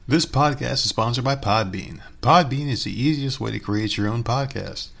This podcast is sponsored by Podbean. Podbean is the easiest way to create your own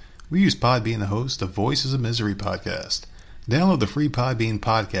podcast. We use Podbean to host the Voices of Misery podcast. Download the free Podbean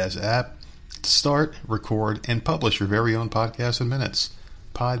podcast app to start, record, and publish your very own podcast in minutes.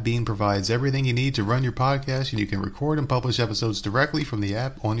 Podbean provides everything you need to run your podcast, and you can record and publish episodes directly from the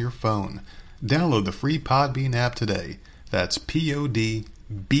app on your phone. Download the free Podbean app today. That's Podbean.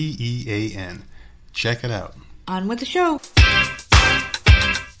 Check it out. On with the show.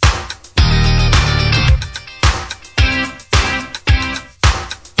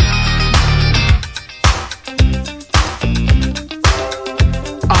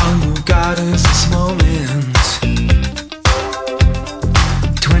 God is this moment.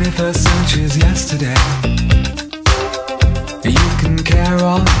 21st century's yesterday. You can care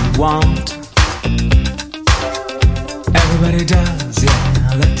all you want. Everybody does,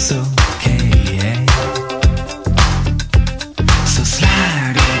 yeah, that's okay. So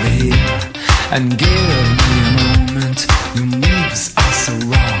slide over here and give me a moment. Your moves are so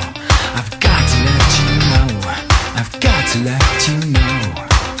raw. I've got to let you know. I've got to let you know.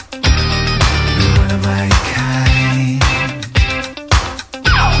 One of my kind.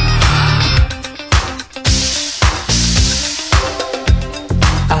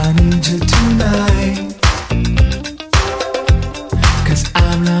 I need you tonight, 'cause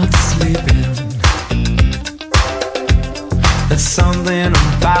I'm not sleeping. There's something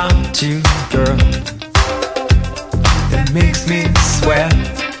about you, girl, that makes me sweat.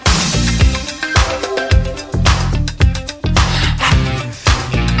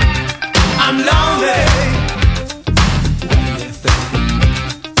 I'm lonely. What do you think?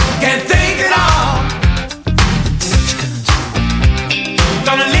 Can't think at all. What you gonna do?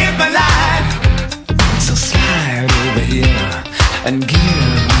 Gonna live my life. So slide over here and give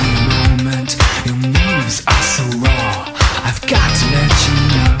me a moment. Your moves are so raw. I've got to let you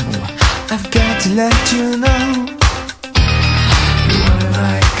know. I've got to let you know. You're one of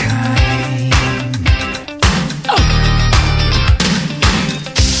my kind.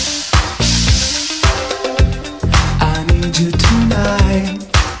 You tonight,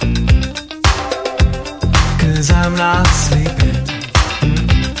 'cause I'm not sleeping.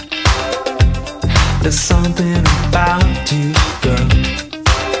 There's something about you, girl,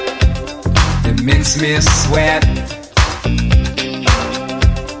 that makes me sweat.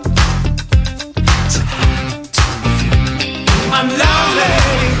 So how do you feel? I'm lonely.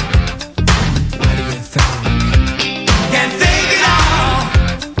 What do you think? Can't think at all.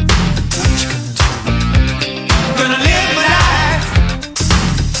 What you gonna do? Gonna live.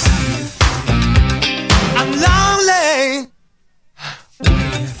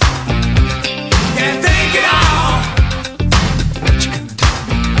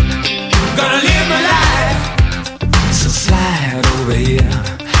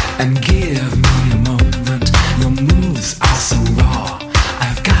 And give me a moment. Your moves are so raw.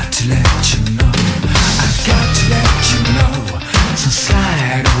 I've got to let you know. I've got to let you know. So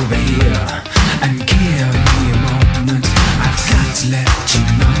slide over here and give me a moment. I've got to let you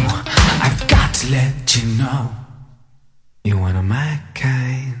know. I've got to let you know. You're one of my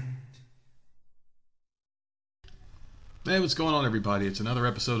kind. Hey, what's going on, everybody? It's another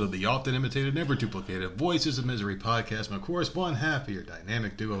episode of the often imitated, never duplicated Voices of Misery podcast. And of course, one half of your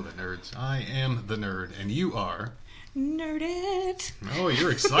dynamic duo, the nerds. I am the nerd, and you are... Nerd it. Oh,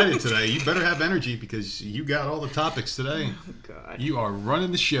 you're excited today. You better have energy because you got all the topics today. Oh, God. You are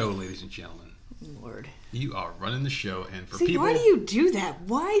running the show, ladies and gentlemen. Lord. You are running the show, and for See, people... why do you do that?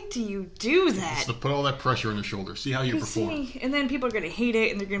 Why do you do that? Just to put all that pressure on your shoulders. See how you perform. See, and then people are going to hate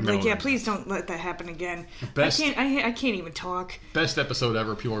it, and they're going to be like, yeah, please don't let that happen again. Best, I can't even talk. Best episode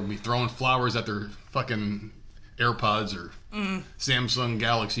ever. People are going to be throwing flowers at their fucking AirPods or Samsung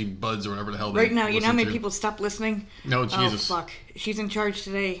Galaxy Buds or whatever the hell they Right now, you know how many to. people stop listening? No, Jesus. Oh, fuck. She's in charge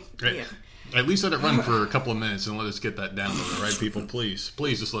today. Yeah. At least let it run for a couple of minutes and let us get that download, right, people? Please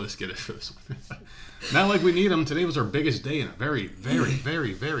just let us get it for this one. Not like we need them. Today was our biggest day in a very, very,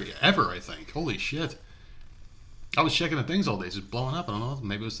 very, very ever, I think. Holy shit. I was checking the things all day. It's just blowing up. I don't know.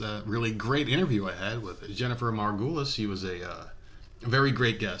 Maybe it was that really great interview I had with Jennifer Margulis. He was a very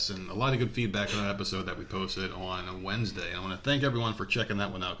great guest and a lot of good feedback on that episode that we posted on a Wednesday. And I want to thank everyone for checking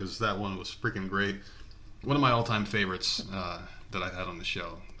that one out because that one was freaking great. One of my all-time favorites that I had on the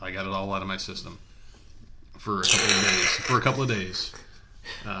show. I got it all out of my system for a couple of days.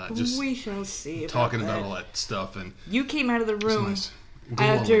 Just we shall see. Talking about all that stuff, and you came out of the room nice.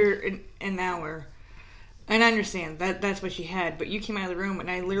 after an hour, and I understand that's what she had. But you came out of the room, and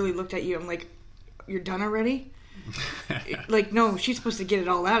I literally looked at you. I'm like, "You're done already?" Like, no, she's supposed to get it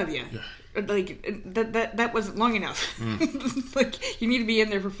all out of you. Like, that wasn't long enough. Like, you need to be in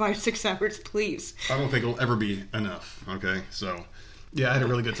there for 5-6 hours, please. I don't think it'll ever be enough, okay? So, yeah, I had a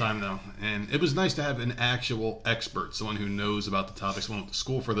really good time, though. And it was nice to have an actual expert, someone who knows about the topic, someone who went to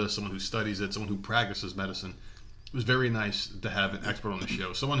school for this, someone who studies it, someone who practices medicine. It was very nice to have an expert on the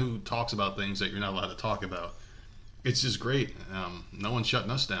show, someone who talks about things that you're not allowed to talk about. It's just great. No one's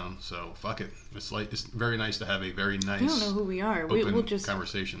shutting us down, so fuck it. It's very nice to have a very nice, I don't know who we are. We'll just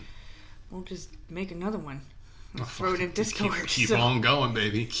conversation. We'll just make another one. We'll throw it in Discord. Keep on going,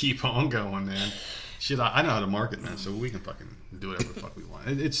 baby. Keep on going, man. Shit, I know how to market, man, so we can fucking do whatever the fuck we want.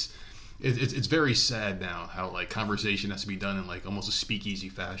 It's very sad now how, like, conversation has to be done in, like, almost a speakeasy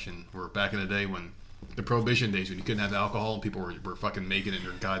fashion. Where back in the day when the Prohibition days, when you couldn't have alcohol and people were fucking making it in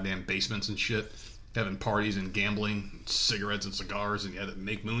their goddamn basements and shit, having parties and gambling, cigarettes and cigars, and you had to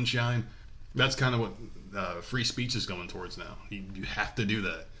make moonshine. That's kind of what free speech is going towards now. You have to do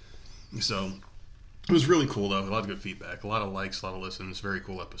that. So it was really cool, though. A lot of good feedback, a lot of likes, a lot of listens. Very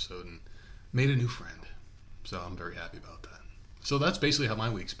cool episode, and made a new friend. So I'm very happy about that. So that's basically how my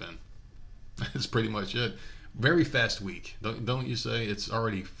week's been. That's pretty much it. Very fast week, don't you say? It's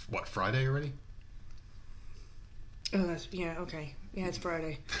already Friday already? Oh, okay. Yeah, it's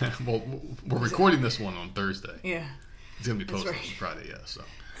Friday. Well, we're recording this one on Thursday. Yeah, it's gonna be posted on Friday. Yeah, so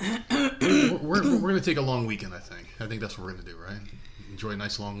we're gonna take a long weekend. I think that's what we're gonna do, right? Enjoy a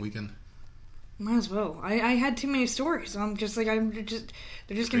nice long weekend. Might as well. I had too many stories. I'm just like, they're just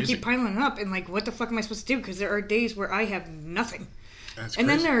going to keep piling up. And, like, what the fuck am I supposed to do? Because there are days where I have nothing. That's and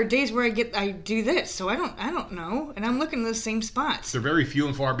crazy. Then there are days where I do this. So I don't know. And I'm looking in the same spots. They're very few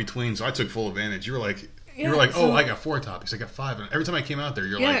and far between, so I took full advantage. You were like, so, I got 4 topics. I got 5. And every time I came out there,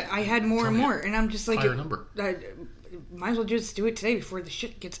 you're like... I had more and more. And I'm just like... Higher number. Might as well just do it today before the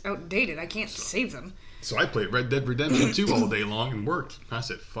shit gets outdated. I can't save them. So I played Red Dead Redemption 2 all day long and worked. I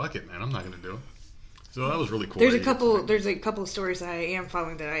said, fuck it, man. I'm not going to do it. So that was really cool. There's a couple of stories that I am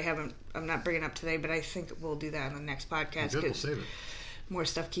following that I'm not bringing up today, but I think we'll do that on the next podcast. Good, we'll save it. More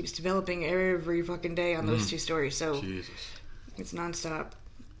stuff keeps developing every fucking day on those 2 stories. So Jesus. It's nonstop.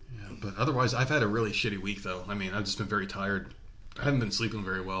 Yeah, but otherwise, I've had a really shitty week, though. I mean, I've just been very tired. I haven't been sleeping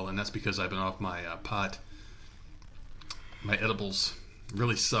very well, and that's because I've been off my pot. My edibles. It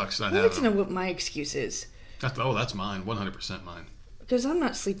really sucks. I'd like to know what my excuse is. That's mine. 100% mine. Because I'm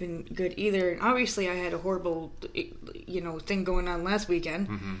not sleeping good either. And obviously, I had a horrible, thing going on last weekend.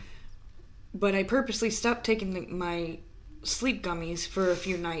 Mm-hmm. But I purposely stopped taking my sleep gummies for a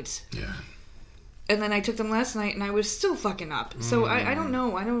few nights. Yeah. And then I took them last night, and I was still fucking up. So I don't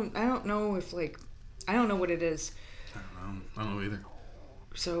know. I don't know if, like... I don't know what it is. I don't know either.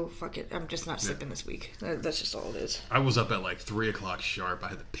 So, fuck it. I'm just not sleeping this week. That's just all it is. I was up at like 3 o'clock sharp. I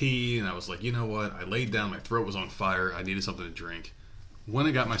had to pee, and I was like, you know what? I laid down. My throat was on fire. I needed something to drink. Went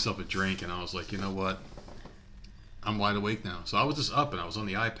and got myself a drink, and I was like, you know what? I'm wide awake now. So I was just up, and I was on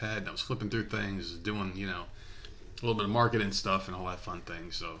the iPad, and I was flipping through things, doing, a little bit of marketing stuff and all that fun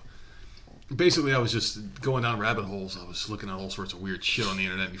things. So basically, I was just going down rabbit holes. I was looking at all sorts of weird shit on the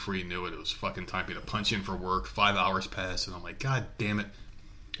internet. Before you knew it, it was fucking time for me to punch in for work. 5 hours passed, and I'm like, God damn it.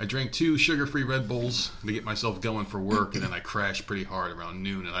 I drank 2 sugar-free Red Bulls to get myself going for work, and then I crashed pretty hard around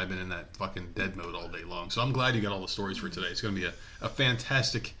noon, and I've been in that fucking dead mode all day long. So I'm glad you got all the stories for today. It's going to be a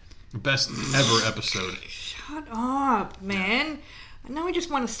fantastic, best ever episode. Shut up, man. Now I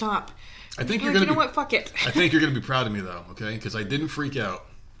just want to stop. I think you're going to You know what? Fuck it. I think you're going to be proud of me, though, okay? Because I didn't freak out.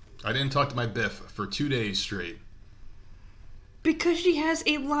 I didn't talk to my Biff for 2 days straight. Because she has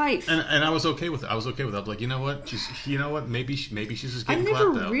a life. And I was okay with it. I was like, you know what? Maybe she's just getting clapped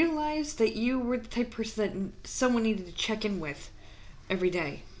out. I never realized that you were the type of person that someone needed to check in with every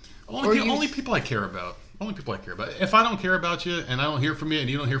day. Only people I care about. Only people I care about. If I don't care about you and I don't hear from you and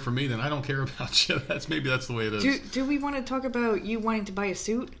you don't hear from me, then I don't care about you. That's the way it is. Do we want to talk about you wanting to buy a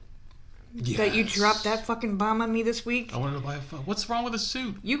suit? Yes. That you dropped that fucking bomb on me this week? I wanted to buy what's wrong with a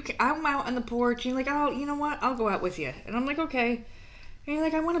suit? I'm out on the porch and you're like, oh, you know what? I'll go out with you. And I'm like, okay. And you're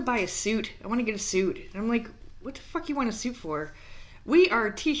like, I want to buy a suit. I want to get a suit. And I'm like, what the fuck you want a suit for? We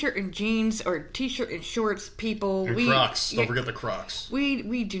are t-shirt and jeans or t-shirt and shorts people. And Crocs. Don't forget the Crocs.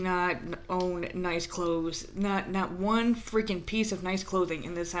 We do not own nice clothes. Not one freaking piece of nice clothing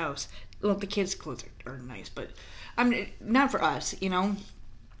in this house. Well, the kids' clothes are nice, but not for us,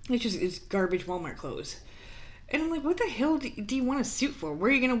 It's garbage Walmart clothes. And I'm like, what the hell do you want a suit for? Where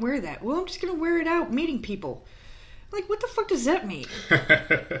are you going to wear that? Well, I'm just going to wear it out meeting people. I'm like, what the fuck does that mean?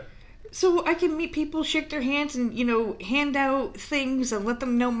 So I can meet people, shake their hands, and, hand out things and let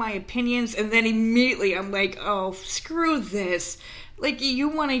them know my opinions. And then immediately I'm like, oh, screw this. Like, you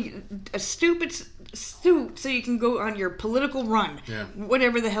want a stupid suit so you can go on your political run. Yeah.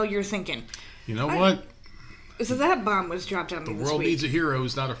 Whatever the hell you're thinking. You know what? So that bomb was dropped on me The this world week. needs a hero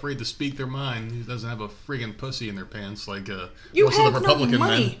who's not afraid to speak their mind, who doesn't have a friggin' pussy in their pants like You most of have the Republican no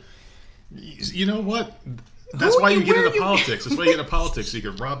money. men. You know what? That's why you get into politics. That's why you get into politics, so you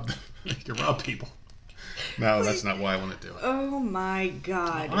can rob people. No, that's not why I want to do it. Oh my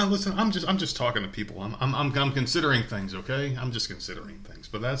God! Listen, I'm just talking to people. I'm considering things. Okay, I'm just considering things.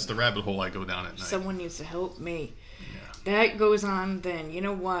 But that's the rabbit hole I go down at night. Someone needs to help me. Yeah. That goes on. Then you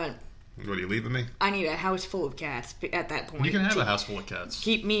know what? What, are you leaving me? I need a house full of cats at that point. You can have a house full of cats.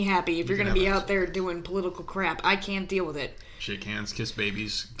 Keep me happy. If you're going to be out there doing political crap, I can't deal with it. Shake hands, kiss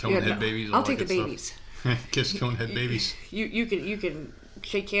babies, cone head babies. All I'll take the that good babies. Stuff. Kiss cone head babies. You can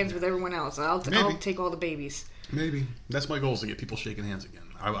shake hands with everyone else. I'll take all the babies. Maybe. That's my goal, is to get people shaking hands again.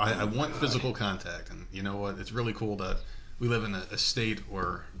 I want physical contact, and you know what? It's really cool that we live in a state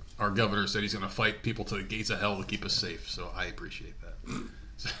where our governor said he's going to fight people to the gates of hell to keep us safe, so I appreciate that.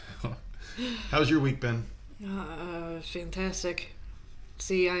 So, how's your week been? Fantastic.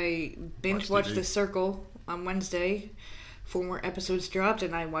 See, I binge watched The Circle on Wednesday. 4 more episodes dropped,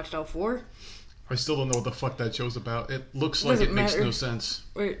 and I watched all 4. I still don't know what the fuck that show's about. It looks like it makes no sense.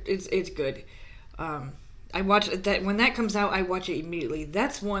 It's good. I watch that when that comes out. I watch it immediately.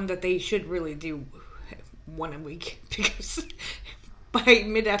 That's one that they should really do one a week, because by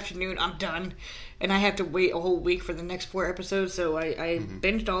mid-afternoon I'm done, and I have to wait a whole week for the next 4 episodes. So I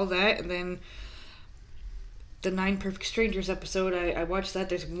binged all that, and then the 9 Perfect Strangers episode, I watched that.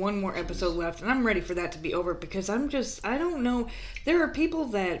 There's 1 more episode left, and I'm ready for that to be over, because I don't know. There are people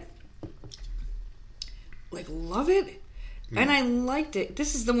that love it, and I liked it.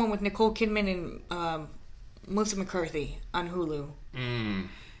 This is the one with Nicole Kidman and Melissa McCarthy on Hulu.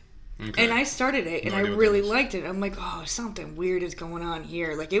 Okay. And I started it, and I really liked it. I'm like, oh, something weird is going on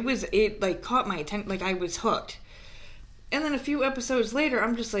here. It caught my attention. I was hooked. And then a few episodes later,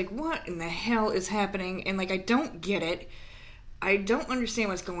 I'm just like, what in the hell is happening? And I don't get it. I don't understand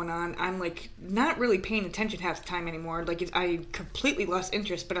what's going on. I'm not really paying attention half the time anymore. I completely lost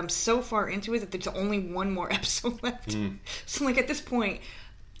interest, but I'm so far into it that there's only 1 more episode left. So at this point,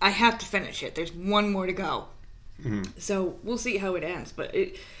 I have to finish it. There's 1 more to go. So we'll see how it ends.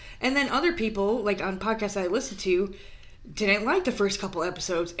 And then other people, on podcasts I listen to, didn't like the first couple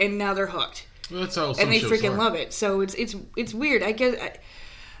episodes, and now they're hooked. Well, that's how some and they shows freaking are. love it. So it's weird. I guess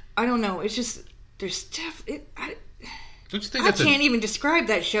I don't know. It's just there's stuff. Don't you think I can't even describe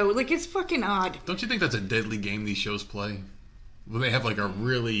that show. It's fucking odd. Don't you think that's a deadly game these shows play? When they have a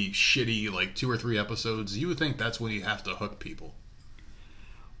really shitty 2 or 3 episodes, you would think that's when you have to hook people.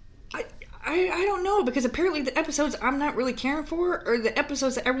 I don't know, because apparently the episodes I'm not really caring for are the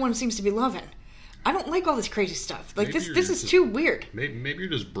episodes that everyone seems to be loving. I don't like all this crazy stuff. This is too weird. Maybe you're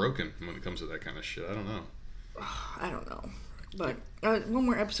just broken when it comes to that kind of shit. I don't know. I don't know. But 1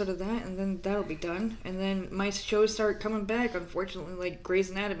 more episode of that, and then that'll be done. And then my shows start coming back, unfortunately, like Grey's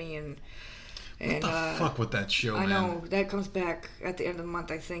Anatomy and what the fuck with that show, I man? know, that comes back at the end of the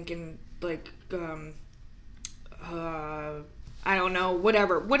month, I think, and I don't know,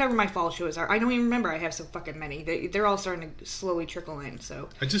 whatever my fall shows are. I don't even remember I have so fucking many. They're all starting to slowly trickle in, so.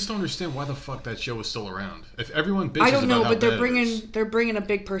 I just don't understand why the fuck that show is still around. If everyone bitches I don't know, about how but they're bad it is. they're bringing a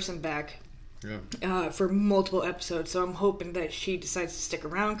big person back. Yeah. For multiple episodes, so I'm hoping that she decides to stick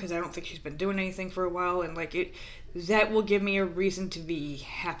around, because I don't think she's been doing anything for a while, and that will give me a reason to be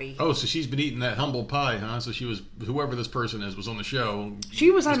happy. Oh, so she's been eating that humble pie, huh? So she was, whoever this person is, was on the show. She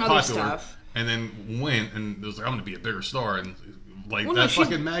was on other popular, stuff. And then went and was like, I'm going to be a bigger star. And Well, that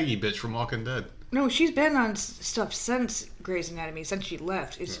fucking Maggie bitch from Walking Dead. No, she's been on stuff since Grey's Anatomy, since she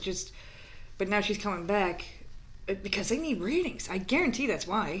left. It's just, but now she's coming back because they need ratings. I guarantee that's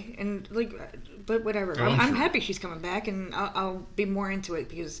why. And but whatever. Oh, I'm sure. happy she's coming back, and I'll be more into it,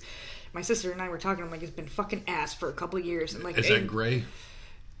 because my sister and I were talking. I'm like, it's been fucking ass for a couple of years. And Is that Grey?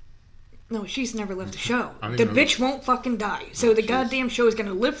 No, she's never left the show. I don't The even know bitch won't fucking die. So the goddamn show is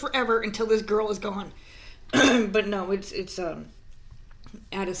gonna live forever until this girl is gone. But no, it's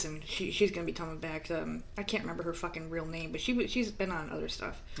Addison. She's gonna be coming back. I can't remember her fucking real name, but she's been on other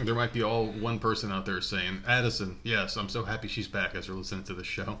stuff. There might be one person out there saying, Addison, yes, I'm so happy she's back as they're listening to the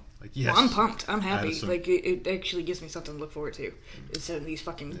show. Yes. Well, I'm pumped. I'm happy. Addison. It actually gives me something to look forward to, instead of these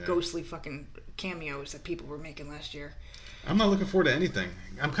fucking ghostly fucking cameos that people were making last year. I'm not looking forward to anything.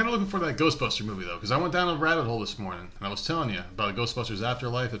 I'm kind of looking forward to that Ghostbuster movie, though, because I went down a rabbit hole this morning, and I was telling you about the Ghostbusters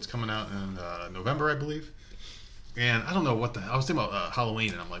Afterlife. It's coming out in November, I believe. And I don't know I was thinking about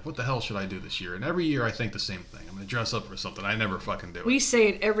Halloween, and I'm like, what the hell should I do this year? And every year I think the same thing. I'm going to dress up for something. I never fucking do it. We say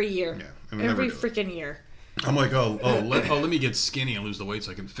it every year. Yeah, and we every never do it. freaking year. I'm like, let me get skinny and lose the weight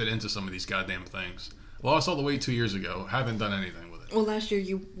so I can fit into some of these goddamn things. Lost all the weight 2 years ago. Haven't done anything with it. Well, last year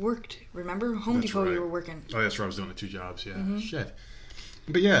you worked. Remember, Home Depot. Right. You were working. Oh, that's right. I was doing the 2 jobs. Yeah, shit.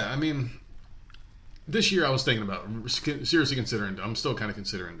 But yeah, I mean, this year I was thinking about seriously considering. I'm still kind of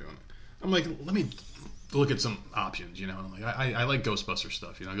considering doing it. I'm like, let me look at some options. You know, like I like Ghostbuster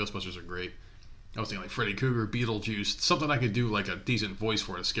stuff. You know, Ghostbusters are great. I was thinking like Freddy Krueger, Beetlejuice, something I could do like a decent voice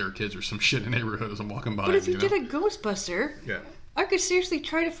for to scare kids or some shit in the neighborhood as I'm walking by. But if you did a Ghostbuster, yeah, I could seriously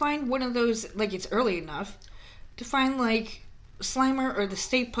try to find one of those. Like it's early enough to find like Slimer or the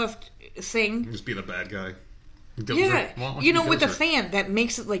Stay Puft thing. Just be the bad guy. You know, with the fan that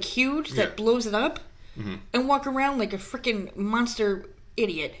makes it like huge, that blows it up, and walk around like a freaking monster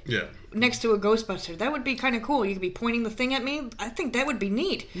idiot. Yeah. Next to a Ghostbuster. That would be kind of cool. You could be pointing the thing at me. I think that would be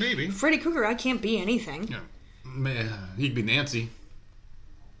neat. Maybe. Freddy Krueger, I can't be anything. Yeah. He'd be Nancy.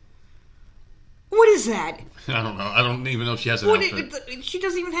 What is that? I don't know. I don't even know if she has an outfit. She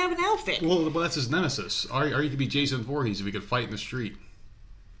doesn't even have an outfit. Well, that's his nemesis. Or you could be Jason Voorhees if he could fight in the street.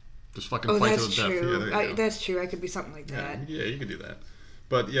 Just fucking fight to the death. Yeah, that's true. I could be something like that. Yeah, you could do that.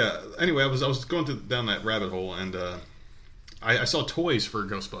 But yeah, anyway, I was going down that rabbit hole, and I saw toys for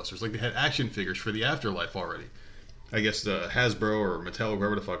Ghostbusters. Like they had action figures for the afterlife already. I guess Hasbro or Mattel,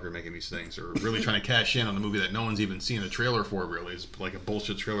 whoever the fuck are making these things, are really trying to cash in on the movie that no one's even seen a trailer for. Really, it's like a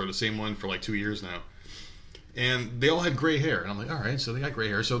bullshit trailer, the same one for like 2 years now. And they all had gray hair, and I'm like, all right, so they got gray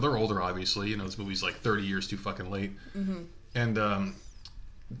hair, so they're older, obviously. You know, this movie's like 30 years too fucking late. And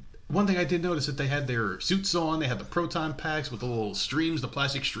one thing I did notice that they had their suits on. They had the proton packs with the little streams, the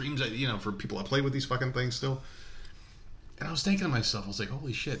plastic streams that, you know, for people that play with these fucking things still. And I was thinking to myself, I was like,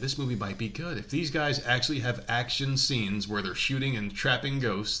 holy shit, this movie might be good. If these guys actually have action scenes where they're shooting and trapping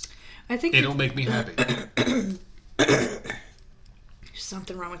ghosts, it'll make me happy. There's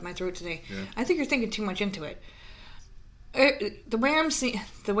something wrong with my throat today. Yeah. I think you're thinking too much into it. The way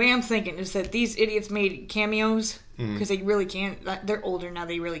I'm thinking is that these idiots made cameos because they really can't. They're older now;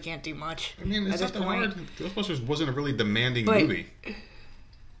 they really can't do much. I mean, it's not that hard. Ghostbusters wasn't a really demanding movie,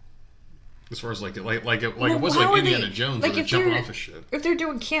 as far as like it wasn't like Indiana Jones where they're jumping off of shit. If they're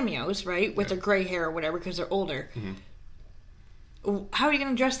doing cameos, right, with their gray hair or whatever because they're older, how are you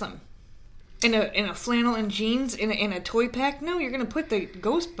going to dress them? In a flannel and jeans in a toy pack? No, you're going to put the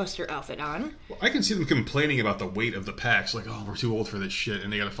Ghostbuster outfit on. Well, I can see them complaining about the weight of the packs. Like, oh, we're too old for this shit,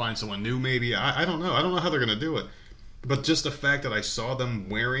 and they got to find someone new maybe. I don't know. I don't know how they're going to do it. But just the fact that I saw them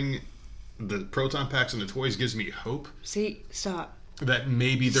wearing the proton packs and the toys gives me hope. See, stop. That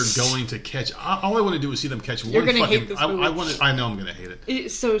maybe they're going to catch. All I want to do is see them catch one. You're going to hate this movie. I know I'm going to hate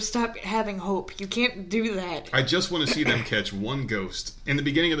it. So stop having hope. You can't do that. I just want to see them catch one ghost. In the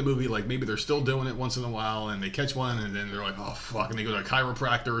beginning of the movie, like maybe they're still doing it once in a while, and they catch one, and then they're like, oh fuck, and they go to a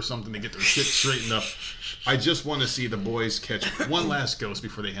chiropractor or something to get their shit straightened up. I just want to see the boys catch one last ghost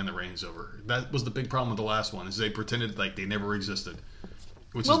before they hand the reins over. That was the big problem with the last one, is they pretended like they never existed.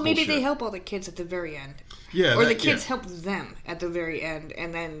 Well, maybe they help all the kids at the very end. Yeah, or the kids help them at the very end,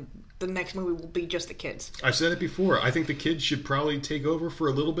 and then the next movie will be just the kids. I've said it before. I think the kids should probably take over for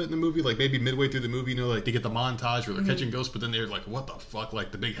a little bit in the movie, like maybe midway through the movie. You know, like they get the montage where they're catching ghosts, but then they're like, "What the fuck?"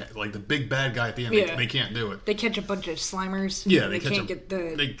 Like the big bad guy at the end. Yeah. They can't do it. They catch a bunch of Slimers. Yeah, they can't get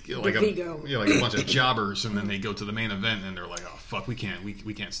the Vigo. Yeah, like a bunch of jobbers, and then they go to the main event, and they're like, "Oh fuck, we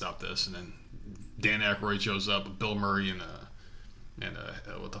can't stop this." And then Dan Aykroyd shows up, Bill Murray, and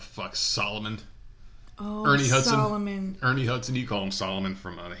what the fuck, Solomon. Oh, Ernie Hudson. Solomon. Ernie Hudson, you call him Solomon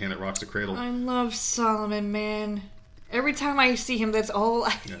from The Hand That Rocks the Cradle. I love Solomon, man. Every time I see him, that's all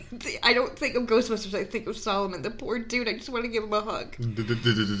I don't think of Ghostbusters, I think of Solomon. The poor dude, I just want to give him a hug.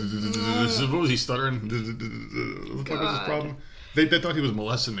 What was he stuttering? What the fuck was his problem? They thought he was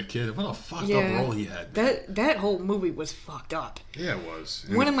molesting the kid. What a fucked up role he had. That whole movie was fucked up. Yeah, it was.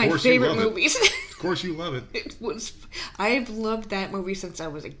 And one of my favorite movies. Of course you love it. I've loved that movie since I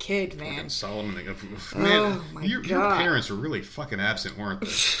was a kid, man. Fucking Solomon. Man, oh my your parents were really fucking absent, weren't they?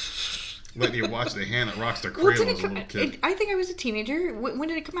 Letting you watch The Hand That Rocks the Cradle as a little kid. I think I was a teenager. When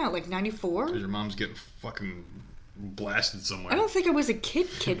did it come out? Like 94? Your mom's getting fucking blasted somewhere. I don't think I was a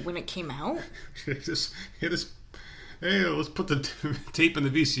kid when it came out. It just hey, let's put the tape in the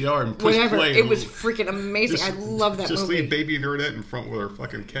VCR and push play. It was freaking amazing. I love that movie. Just leave baby Nerdette in front with her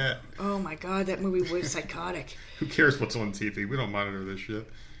fucking cat. Oh my god, that movie was psychotic. Who cares what's on TV? We don't monitor this shit.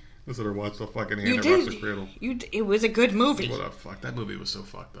 Let's let her watch the fucking Hand That Rocks the Cradle. It was a good movie. What the fuck? That movie was so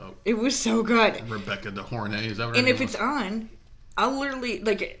fucked up. It was so good. Rebecca De Hornay, is that what? And if it's on, I'll literally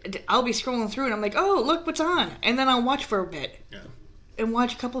I'll be scrolling through and I'm like, oh look what's on, and then I'll watch for a bit. Yeah. And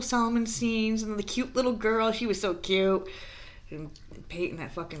watch a couple Solomon scenes and the cute little girl. She was so cute. And Peyton,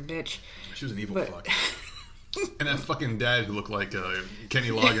 that fucking bitch. She was an evil fuck. And that fucking dad who looked like Kenny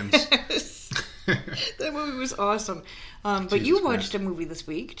Loggins. That movie was awesome. But Jesus you watched Christ. a movie this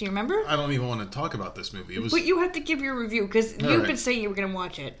week. Do you remember? I don't even want to talk about this movie. It was. But you have to give your review because you've right. been saying you were going to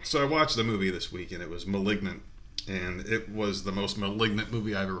watch it. So I watched the movie this week, and it was Malignant. And it was the most malignant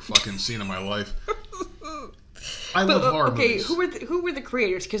movie I've ever fucking seen in my life. I love horror movies. Who were the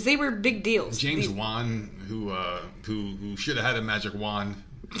creators? Because they were big deals. James Wan, who should have had a magic wand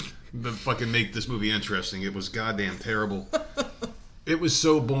to fucking make this movie interesting. It was goddamn terrible. It was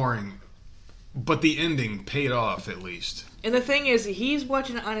so boring. But the ending paid off, at least. And the thing is, he's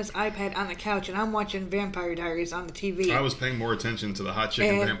watching it on his iPad on the couch, and I'm watching Vampire Diaries on the TV. I was paying more attention to the hot chick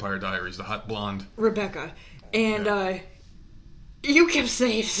in Vampire Diaries, the hot blonde. Rebecca. And, you kept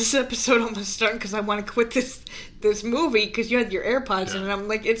saying, is this episode almost done? Because I want to quit this movie, because you had your AirPods in, and I'm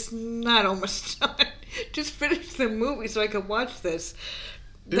like, it's not almost done. Just finish the movie so I can watch this.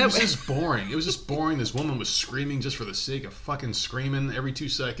 It was just boring. It was just boring. This woman was screaming just for the sake of fucking screaming every 2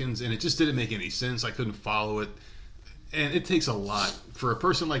 seconds, and it just didn't make any sense. I couldn't follow it. And it takes a lot for a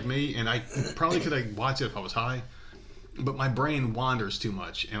person like me, and I probably could watch it if I was high, but my brain wanders too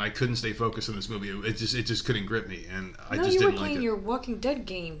much, and I couldn't stay focused on this movie. It just couldn't grip me, and I just didn't like it. No, you were playing your Walking Dead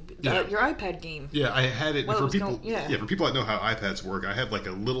game, your iPad game. Yeah, I had it for people. Yeah, for people that know how iPads work, I had like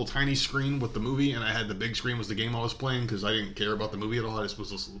a little tiny screen with the movie, and I had the big screen was the game I was playing because I didn't care about the movie at all. I just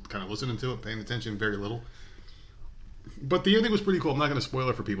was kind of listening to it, paying attention very little. But the ending was pretty cool. I'm not going to spoil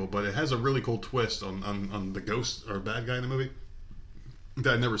it for people, but it has a really cool twist on the ghost or bad guy in the movie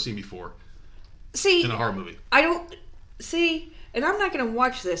that I'd never seen before. See, in a horror movie, I don't see, and I'm not going to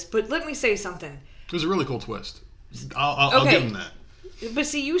watch this. But let me say something. It was a really cool twist. I'll give them that. But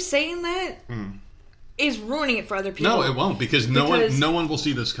see, you saying that is ruining it for other people. No, it won't because no one will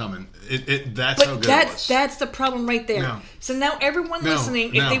see this coming. That's how good it was. That's the problem right there. No. So now everyone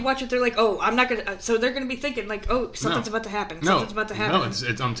listening, if they watch it, they're like, "Oh, I'm not gonna." So they're gonna be thinking like, "Oh, something's about to happen. Something's about to happen."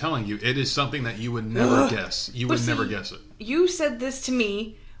 No, I'm telling you, it is something that you would never guess. You would never guess it. You said this to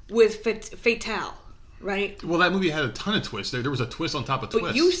me with Fatale, right? Well, that movie had a ton of twists. There was a twist on top of twists.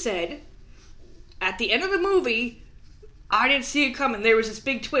 But you said at the end of the movie, I didn't see it coming. There was this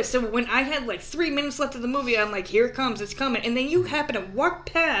big twist. So when I had like 3 minutes left of the movie, I'm like, here it comes, it's coming. And then you happen to walk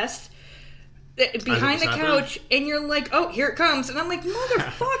past behind the couch, and you're like, oh, here it comes. And I'm like,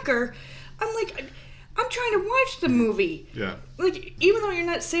 motherfucker. I'm trying to watch the movie. Yeah. Like, even though you're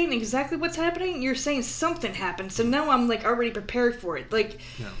not saying exactly what's happening, you're saying something happened. So now I'm like already prepared for it. Like,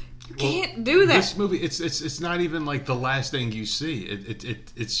 you can't do that. This movie, it's not even like the last thing you see.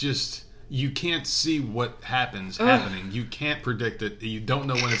 It's just... You can't see what happening. You can't predict it. You don't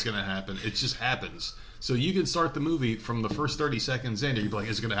know when it's going to happen. It just happens. So you can start the movie from the first 30 seconds in, and you'd be like,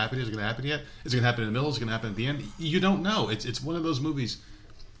 is it going to happen? Is it going to happen yet? Is it going to happen in the middle? Is it going to happen at the end? You don't know. It's one of those movies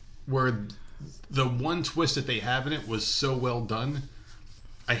where the one twist that they have in it was so well done.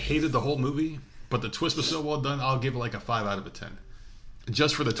 I hated the whole movie, but the twist was so well done, I'll give it like a 5 out of a 10.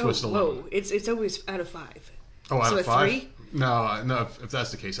 Just for the twist alone. Whoa, it's always out of 5. Oh, out of 5? 3? No. If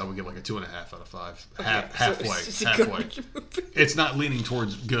that's the case, I would give like a 2.5 out of 5. Okay, halfway. It's not leaning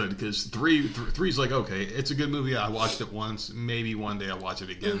towards good because three's like okay, it's a good movie. I watched it once. Maybe one day I'll watch it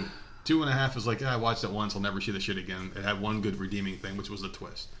again. 2.5 is like I watched it once. I'll never see the shit again. It had one good redeeming thing, which was the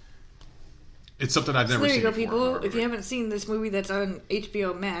twist. It's something I've never seen. There you go, before, people. If you haven't seen this movie that's on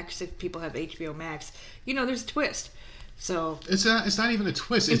HBO Max, if people have HBO Max, you know there's a twist. So it's not even a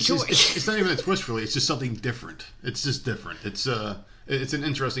twist. It's not even a twist really. It's just something different. It's just different. It's an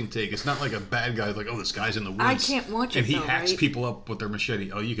interesting take. It's not like a bad guy like this guy's in the woods. I can't watch it and he though, hacks right? people up with their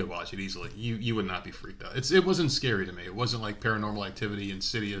machete. Oh, you could watch it easily. You would not be freaked out. It wasn't scary to me. It wasn't like Paranormal Activity,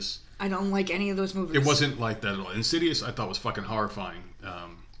 Insidious. I don't like any of those movies. It wasn't like that at all. Insidious I thought was fucking horrifying.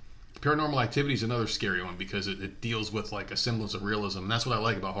 Paranormal Activity is another scary one because it deals with like a semblance of realism. And that's what I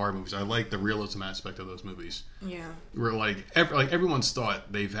like about horror movies. I like the realism aspect of those movies. Yeah. Where like everyone's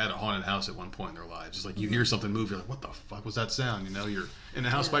thought they've had a haunted house at one point in their lives. It's like you hear something move, you're like, what the fuck was that sound? You know, you're in the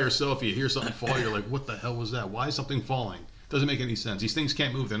house by yourself, you hear something fall, you're like, what the hell was that? Why is something falling? Doesn't make any sense. These things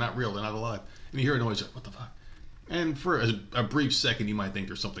can't move. They're not real. They're not alive. And you hear a noise, you're like, what the fuck? And for a brief second, you might think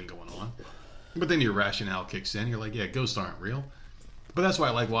there's something going on. But then your rationale kicks in. You're like, yeah, ghosts aren't real. But that's why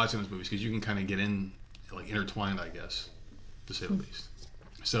I like watching those movies, because you can kind of get in, like, intertwined, I guess, to say the least.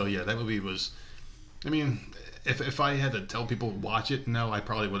 So, yeah, that movie was... I mean, if I had to tell people to watch it, no, I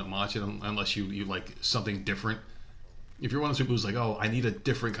probably wouldn't watch it unless you like something different. If you're one of those people who's like, oh, I need a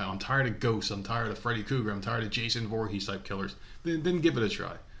different kind. I'm tired of ghosts. I'm tired of Freddy Krueger. I'm tired of Jason Voorhees-type killers. Then give it a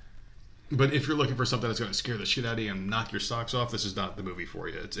try. But if you're looking for something that's going to scare the shit out of you and knock your socks off, this is not the movie for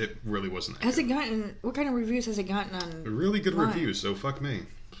you. It really wasn't that Has good. it gotten... What kind of reviews has it gotten on... Really good reviews, so fuck me.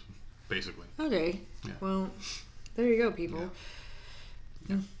 basically. Okay. Yeah. Well, there you go, people.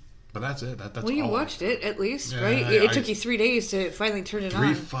 Yeah. But that's it. That's well, you all watched it at least, Yeah, right? It took you 3 days to finally turn it 3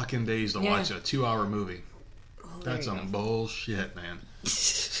 on. fucking days to watch a 2-hour movie. Oh, That's some bullshit, man.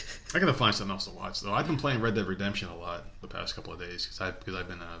 I gotta find something else to watch though. I've been playing Red Dead Redemption a lot the past couple of days because I've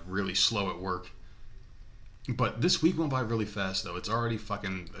been really slow at work. But this week went by really fast though. It's already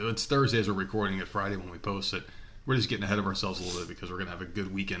it's Thursday as we're recording it. Friday when we post it. We're just getting ahead of ourselves a little bit because we're gonna have a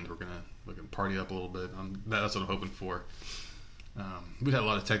good weekend. We're gonna party up a little bit. That's what I'm hoping for. We've had a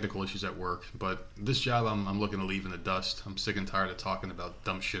lot of technical issues at work, but this job I'm looking to leave in the dust. I'm sick and tired of talking about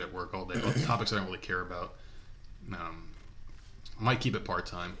dumb shit at work all day, about topics I don't really care about. I might keep it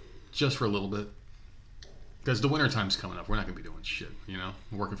part-time, just for a little bit, because the winter time's coming up. We're not going to be doing shit, you know?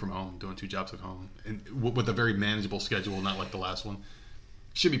 Working from home, doing 2 jobs at home, and with a very manageable schedule, not like the last one.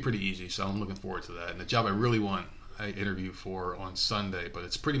 Should be pretty easy, so I'm looking forward to that. And the job I really want, I interviewed for on Sunday, but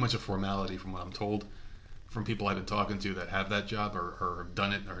it's pretty much a formality from what I'm told from people I've been talking to that have that job or have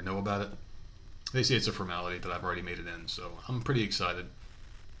done it or know about it. They say it's a formality, but I've already made it in, so I'm pretty excited.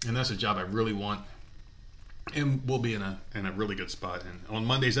 And that's a job I really want. And we'll be in a really good spot. And on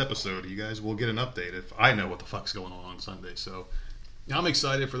Monday's episode, you guys will get an update if I know what the fuck's going on Sunday. So I'm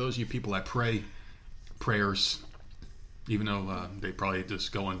excited for those of you people I pray prayers, even though they probably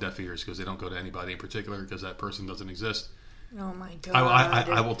just go on deaf ears because they don't go to anybody in particular because that person doesn't exist. Oh my god!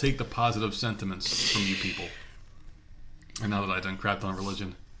 I will take the positive sentiments from you people. And now that I've done crapped on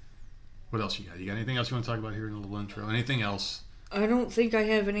religion, what else you got? You got anything else you want to talk about here in a little intro? Anything else? I don't think I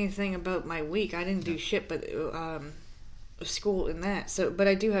have anything about my week. I didn't do shit, but school and that. So, but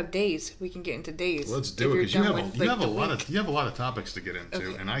I do have days. We can get into days. Let's do it because you have a lot of topics to get into,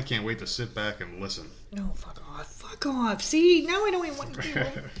 okay. And I can't wait to sit back and listen. No, fuck off, fuck off. See, now I don't even want to do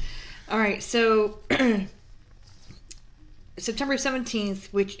it. All right, so September 17th,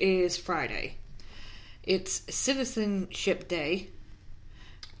 which is Friday, it's Citizenship Day.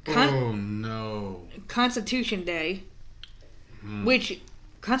 Oh no! Constitution Day. Which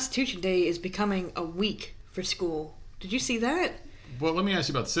Constitution Day is becoming a week for school. Did you see that? Well, let me ask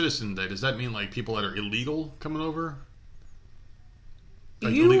you about Citizen Day. Does that mean like people that are illegal coming over?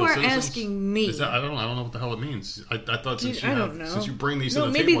 Like you are citizens? Asking me. I don't know what the hell it means. I thought since you bring these to the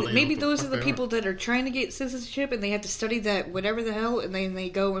maybe, table, maybe those are the people that are trying to get citizenship and they have to study that whatever the hell, and then they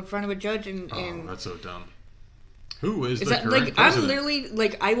go in front of a judge and. Oh, that's so dumb. Who is the that, current like, president? I'm literally,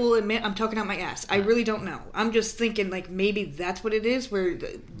 like, I will admit, I'm talking out my ass. I really don't know. I'm just thinking, like, maybe that's what it is, where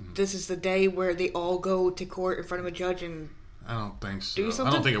this is the day where they all go to court in front of a judge and I don't think so. Do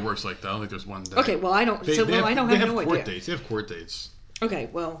something? I don't think it works like that. I don't think there's one day. Okay, well, I don't. I don't have no idea. Dates. They have court dates. Okay,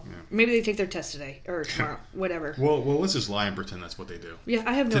 well, maybe they take their test today or tomorrow, whatever. Well, let's just lie and pretend that's what they do. Yeah,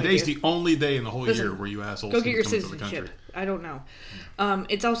 I have no idea. Today's the only day in the whole year where you assholes go get your come to the citizenship. country. I don't know.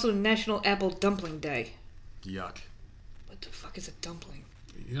 It's also National Apple Dumpling Day. Yuck. What the fuck is a dumpling?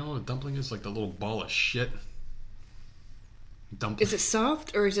 You know what a dumpling is? Like the little ball of shit. Dumpling. Is it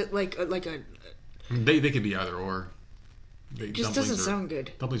soft or is it like a? They could be either or. It just doesn't sound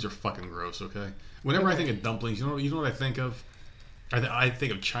good. Dumplings are fucking gross. Okay. Whenever I think of dumplings, you know what I think of? I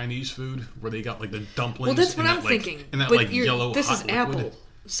think of Chinese food where they got like the dumplings. Well, that's what I'm thinking. And that but like yellow. This hot is apple, liquid.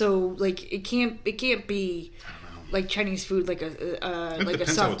 so like it can't be like Chinese food, like a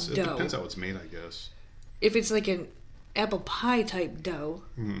soft dough. It depends how it's made, I guess. If it's like an apple pie type dough,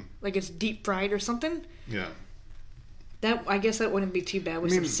 like it's deep fried or something. Yeah. I guess that wouldn't be too bad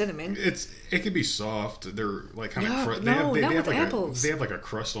with some cinnamon. It could be soft. They're like kind of not with apples. They have like a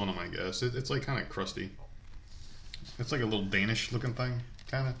crust on them, I guess. It's like kind of crusty. It's like a little Danish looking thing,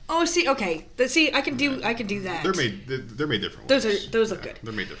 kind of. Oh, see, okay. I can do that. They're made different ways. Those look good.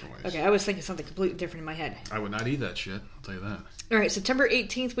 They're made different ways. Okay, I was thinking something completely different in my head. I would not eat that shit. I'll tell you that. All right, September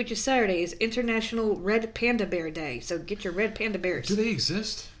 18th, which is Saturday, is International Red Panda Bear Day. So get your red panda bears. Do they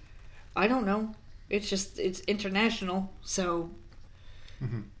exist? I don't know. It's international, so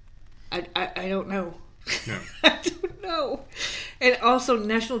I don't know. Yeah. I don't know. And also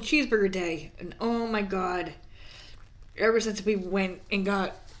National Cheeseburger Day. And oh my god. Ever since we went and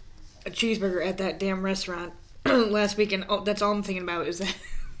got a cheeseburger at that damn restaurant last weekend, that's all I'm thinking about is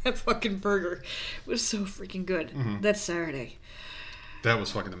that fucking burger. It was so freaking good. Mm-hmm. That's Saturday. That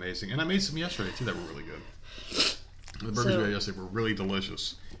was fucking amazing. And I made some yesterday too that were really good. The burgers we had yesterday were really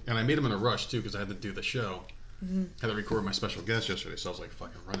delicious. And I made them in a rush, too, because I had to do the show. Mm-hmm. Had to record my special guest yesterday, so I was like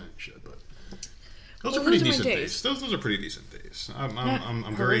fucking running and shit. But those are pretty decent days. Those are pretty decent days.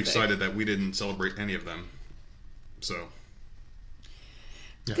 I'm very excited that we didn't celebrate any of them. So,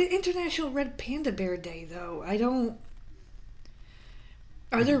 yeah. The International Red Panda Bear Day, though, I don't...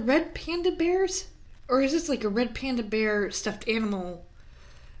 Are there red panda bears? Or is this like a red panda bear stuffed animal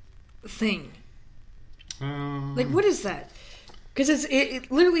thing? Like, what is that? Because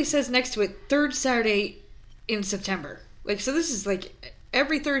it literally says next to it, third Saturday in September. Like, so this is like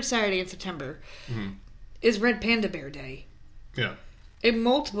every third Saturday in September is Red Panda Bear Day. Yeah. In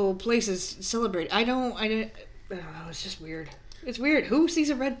multiple places celebrate. I don't know, it's just weird. It's weird. Who sees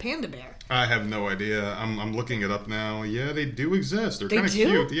a red panda bear? I have no idea. I'm looking it up now. Yeah, they do exist. They're They kind of do?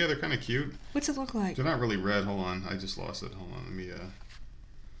 cute. Yeah, they're kind of cute. What's it look like? They're not really red. Hold on. I just lost it. Hold on. Let me,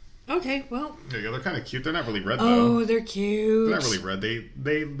 Okay, well. Yeah, they're kind of cute. They're not really red, though. Oh, they're cute. They're not really red.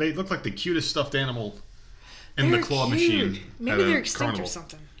 They look like the cutest stuffed animal in They're the claw cute. machine. Maybe at they're a extinct carnival. or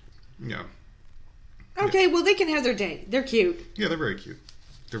something. Yeah. Okay, well, they can have their day. They're cute. Yeah, they're very cute.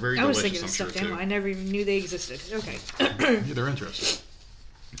 They're very I was delicious, thinking of I'm sure, stuffed too. animal. I never even knew they existed. Okay. Yeah, they're interesting.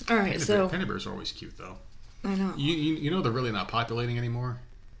 All right, Panda bears are always cute, though. I know. You know they're really not populating anymore?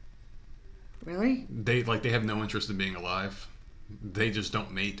 Really? They have no interest in being alive. They just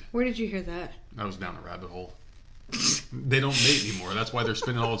don't mate. Where did you hear that? I was down a rabbit hole. They don't mate anymore. That's why they're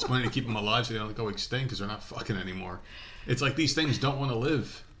spending all this money to keep them alive so they don't go extinct because they're not fucking anymore. It's like these things don't want to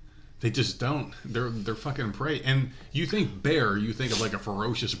live. They just don't. They're fucking prey. And you think bear, you think of like a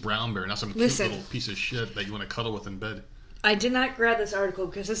ferocious brown bear, not some cute little piece of shit that you want to cuddle with in bed. I did not grab this article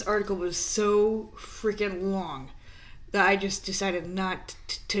because this article was so freaking long that I just decided not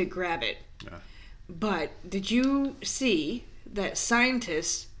to grab it. Yeah. But did you see that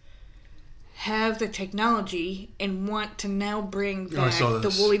scientists have the technology and want to now bring back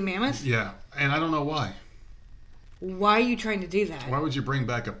the woolly mammoth? Yeah, and I don't know why. Why are you trying to do that? Why would you bring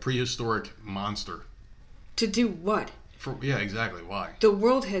back a prehistoric monster? To do what? Yeah, exactly. Why? The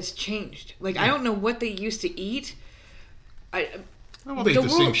world has changed. Like, I don't know what they used to eat. Well, they eat the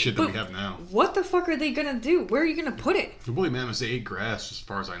same shit that we have now. What the fuck are they gonna do? Where are you gonna put it? The woolly mammoths, they ate grass, as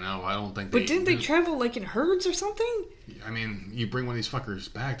far as I know. I don't think But didn't they travel, like, in herds or something? I mean, you bring one of these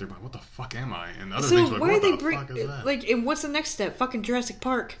fuckers back, they're like, what the fuck am I? And other So things are like, why what are the they fuck is that? Like, and what's the next step? Fucking Jurassic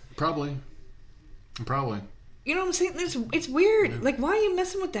Park. Probably. You know what I'm saying? It's weird. Yeah. Like, why are you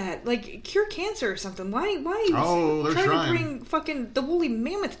messing with that? Like, cure cancer or something. Why are you trying to bring fucking the woolly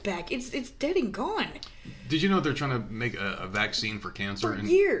mammoth back? It's dead and gone. Did you know they're trying to make a vaccine for cancer? For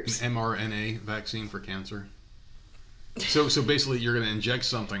years. An mRNA vaccine for cancer. So basically you're going to inject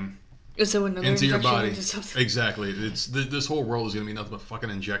something into your body. Exactly. This whole world is going to be nothing but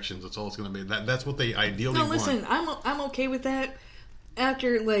fucking injections. That's all it's going to be. That's what they ideally want. No, listen, I'm okay with that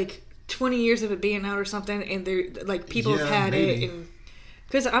after, like, 20 years of it being out or something, and they're like people have had it, and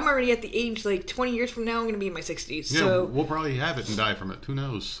because I'm already at the age, like 20 years from now I'm going to be in my 60s. Yeah, so we'll probably have it and die from it. Who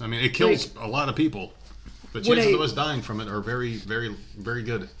knows? I mean, it kills a lot of people. The chances of us dying from it are very, very, very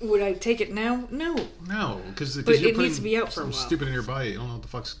good. Would I take it now? No, because it needs to be out for a while. Stupid in your body. You don't know what the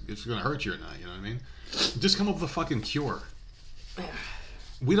fuck's it's going to hurt you or not. You know what I mean? Just come up with a fucking cure.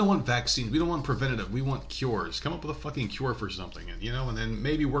 We don't want vaccines. We don't want preventative. We want cures. Come up with a fucking cure for something, and then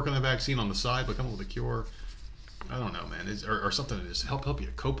maybe work on the vaccine on the side, but come up with a cure. I don't know, man. Or something to just help you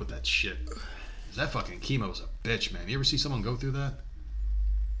cope with that shit. That fucking chemo is a bitch, man. You ever see someone go through that?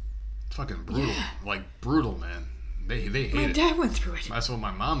 It's fucking brutal. Yeah. Like, brutal, man. They hate it. My dad went through it. That's what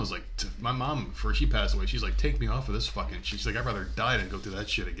my mom was like. My mom, before she passed away, she's like, take me off of this fucking... She's like, I'd rather die than go through that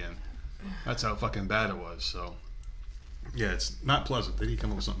shit again. That's how fucking bad it was, so... Yeah, it's not pleasant. They need to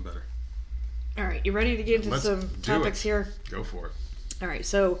come up with something better. All right, you ready to get into some topics here? Go for it. All right,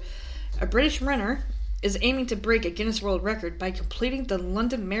 so a British runner is aiming to break a Guinness World Record by completing the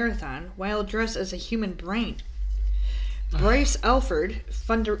London Marathon while dressed as a human brain. Bryce Alford,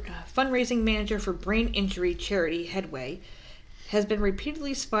 fundraising manager for brain injury charity Headway, has been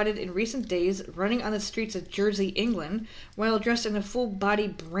repeatedly spotted in recent days running on the streets of Jersey, England, while dressed in a full-body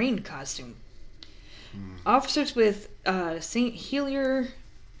brain costume. Officers with St. Helier,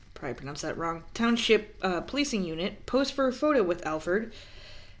 probably pronounced that wrong, Township Policing Unit posed for a photo with Alford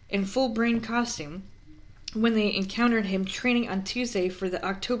in full brain costume when they encountered him training on Tuesday for the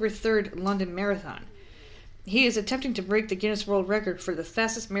October 3rd London Marathon. He is attempting to break the Guinness World Record for the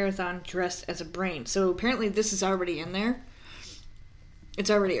fastest marathon dressed as a brain. So apparently this is already in there. It's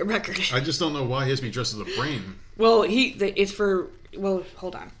already a record. I just don't know why he has to be dressed as a brain. Well,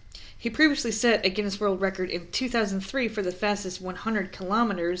 hold on. He previously set a Guinness World Record in 2003 for the fastest 100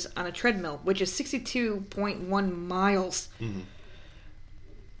 kilometers on a treadmill, which is 62.1 miles. Mm-hmm.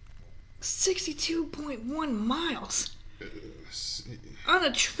 62.1 miles. On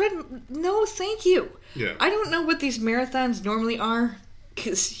a treadmill? No, thank you. Yeah. I don't know what these marathons normally are,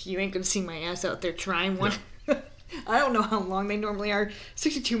 because you ain't going to see my ass out there trying one. Yeah. I don't know how long they normally are.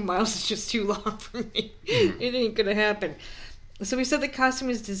 62 miles is just too long for me. Mm-hmm. It ain't going to happen. So he said the costume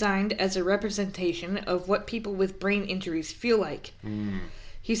is designed as a representation of what people with brain injuries feel like. Mm.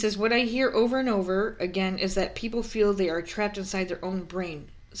 He says, what I hear over and over again is that people feel they are trapped inside their own brain.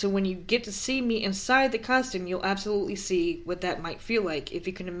 So when you get to see me inside the costume, you'll absolutely see what that might feel like, if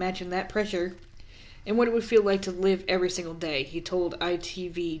you can imagine that pressure and what it would feel like to live every single day, he told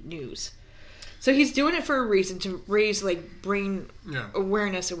ITV News. So he's doing it for a reason, to raise, like, brain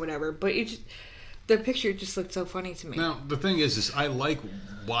awareness or whatever, but the picture just looked so funny to me. Now, the thing is I like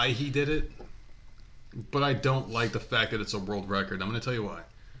why he did it, but I don't like the fact that it's a world record. I'm going to tell you why.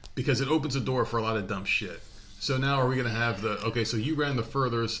 Because it opens the door for a lot of dumb shit. So now are we going to have so you ran the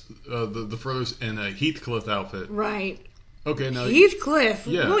furthest in a Heathcliff outfit. Right. Okay, now... Heathcliff?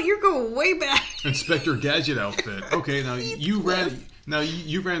 Yeah. Well, you're going way back. Inspector Gadget outfit. Okay, now you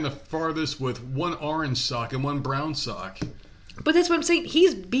ran the farthest with one orange sock and one brown sock. But that's what I'm saying.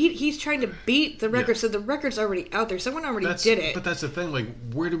 He's trying to beat the record, so the record's already out there. Someone already did it. But that's the thing. Like,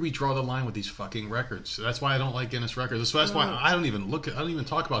 where do we draw the line with these fucking records? That's why I don't like Guinness records. So that's why I don't even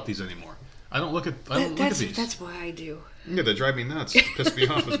talk about these anymore. I don't look at these. That's why I do. Yeah, they drive me nuts. Piss me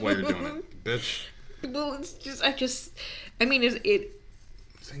off is why you're doing it, bitch. Well, it's just, I mean, it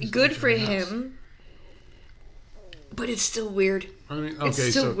good for him, but it's still weird. I mean, okay,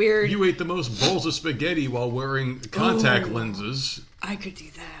 it's still weird. You ate the most bowls of spaghetti while wearing contact lenses. I could do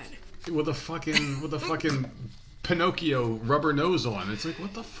that. With a fucking Pinocchio rubber nose on. It's like,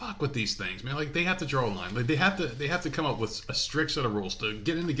 what the fuck with these things, man? Like, they have to draw a line. Like, they have to come up with a strict set of rules to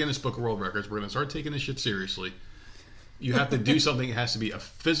get in the Guinness Book of World Records. We're gonna start taking this shit seriously. You have to do something. It has to be a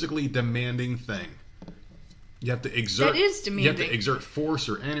physically demanding thing. You have to exert. That is demanding. You have to exert force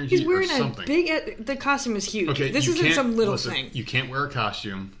or energy. He's wearing or something. a big. The costume is huge. Okay, this isn't some little thing. You can't wear a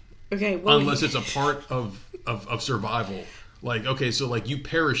costume. Okay, well, unless it's a part of survival. Like, okay, so like you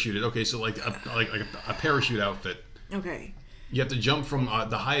parachuted. Okay, so like a parachute outfit. Okay. You have to jump from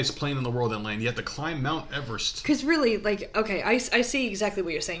the highest plane in the world and land. You have to climb Mount Everest. Because really, like, okay, I see exactly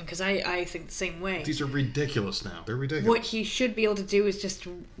what you're saying, because I think the same way. These are ridiculous now. They're ridiculous. What he should be able to do is just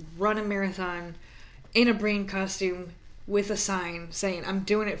run a marathon in a brain costume with a sign saying, I'm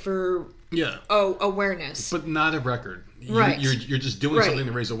doing it for awareness. But not a record. Right. You're just doing something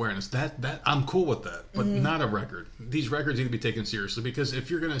to raise awareness. That I'm cool with that. But not a record. These records need to be taken seriously, because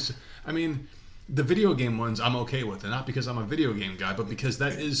if you're going to... I mean... The video game ones I'm okay with, and not because I'm a video game guy, but because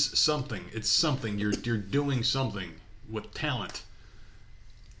that is something. It's something. You're doing something with talent.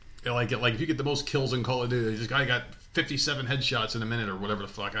 Like if you get the most kills in Call of Duty, this guy got 57 headshots in a minute or whatever the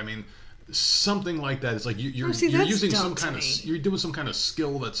fuck. I mean, something like that. It's like you're using some kind of you're doing some kind of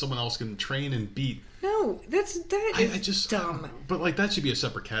skill that someone else can train and beat. No, that is dumb. But like that should be a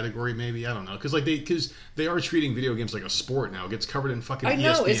separate category, maybe. I don't know, because they are treating video games like a sport now. It gets covered in fucking. I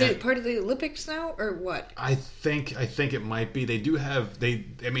know. ESPN. Is it part of the Olympics now, or what? I think it might be. They do have I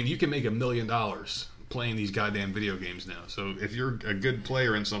mean, you can make $1 million playing these goddamn video games now. So if you're a good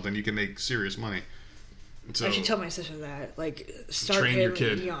player in something, you can make serious money. So, I should tell my sister that. Like, start train him your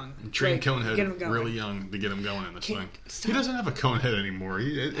kid. young. Train like, Conehead really young to get him going in this thing. He doesn't have a Conehead anymore.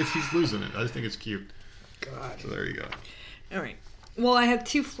 He's losing it. I just think it's cute. God. So there you go. All right. Well, I have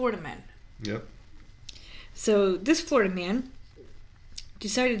 2 Florida men. Yep. So this Florida man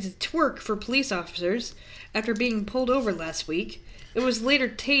decided to twerk for police officers after being pulled over last week. It was later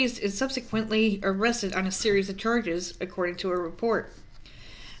tased and subsequently arrested on a series of charges, according to a report.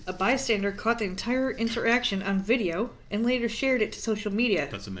 A bystander caught the entire interaction on video and later shared it to social media.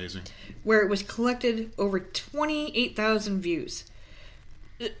 That's amazing. Where it was collected over 28,000 views.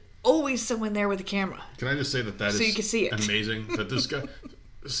 Always someone there with a camera. Can I just say that is you can see it. Amazing that this guy...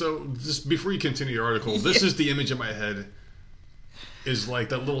 So, just before you continue your article, this is the image in my head. Is like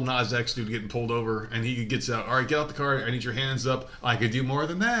that little Nas X dude getting pulled over, and he gets out. All right, get out the car. I need your hands up. I could do more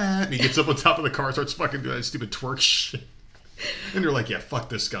than that. And he gets up on top of the car, starts fucking doing that stupid twerk shit. And you're like, yeah, fuck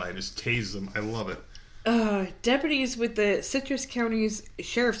this guy, and just tase him. I love it. Deputies with the Citrus County's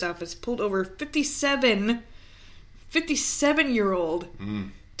Sheriff's Office pulled over 57-year-old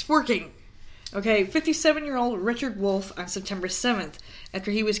twerking. Okay, 57-year-old Richard Wolf on September 7th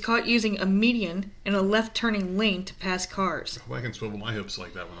after he was caught using a median in a left-turning lane to pass cars. I can swivel my hips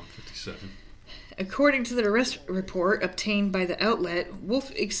like that when I'm 57. According to the arrest report obtained by the outlet,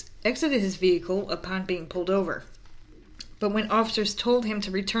 Wolf exited his vehicle upon being pulled over. But when officers told him to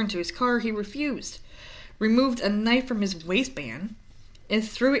return to his car, he refused, removed a knife from his waistband, and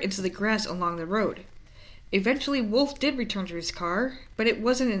threw it into the grass along the road. Eventually, Wolf did return to his car, but it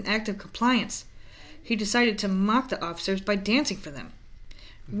wasn't an act of compliance. He decided to mock the officers by dancing for them.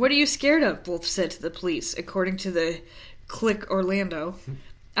 "What are you scared of?" Wolf said to the police, according to the Click Orlando.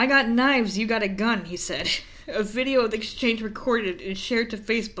 "I got knives, you got a gun," he said. A video of the exchange recorded and shared to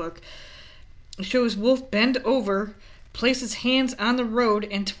Facebook shows Wolf bend over, place his hands on the road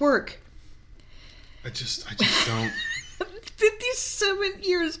and twerk. I just don't. 57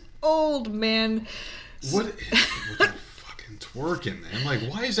 years old, man. What is fucking twerking, man? Like,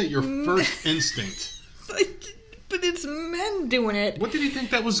 why is that your first instinct? But it's men doing it. What did he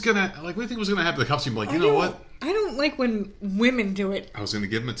think that was gonna, like, what do you think was gonna happen? The cops would be like, you know what? I don't like when women do it. I was gonna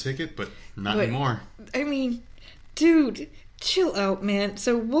give him a ticket, but not anymore. I mean, dude, chill out, man.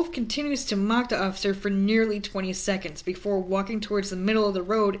 So Wolf continues to mock the officer for nearly 20 seconds before walking towards the middle of the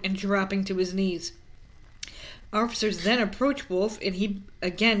road and dropping to his knees. Officers then approach Wolf, and he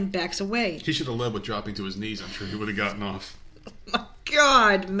again backs away. He should have led with dropping to his knees. I'm sure he would have gotten off. Oh my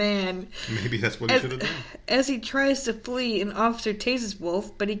God, man. Maybe that's what he should have done. As he tries to flee, an officer tases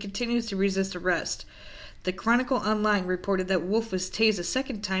Wolf, but he continues to resist arrest. The Chronicle Online reported that Wolf was tased a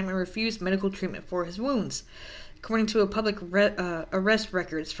second time and refused medical treatment for his wounds. According to a public arrest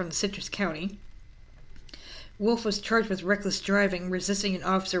records from Citrus County, Wolf was charged with reckless driving, resisting an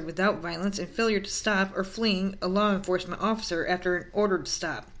officer without violence, and failure to stop or fleeing a law enforcement officer after an ordered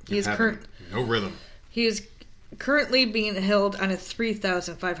stop. No rhythm. He is currently being held on a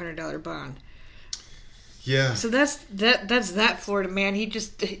 $3,500 bond. Yeah. So that's that Florida man. He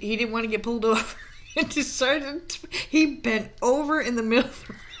didn't want to get pulled over. And decided he bent over in the middle of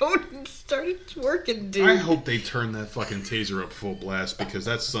the road and started twerking, dude. I hope they turn that fucking taser up full blast, because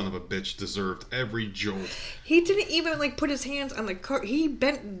that son of a bitch deserved every jolt. He didn't even put his hands on the car. He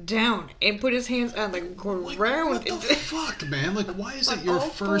bent down and put his hands on the ground. What the fuck, man? Like, why is it your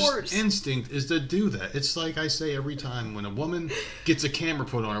first instinct is to do that? It's like I say every time when a woman gets a camera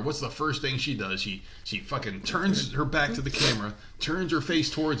put on her, what's the first thing she does? She fucking turns her back to the camera, turns her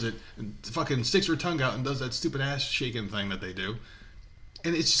face towards it, and fucking sticks her tongue out and does that stupid ass shaking thing that they do.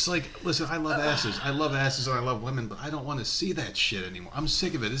 And it's just like, listen, I love asses. I love asses and I love women, but I don't want to see that shit anymore. I'm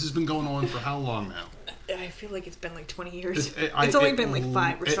sick of it. This has been going on for how long now? I feel like it's been like 20 years. It's only been like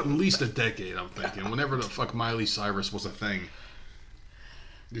 5 or something. At least a decade, I'm thinking. Whenever the fuck Miley Cyrus was a thing.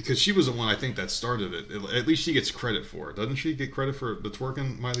 Because she was the one, I think, that started it. At least she gets credit for it. Doesn't she get credit for the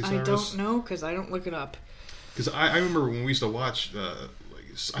twerking, Miley Cyrus? I don't know, because I don't look it up. Because I remember when we used to watch...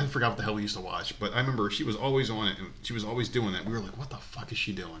 I forgot what the hell we used to watch, but I remember she was always on it, and she was always doing that. We were like, what the fuck is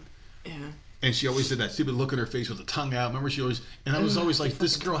she doing? Yeah. And she always did that stupid look in her face with the tongue out. Remember, she always... And I was always like,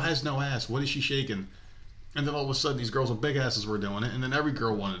 this girl has no ass. What is she shaking? And then all of a sudden, these girls with big asses were doing it, and then every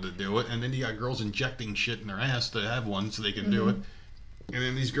girl wanted to do it, and then you got girls injecting shit in their ass to have one so they can do it. And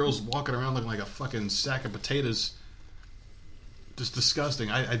then these girls walking around looking like a fucking sack of potatoes. Just disgusting.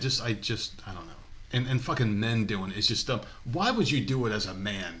 I just, I don't know. And fucking men doing it is just dumb. Why would you do it as a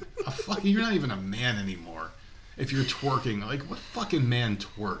man? You're not even a man anymore. If you're twerking, like, what fucking man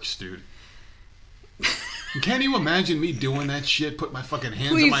twerks, dude? Can you imagine me doing that shit? Put my fucking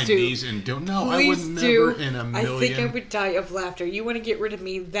hands on my knees and do? No, I would never in a million. I think I would die of laughter. You want to get rid of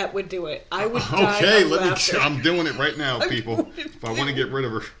me? That would do it. I would die okay, of laughter. I'm doing it right now, people. If I want to get rid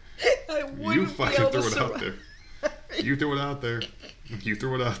of her, you fucking threw it out there. You threw it out there. You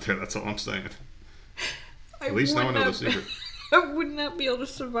threw it out there. That's all I'm saying. At least now I know the secret. I would not be able to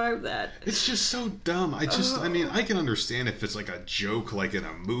survive that. It's just so dumb. I mean, I can understand if it's like a joke, like in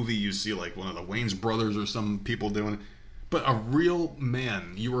a movie you see like one of the Wayne's brothers or some people doing it. But a real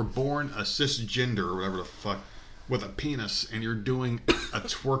man, you were born a cisgender or whatever the fuck, with a penis, and you're doing a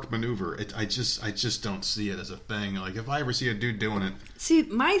twerk maneuver. I just don't see it as a thing. Like, if I ever see a dude doing it... See,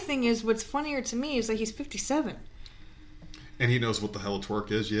 my thing is, what's funnier to me is that he's 57. And he knows what the hell a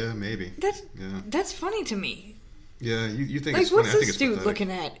twerk is? Yeah, maybe. That's funny to me. Yeah, you think like, it's funny. What's this dude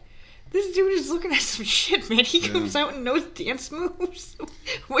looking at? This dude is looking at some shit, man. He comes out and knows dance moves.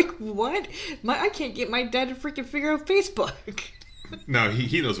 Like, what? I can't get my dad to freaking figure out Facebook. No,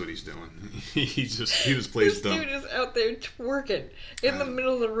 he knows what he's doing. He just plays dumb. This dude is out there twerking in the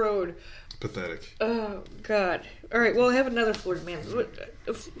middle of the road. Pathetic. Oh, God. All right, well, I have another Florida man. Oh,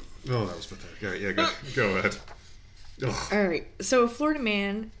 that was pathetic. All right, yeah, go ahead. Ugh. All right, so a Florida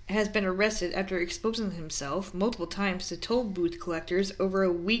man has been arrested after exposing himself multiple times to toll booth collectors over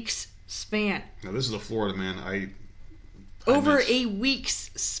a week's span. Now, this is a Florida man. Over a week's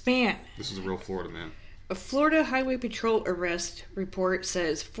span. This is a real Florida man. A Florida Highway Patrol arrest report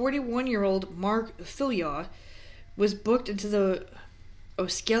says 41-year-old Mark Filyaw was booked into the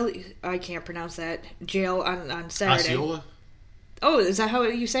I can't pronounce that, jail on Saturday. Osceola? Oh, is that how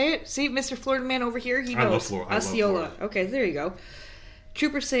you say it? See, Mr. Florida Man over here, he knows. I love Florida. Osceola. Okay, there you go.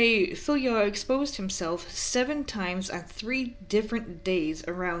 Troopers say Filyaw exposed himself 7 times on 3 different days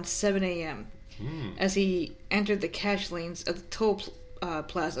around 7 a.m. As he entered the cash lanes of the toll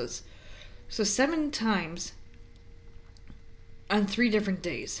plazas. So 7 times on 3 different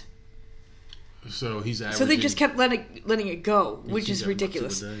days. So he's averaging... So they just kept letting it go, which is $18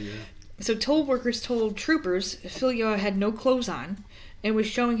 ridiculous. a day, yeah. So toll workers told troopers Filio had no clothes on and was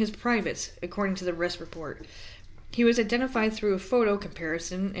showing his privates, according to the arrest report. He was identified through a photo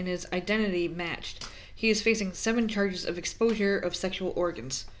comparison and his identity matched. He is facing 7 charges of exposure of sexual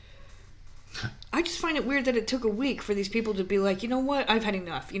organs. I just find it weird that it took a week for these people to be like, you know what, I've had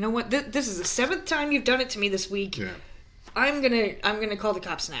enough. You know what, this is the 7th time you've done it to me this week. Yeah. I'm gonna call the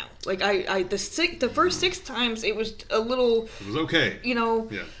cops now. Like the first 6 times it was a little. It was okay. You know.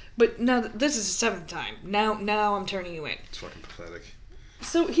 Yeah. But now this is the 7th time. Now I'm turning you in. It's fucking pathetic.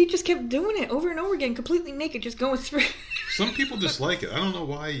 So he just kept doing it over and over again, completely naked, just going through. Some people dislike it. I don't know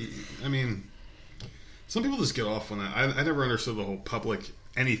why. I mean, some people just get off on that. I never understood the whole public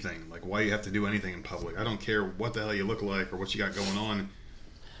anything. Like, why you have to do anything in public. I don't care what the hell you look like or what you got going on.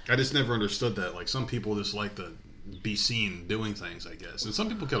 I just never understood that. Like, some people just like to be seen doing things, I guess. And some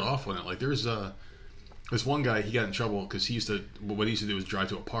people get off on it. Like, there's this one guy, he got in trouble because what he used to do was drive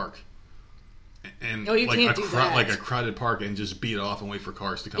to a park. And you like can't do that. Like a crowded park and just beat off and wait for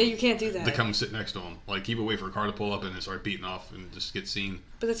cars to come. Yeah, you can't do that. To come sit next to him. Like, he would wait for a car to pull up and then start beating off and just get seen.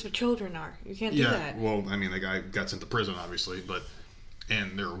 But that's what children are. You can't do that. Yeah, well, I mean, the guy got sent to prison, obviously,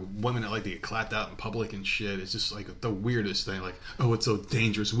 and there are women that like to get clapped out in public and shit. It's just like the weirdest thing. Like, oh, it's so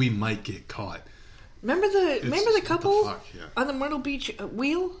dangerous. We might get caught. Remember the couple Yeah. on the Myrtle Beach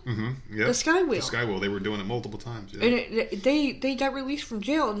wheel? Mm-hmm. Yeah. The Sky Wheel. The Sky Wheel. They were doing it multiple times. Yeah. And they got released from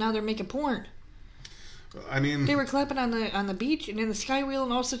jail and now they're making porn. I mean, they were clapping on the beach and in the Sky Wheel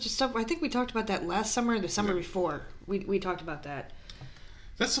and all such stuff. I think we talked about that last summer or the summer before. We talked about that.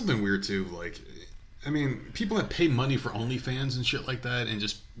 That's something weird too. Like, I mean, people that pay money for OnlyFans and shit like that, and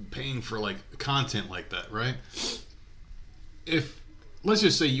just paying for like content like that, right? Let's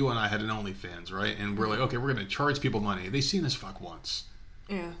just say you and I had an OnlyFans, right? And we're like, okay, we're going to charge people money. They've seen us fuck once.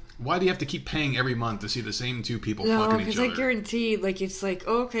 Yeah. Why do you have to keep paying every month to see the same 2 people fucking each other? No, because I guarantee, like, it's like,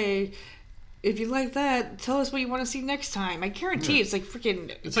 okay, if you like that, tell us what you want to see next time. I guarantee it's like freaking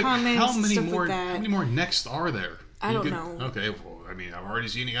comments and stuff like that. How many more next are there? I don't know. Okay, well, I mean, I've already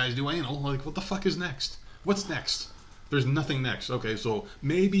seen you guys do anal. Like, what the fuck is next? What's next? There's nothing next. Okay, so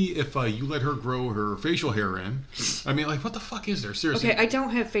maybe if you let her grow her facial hair in, I mean, like, what the fuck is there? Seriously. Okay, I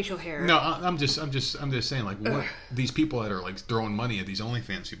don't have facial hair. No, I'm just saying, like, what these people that are like throwing money at these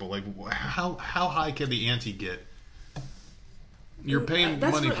OnlyFans people, like, how high can the ante get? You're paying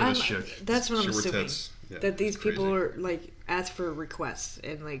money for this shit. That's what I'm assuming. That these people are like ask for requests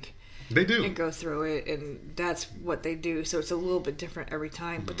and like they do and go through it, and that's what they do. So it's a little bit different every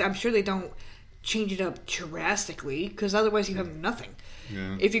time. But I'm sure they don't change it up drastically because otherwise you have nothing.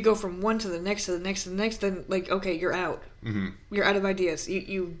 Yeah. If you go from one to the next to the next to the next, then like okay, you're out. Mm-hmm. You're out of ideas.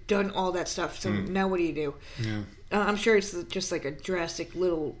 You've done all that stuff. So now what do you do? Yeah. I'm sure it's just like a drastic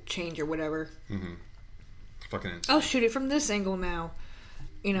little change or whatever. Mm-hmm. Fucking insane. I'll shoot it from this angle now.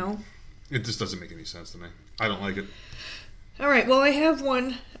 You know? It just doesn't make any sense to me. I don't like it. Alright, well I have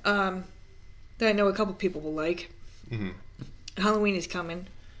one that I know a couple people will like. Mm-hmm. Halloween is coming.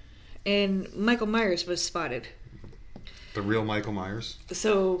 And Michael Myers was spotted. The real Michael Myers?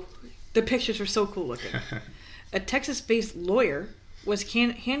 So, the pictures were so cool looking. A Texas-based lawyer was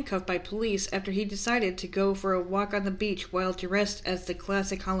handcuffed by police after he decided to go for a walk on the beach while dressed as the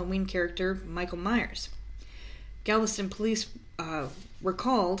classic Halloween character Michael Myers. Galveston police were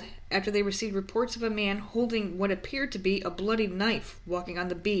called after they received reports of a man holding what appeared to be a bloody knife walking on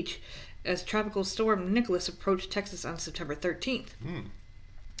the beach as Tropical Storm Nicholas approached Texas on September 13th.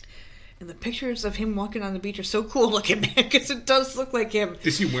 And the pictures of him walking on the beach are so cool looking, man, because it does look like him.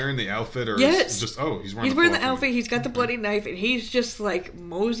 Is he wearing the outfit or yes. Is just he's wearing the outfit, he's got the bloody knife, and he's just like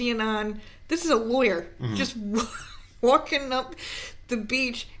moseying on. This is a lawyer just walking up the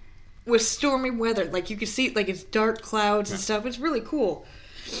beach with stormy weather. Like you can see like it's dark clouds and stuff. It's really cool.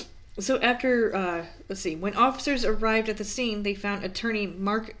 So after when officers arrived at the scene, they found attorney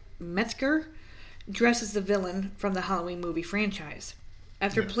Mark Metzger dressed as the villain from the Halloween movie franchise.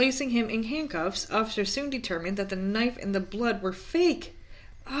 After placing him in handcuffs, officers soon determined that the knife and the blood were fake.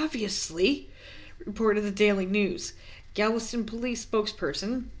 Obviously, reported the Daily News. Galveston police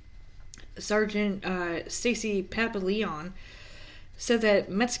spokesperson Sergeant Stacy Papaleon said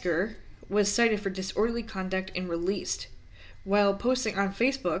that Metzger was cited for disorderly conduct and released. While posting on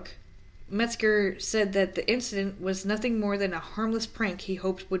Facebook, Metzger said that the incident was nothing more than a harmless prank he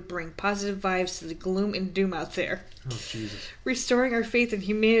hoped would bring positive vibes to the gloom and doom out there. Oh, Jesus. Restoring our faith in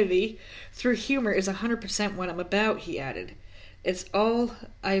humanity through humor is 100% what I'm about, he added. It's all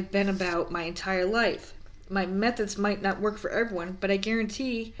I've been about my entire life. My methods might not work for everyone, but I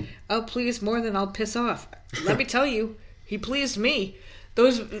guarantee I'll please more than I'll piss off. Let me tell you, he pleased me.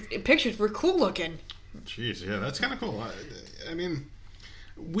 those pictures were cool looking. Jeez, yeah, that's kind of cool. I mean,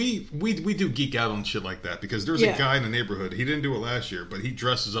 we do geek out on shit like that because there's a guy in the neighborhood. He didn't do it last year, but he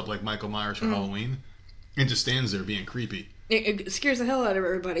dresses up like Michael Myers for Halloween and just stands there being creepy. It scares the hell out of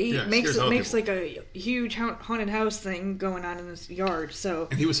everybody. Yeah, it makes like a huge haunted house thing going on in this yard. So,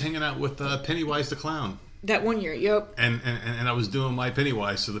 and he was hanging out with Pennywise the clown. That one year, yep. And I was doing my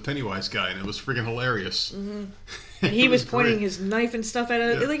Pennywise to the Pennywise guy, and it was freaking hilarious. Mm-hmm. And he was pointing his knife and stuff at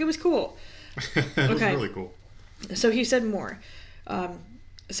it. Yeah. Like, it was cool. It was really cool. So he said more.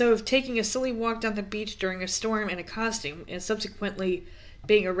 So if taking a silly walk down the beach during a storm in a costume and subsequently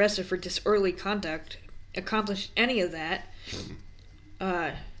being arrested for disorderly conduct accomplished any of that,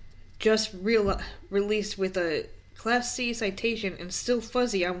 just released with a Class C citation and still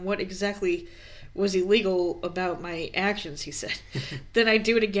fuzzy on what exactly was illegal about my actions, he said. Then I'd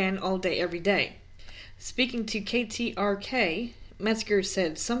do it again all day, every day. Speaking to KTRK, Metzger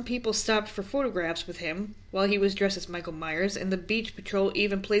said some people stopped for photographs with him while he was dressed as Michael Myers, and the beach patrol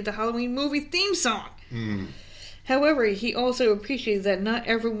even played the Halloween movie theme song. However, he also appreciated that not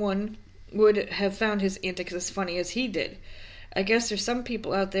everyone would have found his antics as funny as he did. I guess there's some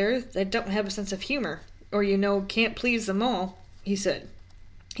people out there that don't have a sense of humor, or can't please them all, he said.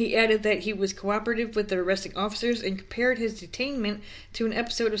 He added that he was cooperative with the arresting officers and compared his detainment to an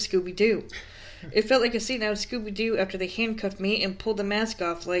episode of Scooby-Doo. It felt like a scene out of Scooby-Doo after they handcuffed me and pulled the mask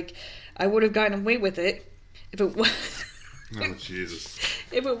off, like I would have gotten away with it if it was... Oh, Jesus.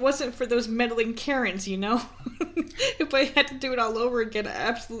 If it wasn't for those meddling Karens, If I had to do it all over again, I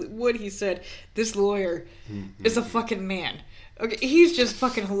absolutely would, he said. This lawyer is a fucking man. Okay, he's just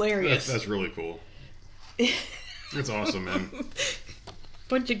fucking hilarious. That's really cool. That's awesome, man.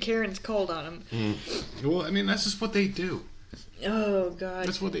 Bunch of Karens called on him. Well, I mean, that's just what they do. Oh, God.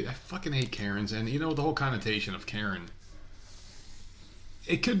 That's what I fucking hate Karens. And, the whole connotation of Karen,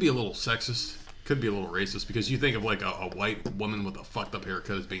 it could be a little sexist. Could be a little racist. Because you think of, like, a white woman with a fucked up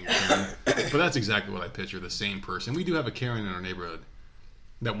haircut as being a Karen. But that's exactly what I picture, the same person. We do have a Karen in our neighborhood.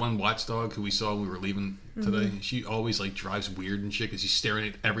 That one watchdog who we saw when we were leaving today, she always, like, drives weird and shit because she's staring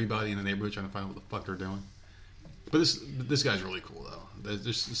at everybody in the neighborhood trying to find out what the fuck they're doing. But this guy's really cool, though.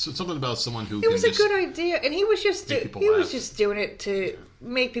 There's something about someone who. It was a good idea, and he was just doing it to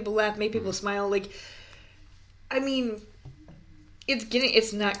make people laugh, make people smile. Like, I mean,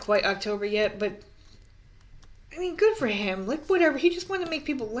 it's not quite October yet, but I mean, good for him. Like, whatever. He just wanted to make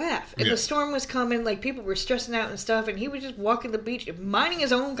people laugh, and the storm was coming. Like, people were stressing out and stuff, and he was just walking the beach, minding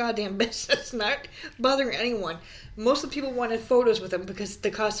his own goddamn business, not bothering anyone. Most of the people wanted photos with him because the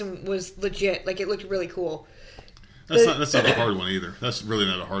costume was legit. Like, it looked really cool. That's not a hard one either. That's really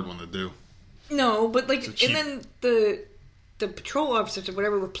not a hard one to do. No, but like, and then the patrol officers or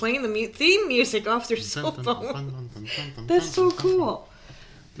whatever were playing the theme music off their cell phone. That's so cool.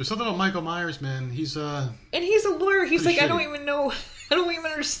 There's something about Michael Myers, man. He's and he's a lawyer. He's like, shitty. I don't even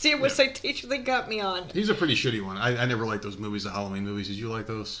understand what citation they got me on. He's a pretty shitty one. I never liked those movies, the Halloween movies. Did you like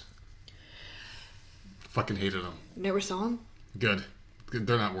those? Fucking hated them. Never saw them. Good.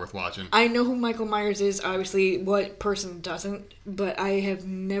 They're not worth watching. I know who Michael Myers is, obviously. What person doesn't? But I have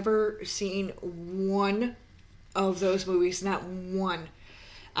never seen one of those movies. Not one.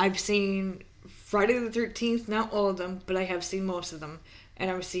 I've seen Friday the 13th, not all of them, but I have seen most of them.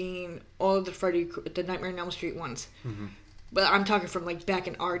 And I've seen all of the Nightmare on Elm Street ones. Mm-hmm. But I'm talking from, like, back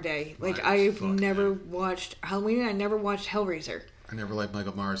in our day. Like, I've never watched Halloween, and I never watched Hellraiser. I never liked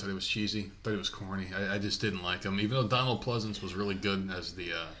Michael Myers. I thought it was cheesy, but it was corny. I just didn't like him. Even though Donald Pleasance was really good as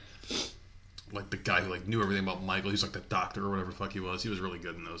the guy who, like, knew everything about Michael. He's like the doctor or whatever the fuck he was. He was really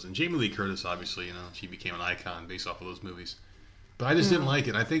good in those. And Jamie Lee Curtis, obviously, she became an icon based off of those movies. But I just didn't like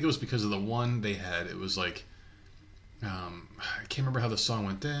it. I think it was because of the one they had. It was like, I can't remember how the song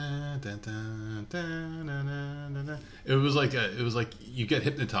went. It was like you get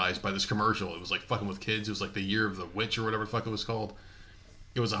hypnotized by this commercial. It was like fucking with kids. It was like the Year of the Witch or whatever the fuck it was called.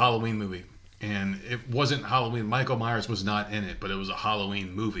 It was a Halloween movie, and it wasn't Halloween. Michael Myers was not in it, but it was a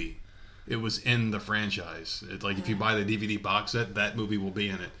Halloween movie. It was in the franchise. It's like if you buy the DVD box set, that movie will be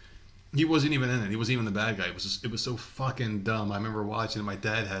in it. He wasn't even in it. He wasn't even the bad guy. It was so fucking dumb. I remember watching it. My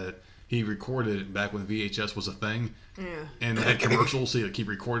dad had it. He recorded it back when VHS was a thing. Yeah. And they had commercials, so he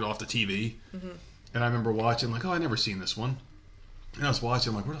recorded off the TV. Mm-hmm. And I remember watching, like, I never seen this one. And I was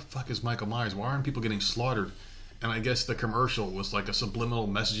watching, like, where the fuck is Michael Myers? Why aren't people getting slaughtered? And I guess the commercial was like a subliminal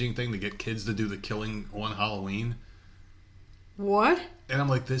messaging thing to get kids to do the killing on Halloween. What? And I'm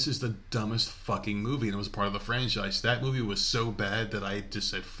like, this is the dumbest fucking movie. And it was part of the franchise. That movie was so bad that I just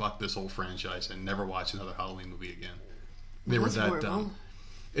said, fuck this whole franchise and never watch another Halloween movie again. They were that dumb.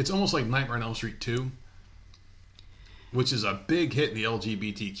 It's almost like Nightmare on Elm Street 2. which is a big hit in the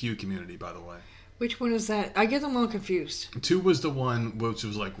LGBTQ community, by the way. Which one is that? I get them all confused. 2 was the one which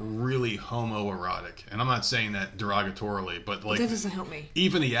was like really homoerotic, and I'm not saying that derogatorily, but like That doesn't help me.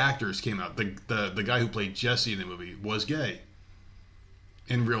 even the actors came out. The guy who played Jesse in the movie was gay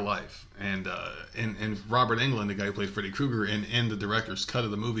in real life, and Robert Englund, the guy who played Freddy Krueger, and the director's cut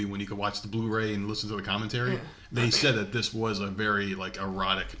of the movie, when you could watch the Blu-ray and listen to the commentary, they said that this was a very like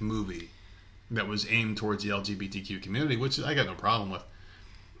erotic movie that was aimed towards the LGBTQ community, which I got no problem with.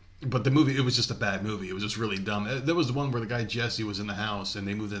 But the movie, it was just a bad movie. It was just really dumb. There was the one where the guy Jesse was in the house, and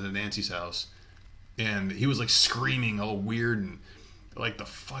they moved into Nancy's house, and he was like screaming all weird, and like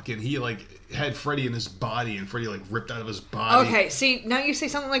he like had Freddy in his body, and Freddy like ripped out of his body. Okay, see, now you say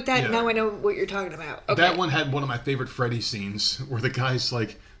something like that, Yeah. now I know what you're talking about. Okay. That one had one of my favorite Freddy scenes, where the guy's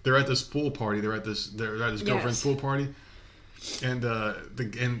like, they're at this pool party, they're at his girlfriend's pool party, and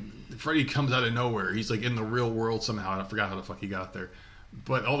Freddy comes out of nowhere. He's like in the real world somehow. I forgot how the fuck he got there.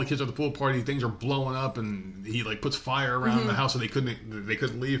 But all the kids are at the pool party, things are blowing up, and he like puts fire around the house, so they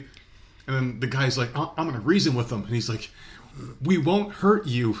couldn't leave. And then the guy's like, I'm gonna reason with them, and he's like, we won't hurt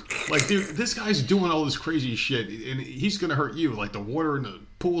you. Like, dude, this guy's doing all this crazy shit, and he's gonna hurt you. Like, the water in the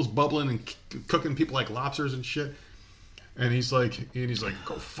pool's bubbling and cooking people like lobsters and shit. And he's like,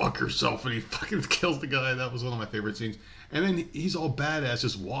 go fuck yourself, and he fucking kills the guy. That was one of my favorite scenes. And then he's all badass,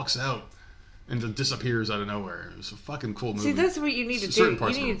 just walks out and just disappears out of nowhere. It was a fucking cool movie. See, that's what you need to do.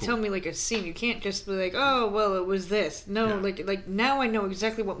 You need to tell me like a scene. You can't just be like, oh, well, it was this. No, like now I know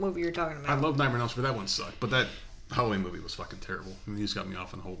exactly what movie you're talking about. I love Nightmare on Elm Street. That one sucked, but that Halloween movie was fucking terrible. And he just got me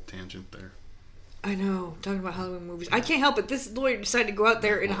off on a whole tangent there. I know, talking about Halloween movies. I can't help it. This lawyer decided to go out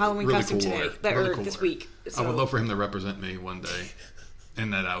there in a Halloween really costume cool today, lawyer. Really this cool lawyer. week. So. I would love for him to represent me one day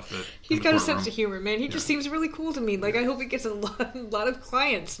in that outfit. He's got a sense of humor, man. He just seems really cool to me. Like, I hope he gets a lot of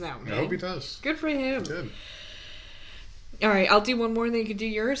clients now, man. I hope he does. Good for him. Good. All right, I'll do one more, and then you can do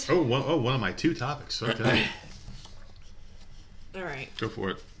yours. One of my 2 topics. Okay. All right. Go for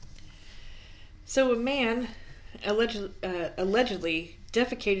it. So a man allegedly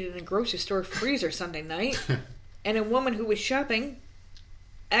defecated in a grocery store freezer Sunday night, and a woman who was shopping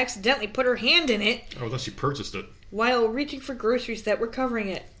accidentally put her hand in it. Oh, unless she purchased it. While reaching for groceries that were covering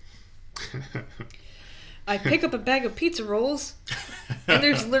it. I pick up a bag of pizza rolls, and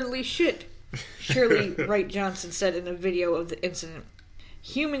there's literally shit. Shirley Wright Johnson said in a video of the incident.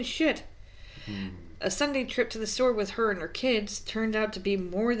 Human shit. A Sunday trip to the store with her and her kids turned out to be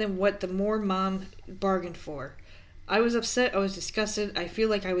more than what the Moore mom bargained for. I was upset, I was disgusted, I feel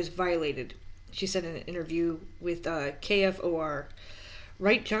like I was violated, she said in an interview with KFOR.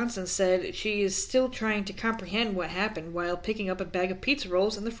 Wright Johnson said she is still trying to comprehend what happened while picking up a bag of pizza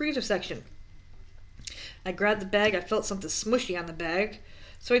rolls in the freezer section. I grabbed the bag, I felt something smushy on the bag,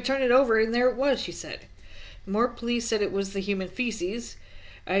 so I turned it over and there it was, she said. More police said it was the human feces.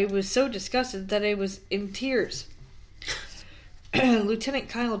 I was so disgusted that I was in tears. Lieutenant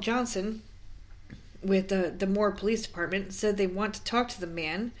Kyle Johnson with the Moore Police Department said they want to talk to the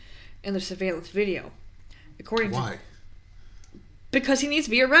man in the surveillance video. Why? Because he needs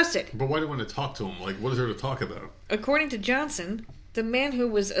to be arrested. But why do you want to talk to him? Like, what is there to talk about? According to Johnson, the man who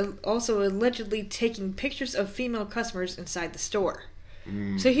was also allegedly taking pictures of female customers inside the store.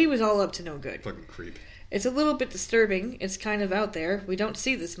 So he was all up to no good. Fucking creep. It's a little bit disturbing. It's kind of out there. We don't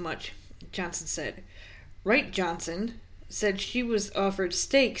see this much, Johnson said. Wright Johnson said she was offered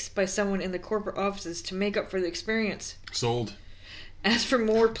steaks by someone in the corporate offices to make up for the experience. Sold. As for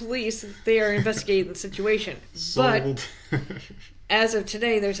Moore police, they are investigating the situation. Sold. But as of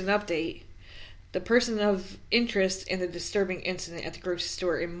today, there's an update. The person of interest in the disturbing incident at the grocery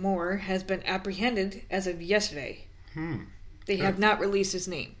store in Moore has been apprehended as of yesterday. They have not released his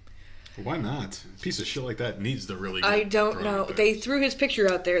name. Why not? A piece of shit like that needs to really. I don't know. They threw his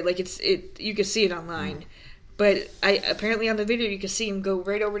picture out there, like you can see it online. But apparently on the video you can see him go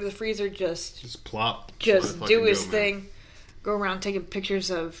right over to the freezer, just plop, just do his thing, go around taking pictures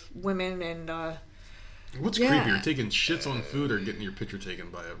of women and. What's creepier, taking shits on food or getting your picture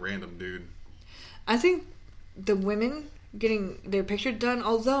taken by a random dude? I think the women getting their picture done,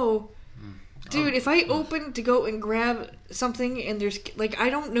 although. Dude, if I open to go and grab something and there's I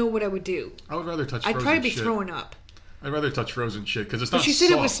don't know what I would do. I would rather touch. Frozen I'd probably be shit. Throwing up. I'd rather touch frozen shit because it's not. But she said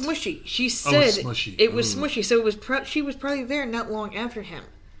soft. it was smushy. She said smushy. It was smushy, so it was. She was probably there not long after him.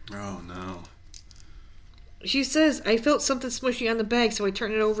 Oh no. She says I felt something smushy on the bag, so I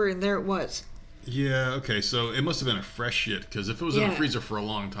turned it over and there it was. Yeah, okay, so it must have been a fresh shit, because if it was in the freezer for a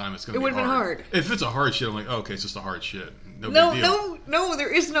long time, it's going to be hard. It would have been hard. If it's a hard shit, I'm like, oh, okay, it's just a hard shit. No big deal. No,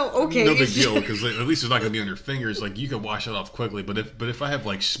 there is no okay. No big deal, because at least it's not going to be on your fingers. Like, you can wash it off quickly, but if I have,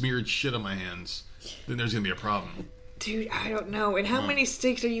 like, smeared shit on my hands, then there's going to be a problem. Dude, I don't know. And how many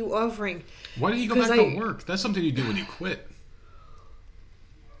steaks are you offering? Why didn't you go back to work? That's something you do when you quit.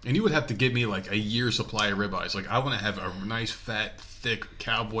 And you would have to give me like a year's supply of ribeyes. Like, I want to have a nice, fat, thick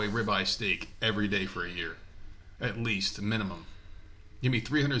cowboy ribeye steak every day for a year. At least, minimum. Give me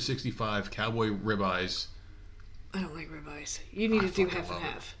 365 cowboy ribeyes. I don't like ribeyes. You need to do half and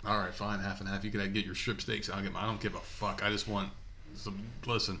half. All right, fine, half and half. You can get your strip steaks. I don't give a fuck. I just want some.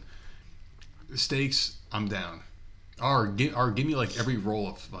 Listen, steaks, I'm down. Or give me like every roll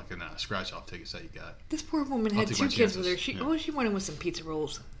of fucking scratch off tickets that you got. This poor woman had 2 kids with her. All she wanted was some pizza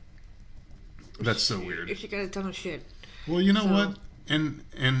rolls. That's so weird. If she got a ton of shit. Well, you know what? And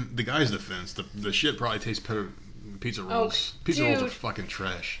the guy's defense, the shit probably tastes better than pizza rolls. Pizza rolls are fucking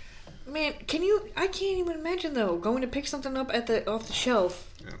trash. Man, I can't even imagine though going to pick something up off the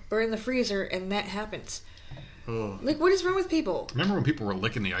shelf or in the freezer and that happens. Ugh. Like, what is wrong with people? Remember when people were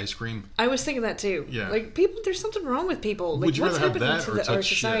licking the ice cream? I was thinking that too. Yeah. Like, people, there's something wrong with people. Like, would you what's rather have happening that to or our touch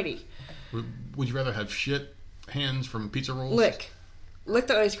society? Shit? Would you rather have shit hands from pizza rolls? Lick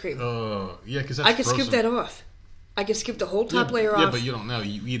the ice cream. Yeah, because that's I could frozen. scoop that off. I could scoop the whole top layer off. Yeah, but you don't know.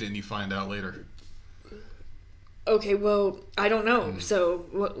 You eat it and you find out later. Okay, well, I don't know. So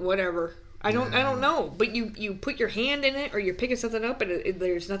whatever. I don't know. But you put your hand in it, or you're picking something up, and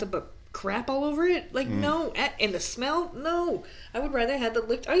there's nothing but crap all over it. Like no, and the smell. No, I would rather have the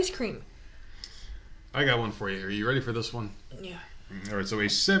licked ice cream. I got one for you. Are you ready for this one? Yeah. All right. So a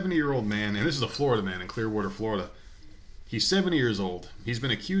 70-year-old man, and this is a Florida man in Clearwater, Florida. He's 70 years old. He's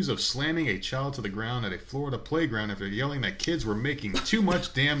been accused of slamming a child to the ground at a Florida playground after yelling that kids were making too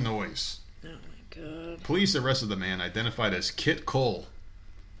much damn noise. Oh my god. Police arrested the man, identified as Kit Cole.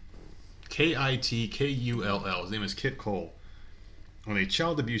 Kitkull. His name is Kit Cole. On a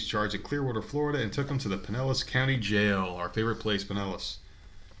child abuse charge in Clearwater, Florida, and took him to the Pinellas County Jail, our favorite place, Pinellas.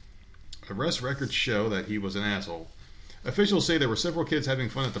 Arrest records show that he was an asshole. Officials say there were several kids having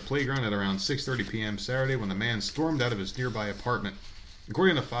fun at the playground at around 6:30 p.m. Saturday when the man stormed out of his nearby apartment.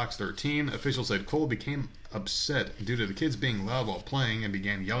 According to Fox 13, officials said Cole became upset due to the kids being loud while playing and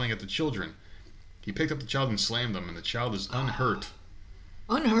began yelling at the children. He picked up the child and slammed them, and the child is unhurt.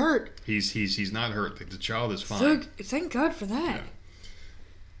 Unhurt? He's not hurt. The child is fine. Thank God for that. Yeah.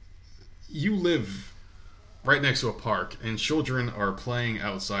 You live right next to a park, and children are playing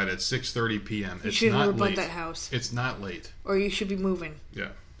outside at 6:30 p.m. You should never bought that house. It's not late. Or you should be moving. Yeah,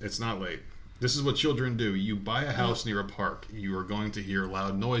 it's not late. This is what children do. You buy a house near a park. You are going to hear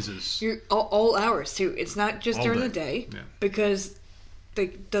loud noises. You're all hours, too. It's not just All during day. the day. Yeah. Because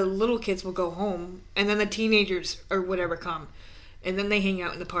the little kids will go home, and then the teenagers or whatever come. And then they hang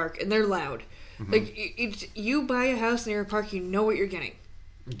out in the park, and they're loud. Mm-hmm. Like, you buy a house near a park, you know what you're getting.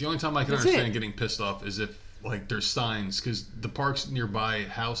 The only time I can understand getting pissed off is if, like, there's signs, because the parks nearby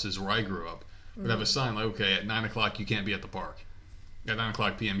houses where I grew up would have a sign like, okay, at 9 o'clock you can't be at the park. At 9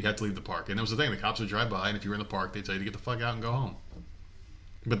 o'clock p.m. you have to leave the park. And that was the thing, the cops would drive by, and if you were in the park, they'd tell you to get the fuck out and go home.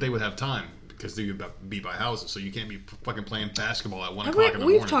 But they would have time, because they would be by houses, so you can't be fucking playing basketball at 1 o'clock in the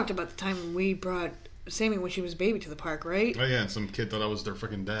morning. We've talked about the time when we brought Sammy when she was a baby to the park, right? Oh yeah, and some kid thought I was their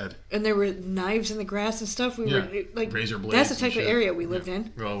freaking dad. And there were knives in the grass and stuff. We were like, razor blades. That's the type of area we lived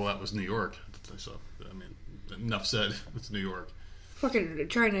in. Well, that was New York. So I mean, enough said. It's New York. Fucking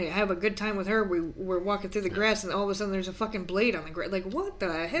trying to have a good time with her. We were walking through the grass, and all of a sudden there's a fucking blade on the grass. Like, what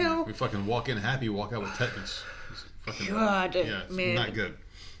the hell? Yeah, we fucking walk in happy, walk out with tetanus. Fucking, God, yeah, it's man, not good.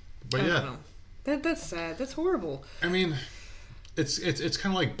 But I don't know. That's sad. That's horrible. I mean, it's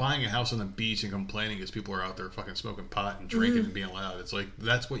kind of like buying a house on the beach and complaining because people are out there fucking smoking pot and drinking and being loud. It's like,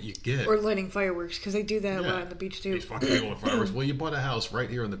 that's what you get. Or lighting fireworks, because they do that a lot on the beach too. These fucking people with fireworks. Well, you bought a house right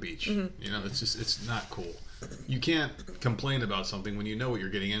here on the beach. Mm-hmm. You know, it's not cool. You can't complain about something when you know what you're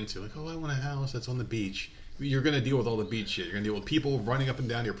getting into. Like, oh, I want a house that's on the beach. You're going to deal with all the beach shit. You're going to deal with people running up and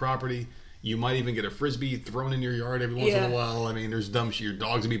down your property. You might even get a frisbee thrown in your yard every once in a while. I mean, there's dumb shit. Your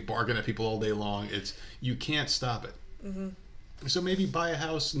dog's going to be barking at people all day long. You can't stop it. Mm-hmm. So maybe buy a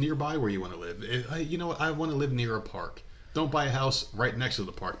house nearby where you want to live. You know what? I want to live near a park. Don't buy a house right next to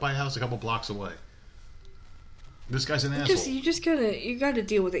the park. Buy a house a couple blocks away. This guy's an asshole. You gotta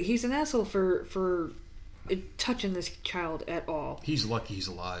deal with it. He's an asshole for touching this child at all. He's lucky he's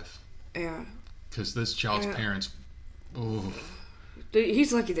alive. Yeah. Because this child's parents. Ooh.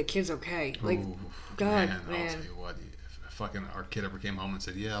 He's lucky the kid's okay. Like, ooh, God, man. I'll tell you what. If fucking our kid ever came home and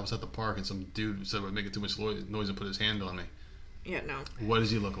said, "Yeah, I was at the park and some dude said I was making too much noise and put his hand on me." Yeah, no. What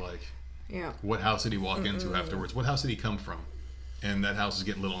does he look like? Yeah. What house did he walk into afterwards? What house did he come from? And that house is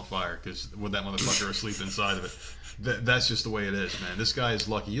getting lit on fire because with that motherfucker asleep inside of it. That's just the way it is, man. This guy is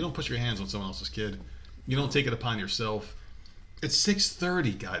lucky. You don't put your hands on someone else's kid. You don't take it upon yourself. It's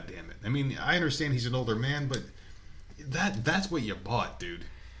 6:30, goddammit. I mean, I understand he's an older man, but that's what you bought, dude.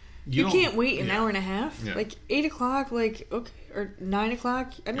 You can't wait an hour and a half. Yeah. Like 8 o'clock, like okay, or 9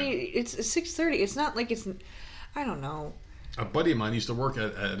 o'clock. I mean, it's 6:30. It's not like it's. I don't know. A buddy of mine used to work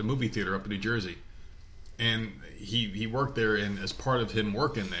at a movie theater up in New Jersey, and he worked there. And as part of him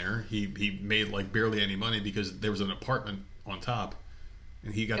working there, he made like barely any money because there was an apartment on top,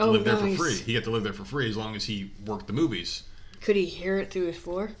 and he got to live there for free. He got to live there for free as long as he worked the movies. Could he hear it through his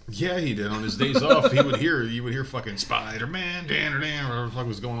floor? Yeah, he did. On his days off, you would hear fucking Spider-Man, Dan, whatever the fuck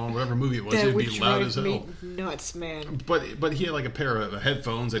was going on, whatever movie it was. It'd be loud as hell. Me nuts, man. But he had like a pair of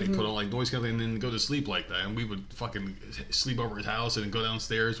headphones that he put on like noise canceling and then go to sleep like that. And we would fucking sleep over his house and go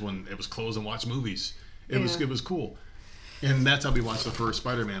downstairs when it was closed and watch movies. It was cool. And that's how we watched the first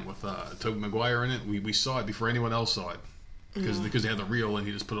Spider-Man with Tobey Maguire in it. We saw it before anyone else saw it because they had the reel and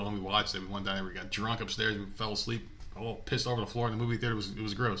he just put it on. We watched it. One time we got drunk upstairs. We fell asleep. All pissed over the floor in the movie theater. It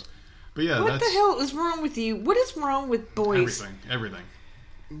was gross. But yeah, what the hell is wrong with you? What is wrong with boys? Everything.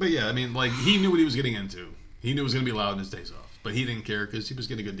 But yeah, I mean, like, he knew what he was getting into. He knew it was going to be loud on his days off. But he didn't care because he was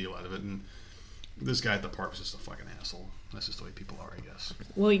getting a good deal out of it. And this guy at the park was just a fucking asshole. That's just the way people are, I guess.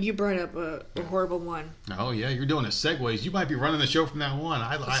 Well, you brought up a horrible one. Oh, yeah, you're doing a segues. You might be running the show from now on.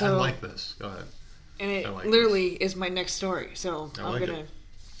 I like this. Go ahead. And it literally is my next story. So I'm going to...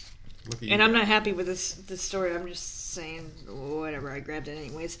 And I'm not happy with this story. I'm just saying whatever. I grabbed it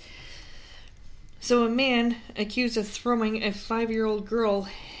anyways. So a man accused of throwing a 5-year-old girl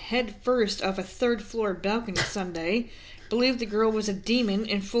head first off a 3rd-floor balcony Sunday believed the girl was a demon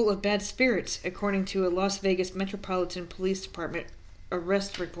and full of bad spirits, according to a Las Vegas Metropolitan Police Department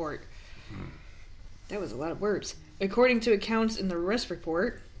arrest report. That was a lot of words. According to accounts in the arrest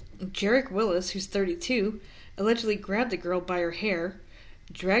report, Jarek Willis, who's 32, allegedly grabbed the girl by her hair,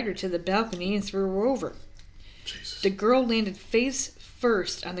 dragged her to the balcony and threw her over. Jesus. The girl landed face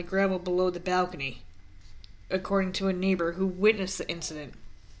first on the gravel below the balcony, according to a neighbor who witnessed the incident.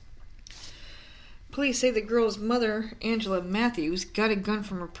 Police say the girl's mother, Angela Matthews, got a gun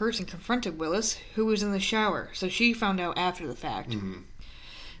from her purse and confronted Willis, who was in the shower, so she found out after the fact. Mm-hmm.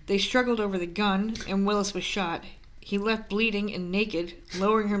 They struggled over the gun, and Willis was shot. He left bleeding and naked,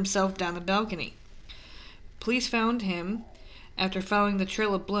 lowering himself down the balcony. Police found him after following the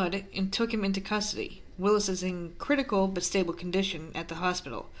trail of blood and took him into custody. Willis is in critical but stable condition at the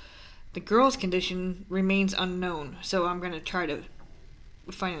hospital. The girl's condition remains unknown, so I'm going to try to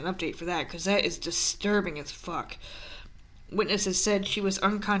find an update for that, because that is disturbing as fuck. Witnesses said she was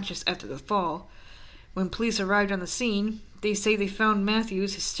unconscious after the fall. When police arrived on the scene, they say they found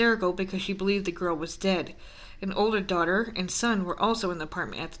Matthews hysterical because she believed the girl was dead. An older daughter and son were also in the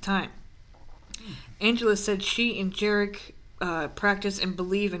apartment at the time. Angela said she and Jarek practice and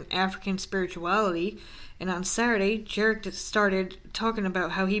believe in African spirituality, and on Saturday, Jarek started talking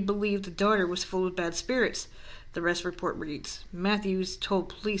about how he believed the daughter was full of bad spirits. The rest report reads, Matthews told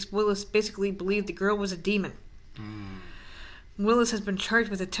police Willis basically believed the girl was a demon. Willis has been charged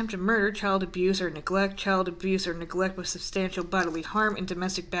with attempted murder, child abuse or neglect with substantial bodily harm, and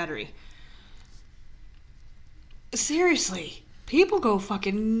domestic battery. Seriously, people go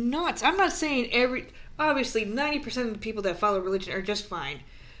fucking nuts. I'm not saying obviously 90% of the people that follow religion are just fine.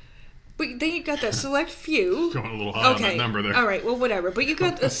 But then you got that select few. Going a little high on that number there. Alright, well whatever. But you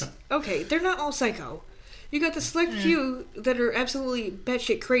got this, okay, they're not all psycho. You got the select few that are absolutely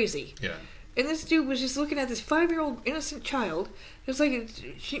batshit crazy. Yeah. And this dude was just looking at this 5-year-old innocent child. It's like,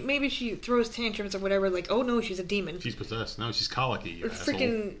 maybe she throws tantrums or whatever, like, oh no, she's a demon. She's possessed. No, she's colicky, you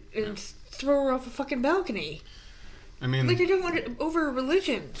freaking throw her off a fucking balcony. I mean... Like, you're doing over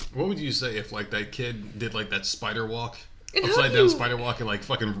religion. What would you say if, like, that kid did, like, that spider walk? Upside down spider walk and, like,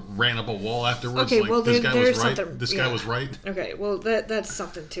 fucking ran up a wall afterwards? Okay, like, well, this guy was right. something... This guy was right? Okay, well, that's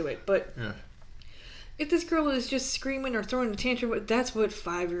something to it, but... Yeah. If this girl is just screaming or throwing a tantrum, that's what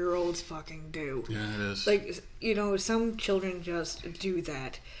 5-year-olds fucking do. Yeah, it is. Like, you know, some children just do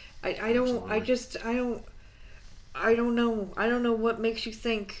that. I don't know what makes you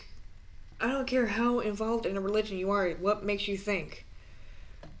think. I don't care how involved in a religion you are, what makes you think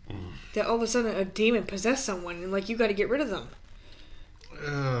that all of a sudden a demon possessed someone and, like, you got to get rid of them.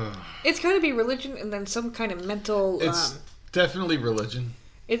 It's got to be religion and then some kind of mental... It's definitely religion.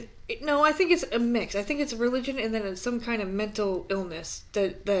 No, I think it's a mix. I think it's religion and then it's some kind of mental illness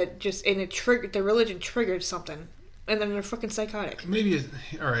that just, and the religion triggered something. And then they're fucking psychotic. Maybe,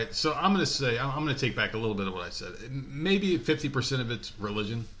 alright, so I'm going to take back a little bit of what I said. Maybe 50% of it's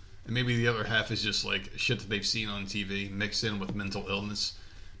religion, and maybe the other half is just like shit that they've seen on TV mixed in with mental illness.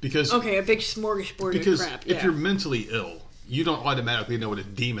 Because... Okay, a big smorgasbord of crap. If you're mentally ill, you don't automatically know what a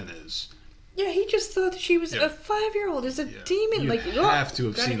demon is. Yeah, he just thought that she was a 5-year-old. Is a demon. You like, have to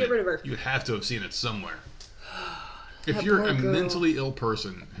have gotta seen get rid of her. You have to have seen it somewhere. If That you're poor a girl. mentally ill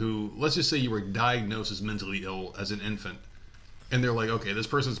person who, let's just say you were diagnosed as mentally ill as an infant, and they're like, okay, this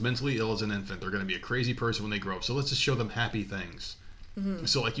person's mentally ill as an infant. They're going to be a crazy person when they grow up. So let's just show them happy things. Mm-hmm.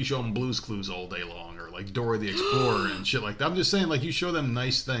 So like you show them Blue's Clues all day long, or like Dora the Explorer and shit like that. I'm just saying, like, you show them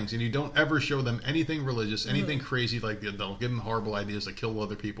nice things, and you don't ever show them anything religious, anything crazy, like they'll give them horrible ideas to kill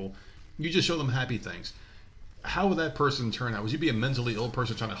other people. You just show them happy things. How would that person turn out? Would you be a mentally ill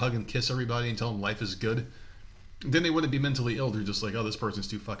person trying to hug and kiss everybody and tell them life is good? Then they wouldn't be mentally ill. They're just like, oh, this person's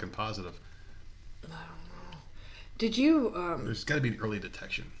too fucking positive. I don't know. Did you? There's got to be early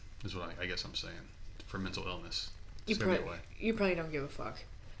detection, is what I guess I'm saying, for mental illness. You probably don't give a fuck.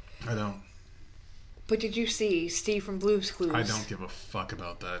 I don't. But did you see Steve from Blue's Clues? I don't give a fuck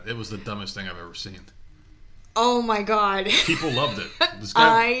about that. It was the dumbest thing I've ever seen. Oh my god. People loved it. This guy,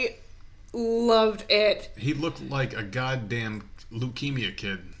 I loved it. he looked like a goddamn leukemia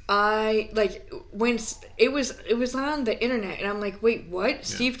kid. When it was on the internet, and I'm like, wait, what?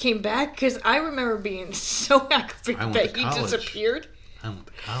 Steve came back? Because I remember being so happy I went that to he college. disappeared. I went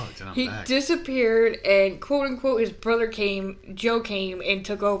to college and I'm He back. disappeared, and quote unquote, his brother Joe came and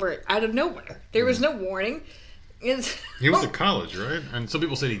took over out of nowhere. There was no warning. He went to college, right? And some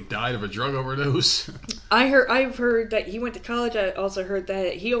people said he died of a drug overdose. I've heard that he went to college. I also heard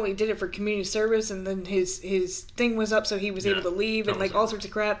that he only did it for community service, and then his thing was up, so he was able to leave, and like all sorts of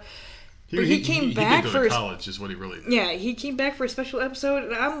crap. But he came back did go for to his, college, is what he really did. yeah, he came back for a special episode,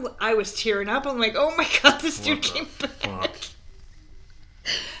 and I was tearing up. I'm like, oh my god, this dude came back. Fuck?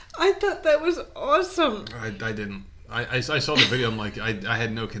 I thought that was awesome. I didn't. I saw the video. I'm like, I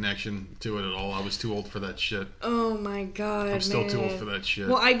had no connection to it at all. I was too old for that shit. Oh my god, I'm still too old for that shit.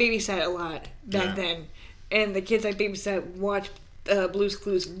 Well, I babysat a lot back then, and the kids I babysat watched Blue's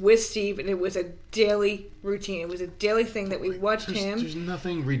Clues with Steve, and it was a daily routine. It was a daily thing that we watched him. There's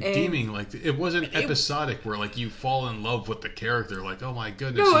nothing redeeming like it wasn't episodic where like you fall in love with the character. Like, oh my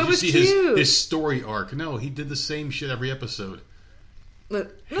goodness, No, did it you was see cute. his story arc? No, he did the same shit every episode. Look,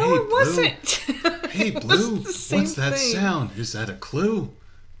 Hey, no, it Blue. wasn't. Hey, It was Blue, the same what's that thing. sound? Is that a clue?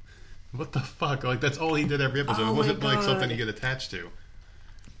 What the fuck? Like, that's all he did every episode. Oh It my wasn't like something God. you get attached to.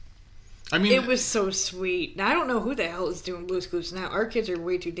 I mean, It was so sweet. Now, I don't know who the hell is doing Blue's Clues now. Our kids are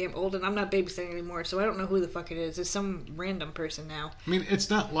way too damn old, and I'm not babysitting anymore, so I don't know who the fuck it is. It's some random person now. I mean, it's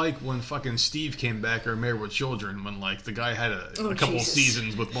not like when fucking Steve came back or Married with Children, when like the guy had a couple Jesus.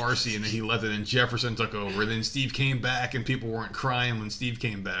 seasons with Marcy and then he left it and Jefferson took over. And then Steve came back and people weren't crying when Steve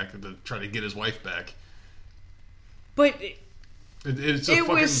came back to try to get his wife back. But It's a It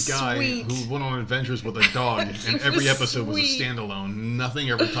fucking was guy sweet. who went on adventures with a dog, and It every was episode was a sweet. standalone. Nothing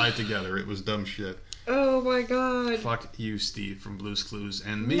ever tied together. It was dumb shit. oh my god, Fuck you, Steve from Blue's Clues,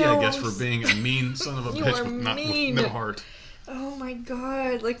 and me, No, I guess, I'm for being a mean son of a You bitch are with mean. no heart. oh my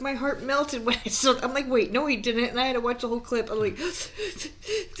god! Like my heart melted when I saw. I'm like, wait, no, he didn't, and I had to watch the whole clip. I'm like,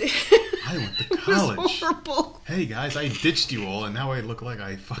 I went to it was college. horrible. Hey guys, I ditched you all, and now I look like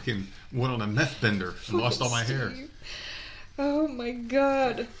I fucking went on a meth bender and lost all my hair. Steve. Oh my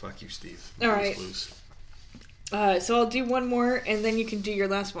god! Fuck you, Steve. All Blue's right. Clues. So I'll do one more, and then you can do your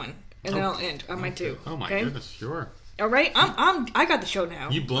last one, and then I'll end on my two. Oh my okay? goodness, sure. All right, I got the show now.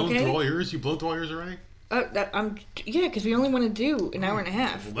 You blown okay? through all yours? You blown through all yours already? Yeah, because we only want to do an hour and a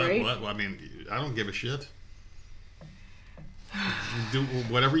half, Well, right? well, I mean, I don't give a shit. Do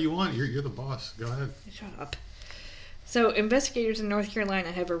whatever you want. You're the boss. Go ahead. Shut up. So, investigators in North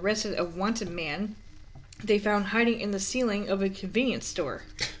Carolina have arrested a wanted man they found hiding in the ceiling of a convenience store.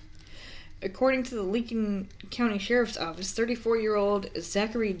 According to the Lincoln County Sheriff's Office, 34-year-old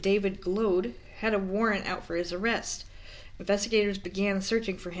Zachary David Glode had a warrant out for his arrest. Investigators began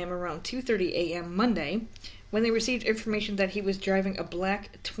searching for him around 2:30 a.m. Monday when they received information that he was driving a black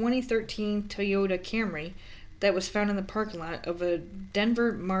 2013 Toyota Camry that was found in the parking lot of a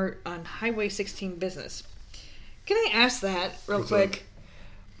Denver Mart on Highway 16 business. Can I ask that real What's quick? up?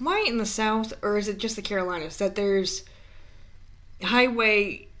 Why in the South, or is it just the Carolinas, that there's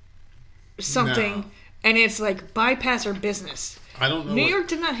highway something No. and it's like bypass or business? I don't know. New York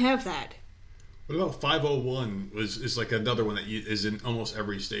did not have that. What about 501? Is like another one that is in almost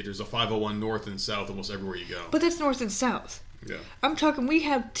every state. There's a 501 north and south almost everywhere you go. But that's north and south. Yeah. I'm talking, we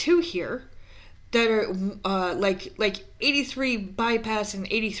have two here that are like 83 bypass and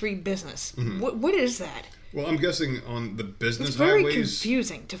 83 business. What is that? Well, I'm guessing on the business It's very highways.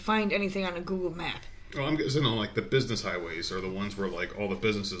 confusing to find anything on a Google map. Well, I'm guessing on like the business highways are the ones where like all the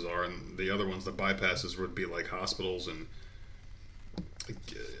businesses are, and the other ones, the bypasses, would be like hospitals and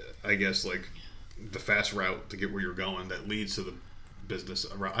I guess like the fast route to get where you're going that leads to the business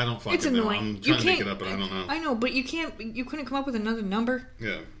route. I don't fucking It's know. annoying. I'm You trying to make can't- it up, but I don't know. I know, but you couldn't come up with another number?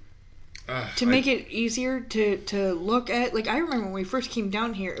 Yeah. to make it easier to look at. Like, I remember when we first came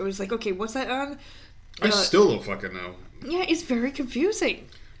down here, it was like, okay, what's that on? I still don't fucking know. Yeah, it's very confusing.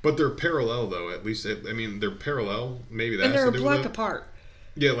 But they're parallel, though. At least, they're parallel. Maybe that's. And they're a block apart.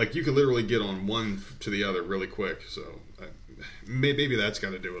 Yeah, like you could literally get on one to the other really quick. So maybe that's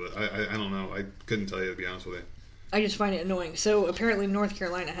got to do with it. I don't know. I couldn't tell you, to be honest with you. I just find it annoying. So apparently North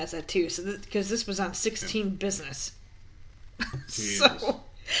Carolina has that too. So because this was on 16 business. So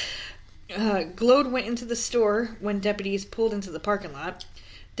Glode went into the store when deputies pulled into the parking lot.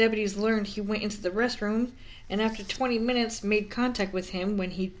 Deputies learned he went into the restroom, and after 20 minutes made contact with him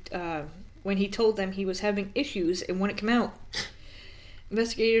when he told them he was having issues and wouldn't come out.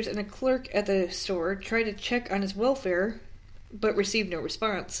 Investigators and a clerk at the store tried to check on his welfare, but received no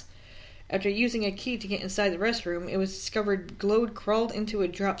response. After using a key to get inside the restroom, it was discovered Glode crawled into a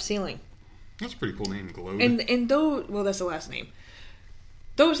drop ceiling. That's a pretty cool name, Glode. And those, well, that's the last name.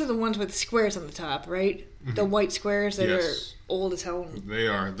 Those are the ones with the squares on the top, right? Mm-hmm. The white squares that are old as hell. They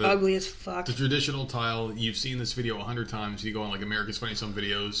are. Ugly as fuck. The traditional tile, you've seen this video 100 times. You go on like America's Funniest Home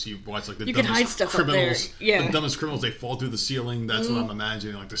Videos, you watch like the you dumbest can hide stuff criminals. Up there. Yeah. The dumbest criminals, they fall through the ceiling. That's what I'm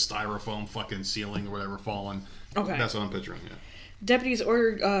imagining, like the styrofoam fucking ceiling or whatever falling. Okay. That's what I'm picturing, yeah. Deputies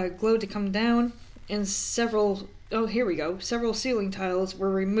ordered Glode to come down, and several ceiling tiles were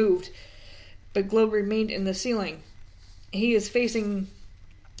removed, but Glode remained in the ceiling. He is facing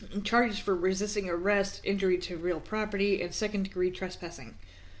charges for resisting arrest, injury to real property, and second-degree trespassing.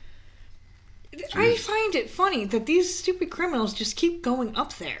 Jeez. I find it funny that these stupid criminals just keep going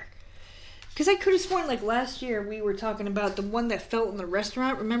up there. Because I could have sworn, like, last year we were talking about the one that fell in the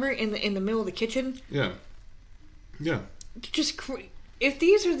restaurant, remember? In the middle of the kitchen? Yeah. Yeah. Just if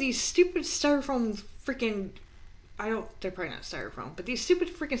these are these stupid styrofoam freaking, they're probably not styrofoam, but these stupid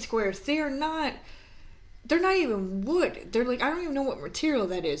freaking squares, they're not even wood. They're like, I don't even know what material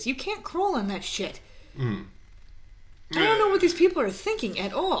that is. You can't crawl on that shit. I don't know what these people are thinking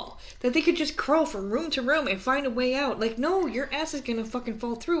at all. That they could just crawl from room to room and find a way out. Like, no, your ass is gonna fucking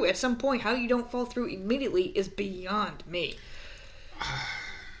fall through at some point. How you don't fall through immediately is beyond me.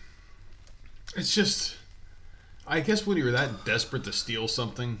 It's just, I guess when you're that desperate to steal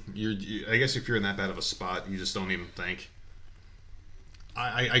something, I guess if you're in that bad of a spot, you just don't even think.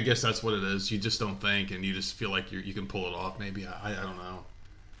 I guess that's what it is. You just don't think, and you just feel like you can pull it off. Maybe I don't know.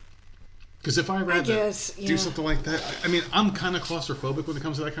 Because if I had to do something like that, I mean, I'm kind of claustrophobic when it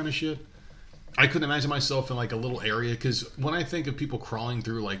comes to that kind of shit. I couldn't imagine myself in like a little area. Because when I think of people crawling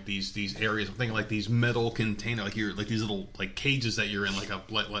through like these areas, I'm thinking like these metal container, like these little like cages that you're in, like a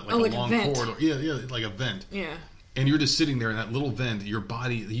long corridor. Yeah, like a vent. Yeah. And you're just sitting there in that little vent. Your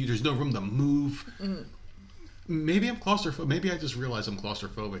body, there's no room to move. Mm. Maybe I'm claustrophobic. Maybe I just realized I'm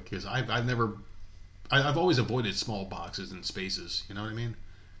claustrophobic because I've always avoided small boxes and spaces. You know what I mean?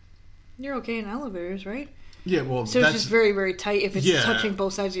 You're okay in elevators, right? Yeah, well, so it's just very, very tight if it's touching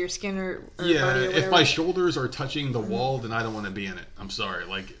both sides of your skin or body or whatever. If my shoulders are touching the wall, then I don't want to be in it. I'm sorry.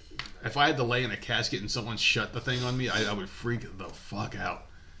 Like, if I had to lay in a casket and someone shut the thing on me, I would freak the fuck out.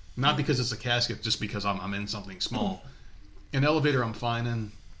 Not because it's a casket, just because I'm in something small. An elevator, I'm fine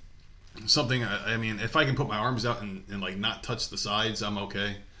in. Something, I mean, if I can put my arms out and like not touch the sides, I'm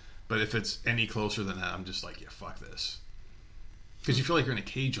okay. But if it's any closer than that, I'm just like, yeah, fuck this. Because you feel like you're in a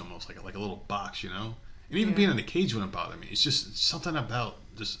cage almost, like a little box, you know? And even being in a cage wouldn't bother me. It's just something about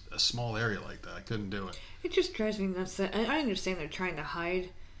just a small area like that. I couldn't do it. It just drives me nuts. That I understand they're trying to hide,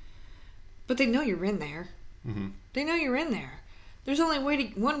 but they know you're in there. Mm-hmm. They know you're in there. There's only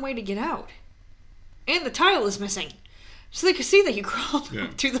one way to get out. And the tile is missing. So they can see that you crawled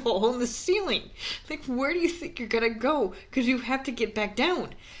through the hole in the ceiling. Like, where do you think you're going to go? Because you have to get back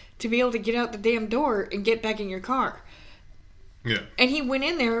down to be able to get out the damn door and get back in your car. Yeah. And he went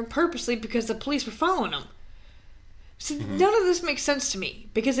in there purposely because the police were following him. So none of this makes sense to me.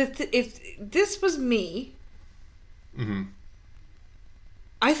 Because if this was me,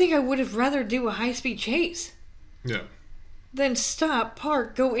 I think I would have rather do a high-speed chase. Yeah. Than stop,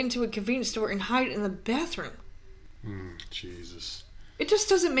 park, go into a convenience store, and hide in the bathroom. Jesus. It just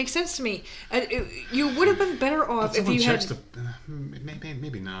doesn't make sense to me. You would have been better off if you had...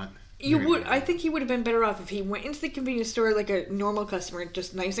 Maybe not. I think he would have been better off if he went into the convenience store like a normal customer,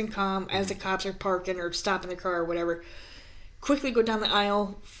 just nice and calm as the cops are parking or stopping the car or whatever. Quickly go down the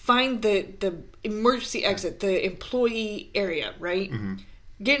aisle, find the emergency exit, the employee area, right? Mm-hmm.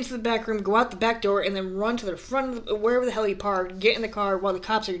 Get into the back room, go out the back door, and then run to the front of wherever the hell he parked, get in the car while the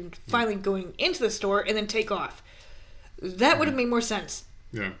cops are finally going into the store, and then take off. That would have made more sense.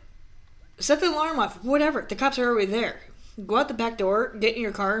 Yeah. Set the alarm off, whatever. The cops are already there. Go out the back door, get in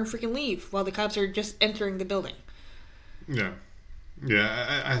your car, and freaking leave while the cops are just entering the building. Yeah.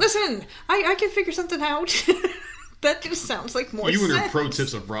 Yeah. Listen, I can figure something out. That just sounds like more You sense. and your pro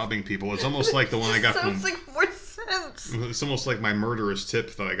tips of robbing people. It's almost like the one I got from... Sounds like more sense. It's almost like my murderous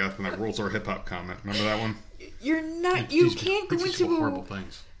tip that I got from that World's Our Hip Hop comment. Remember that one? You're not... You can't go These into horrible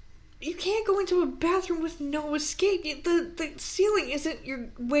things. You can't go into a bathroom with no escape. The ceiling isn't your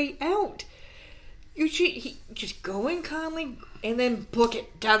way out. You should just go in calmly and then book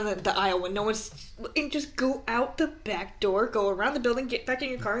it down the aisle when no one's... And just go out the back door, go around the building, get back in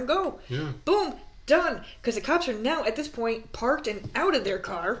your car and go. Yeah. Boom. Done. Because the cops are now, at this point, parked and out of their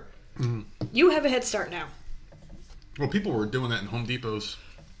car. Mm. You have a head start now. Well, people were doing that in Home Depots.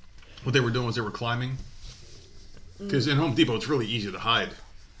 What they were doing was they were climbing. Because in Home Depot, it's really easy to hide.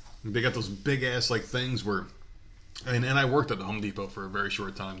 They got those big-ass, like, things where... And I worked at the Home Depot for a very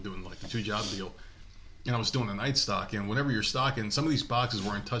short time doing, like, the 2-job deal. And I was doing a night stock. And whenever you're stocking, some of these boxes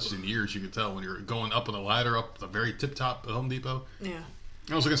weren't touched in years, you could tell. When you're going up on the ladder, up the very tip-top of Home Depot. Yeah.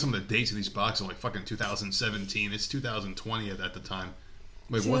 I was looking at some of the dates of these boxes, like fucking 2017. It's 2020 at the time.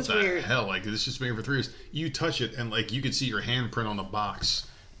 Like, what the weird. hell? Like, this just been for 3 years. You touch it, and, like, you could see your handprint on the box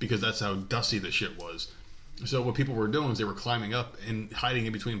because that's how dusty the shit was. So what people were doing is they were climbing up and hiding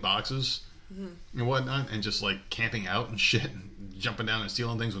in between boxes and whatnot and just, like, camping out and shit and jumping down and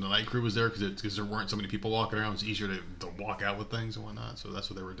stealing things when the night crew was there because there weren't so many people walking around. It was easier to walk out with things and whatnot. So that's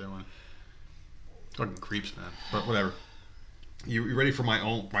what they were doing. Fucking creeps, man. But whatever. You ready for my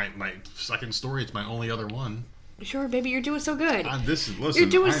second story? It's my only other one. Sure, baby, you're doing so good. Listen, you're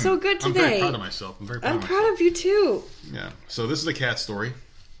doing so good today. I'm very proud of myself. I'm very proud of myself. proud of you too. Yeah. So this is a cat story.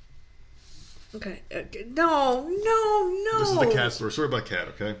 Okay. No. This is the cat story. Story about cat.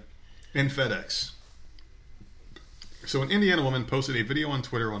 Okay. In FedEx. So an Indiana woman posted a video on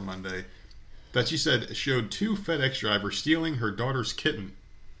Twitter on Monday that she said showed 2 FedEx drivers stealing her daughter's kitten.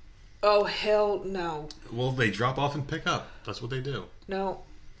 Oh, hell no. Well, they drop off and pick up. That's what they do. No.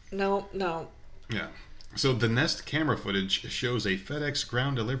 Yeah. So the Nest camera footage shows a FedEx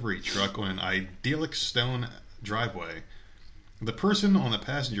ground delivery truck on an idyllic stone driveway. The person on the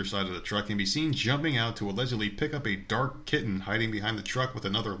passenger side of the truck can be seen jumping out to allegedly pick up a dark kitten hiding behind the truck with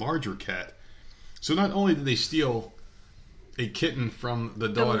another larger cat. So not only did they steal a kitten from the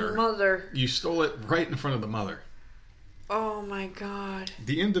daughter, the mother. You stole it right in front of the mother. Oh my God.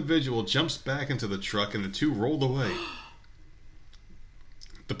 The individual jumps back into the truck and the 2 rolled away.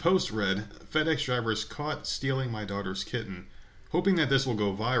 The post read, FedEx drivers caught stealing my daughter's kitten, hoping that this will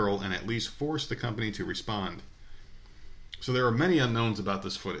go viral and at least force the company to respond. So there are many unknowns about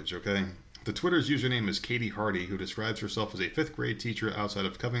this footage, okay? The Twitter's username is Katie Hardy, who describes herself as a 5th grade teacher outside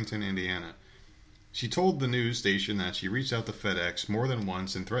of Covington, Indiana. She told the news station that she reached out to FedEx more than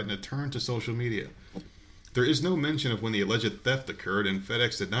once and threatened to turn to social media. There is no mention of when the alleged theft occurred, and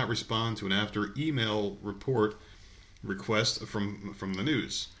FedEx did not respond to an after-email report request from the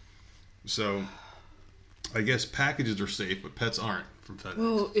news. So, I guess packages are safe, but pets aren't from FedEx.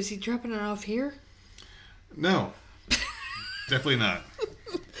 Well, is he dropping it off here? No. Definitely not.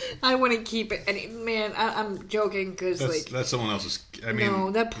 I want to keep it. And man, I'm joking because that's someone else's. I mean,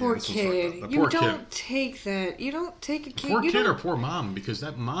 no, that poor kid. That you poor don't kid. Take that. You don't take a kid. Poor kid or poor mom, because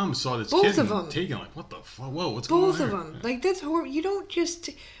that mom saw this both kid of them taken. Like, what the fuck? Whoa, what's going on? Both of them. Like, that's horrible. You don't just.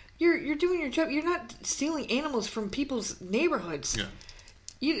 You're doing your job. You're not stealing animals from people's neighborhoods. Yeah.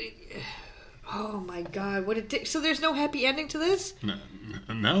 You. Oh my God! What a dick. So there's no happy ending to this?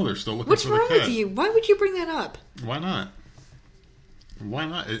 No, they're still looking What's for the cat. wrong with you? Why would you bring that up? Why not? Why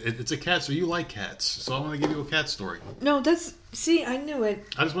not? It's a cat, so you like cats. So I want to give you a cat story. No, that's... See, I knew it.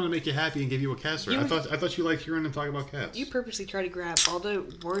 I just want to make you happy and give you a cat story. I thought you liked hearing them talk about cats. You purposely try to grab all the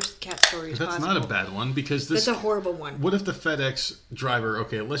worst cat stories That's possible. not a bad one, because this... That's a horrible one. What if the FedEx driver...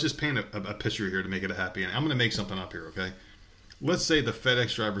 Okay, let's just paint a picture here to make it a happy ending. I'm going to make something up here, okay? Let's say the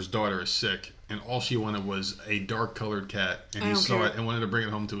FedEx driver's daughter is sick, and all she wanted was a dark-colored cat, and he saw it and wanted to bring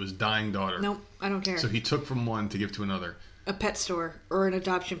it home to his dying daughter. Nope, I don't care. So he took from one to give to another. A pet store or an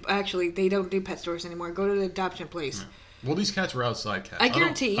adoption... Actually, they don't do pet stores anymore. Go to the adoption place. Yeah. Well, these cats were outside cats. I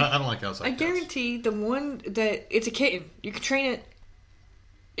guarantee... I don't like outside cats. I guarantee the one that... It's a kitten. You can train it...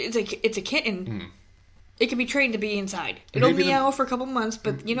 It's a kitten. Mm. It can be trained to be inside. It'll meow for a couple months,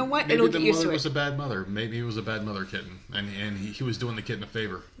 but you know what? It'll get used to it. Maybe the mother was a bad mother. Maybe he was a bad mother kitten, and he was doing the kitten a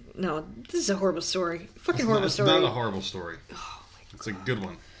favor. No, this is a horrible story. Fucking horrible story. It's not a horrible story. Oh my God. It's a good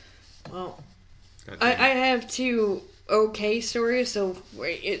one. Well, I have two okay stories, so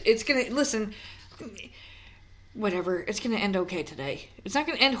it's gonna... Listen, whatever. It's gonna end okay today. It's not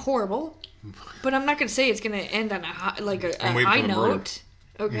gonna end horrible, but I'm not gonna say it's gonna end on a high note.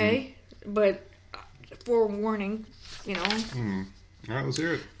 Okay? Mm-hmm. But... forewarning, you know. All right, let's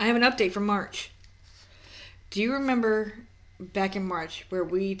hear it. I have an update from March. Do you remember back in March where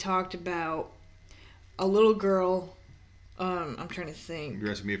we talked about a little girl. I'm trying to think. You're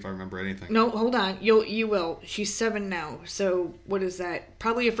asking me if I remember anything. No, hold on. You will. She's 7 now. So what is that?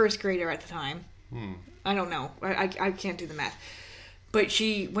 Probably a first grader at the time. I don't know. I can't do the math. But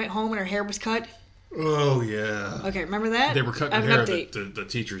she went home and her hair was cut. Oh, yeah. Okay, remember that? They were cutting I her have an hair, update. the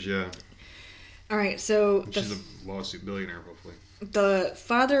teachers, yeah. All right, so... She's a lawsuit billionaire, hopefully. The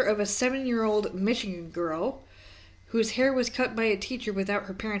father of a 7-year-old Michigan girl whose hair was cut by a teacher without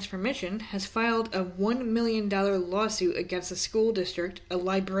her parents' permission has filed a $1 million lawsuit against the school district, a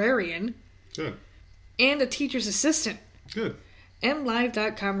librarian, Good. and a teacher's assistant. Good.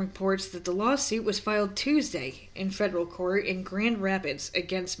 MLive.com reports that the lawsuit was filed Tuesday in federal court in Grand Rapids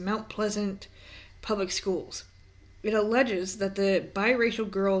against Mount Pleasant Public Schools. It alleges that the biracial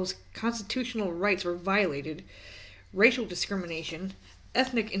girl's constitutional rights were violated, racial discrimination,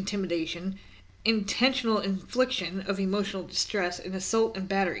 ethnic intimidation, intentional infliction of emotional distress, and assault and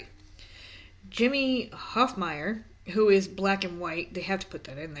battery. Jimmy Hoffmeyer, who is black and white, they have to put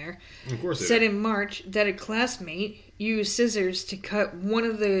that in there, Of course said in March that a classmate used scissors to cut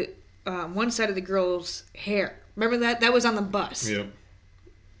one side of the girl's hair. Remember that? That was on the bus. Yep.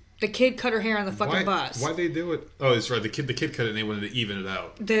 The kid cut her hair on the fucking bus. Why'd they do it? Oh, that's right. The kid cut it and they wanted to even it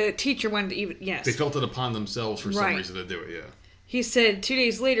out. The teacher wanted to even... Yes. They felt it upon themselves for some Right. reason to do it, yeah. He said 2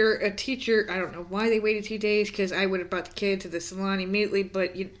 days later, a teacher... I don't know why they waited 2 days, because I would have brought the kid to the salon immediately,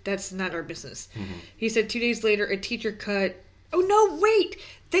 but that's not our business. Mm-hmm. He said 2 days later, a teacher cut... Oh, no, wait!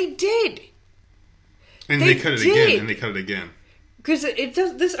 They did! And they cut it again, and they cut it again. Because it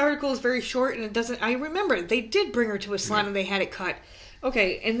does. This article is very short, and it doesn't... I remember, they did bring her to a salon, and they had it cut.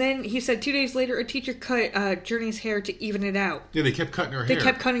 Okay, and then he said 2 days later, a teacher cut Journey's hair to even it out. Yeah, they kept cutting her hair. They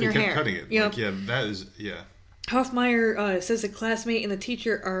kept cutting her hair. They kept cutting it. Yep. Like, yeah, that is... Yeah. Hoffmeyer says the classmate and the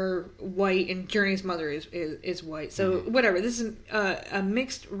teacher are white, and Journey's mother is white. So, whatever. This is a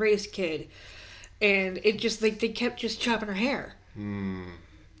mixed race kid, and it just, like, they kept just chopping her hair.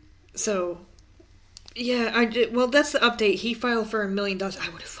 So, yeah, well, that's the update. He filed for $1 million. I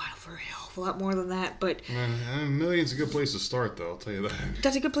would have filed for a hell of a lot more than that, but... $1 million's a good place to start, though, I'll tell you that.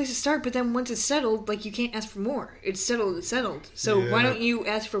 That's a good place to start, but then once it's settled, like, you can't ask for more. It's settled. So why don't you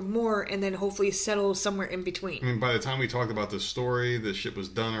ask for more and then hopefully settle somewhere in between? I mean, by the time we talked about this story, the shit was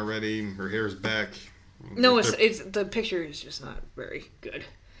done already. Her hair's back. No, it's the picture is just not very good.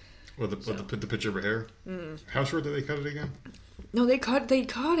 The picture of her hair? How short did they cut it again? No, they caught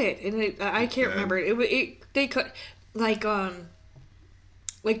it, and I can't remember it. They cut like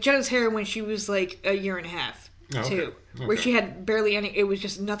Jenna's hair when she was like a year and a half too, where she had barely any. It was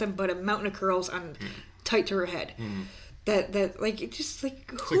just nothing but a mountain of curls on tight to her head. That like it just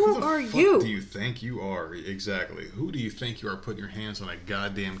like who are you? Do you think you are exactly? Who do you think you are putting your hands on a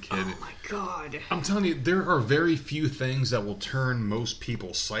goddamn kid? Oh my god! I'm telling you, there are very few things that will turn most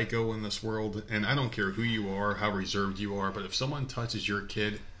people psycho in this world, and I don't care who you are, how reserved you are, but if someone touches your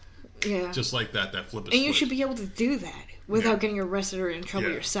kid, just like that flip is. And you should be able to do that without getting arrested or in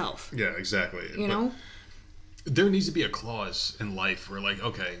trouble yourself. Yeah, exactly. You know, there needs to be a clause in life where, like,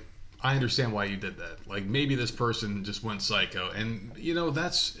 okay, I understand why you did that. Like, maybe this person just went psycho. And, you know,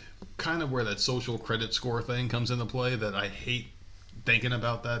 that's kind of where that social credit score thing comes into play, that I hate thinking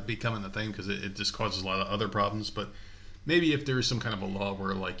about that becoming a thing because it just causes a lot of other problems. But maybe if there's some kind of a law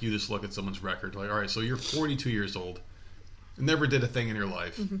where, like, you just look at someone's record, like, all right, so you're 42 years old, never did a thing in your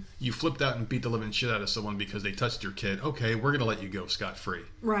life. You flipped out and beat the living shit out of someone because they touched your kid. Okay, we're going to let you go scot-free.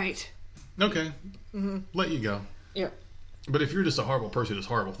 Right. Okay. Let you go. Yep. But if you're just a horrible person who does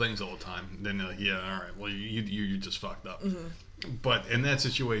horrible things all the time, then all right, well, you just fucked up. But in that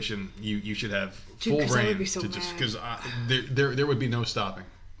situation, you should have full reign to just because there would be no stopping.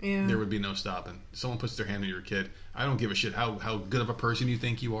 Yeah. There would be no stopping. Someone puts their hand on your kid. I don't give a shit how good of a person you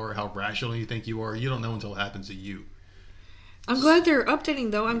think you are, how rational you think you are. You don't know until it happens to you. I'm glad they're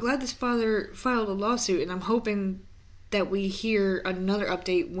updating, though. I'm glad this father filed a lawsuit, and I'm hoping that we hear another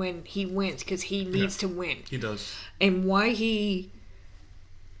update when he wins, because he needs to win. He does. And why he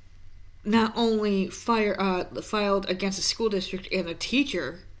not only filed against a school district and a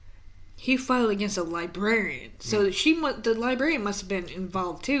teacher, he filed against a librarian. So the librarian must have been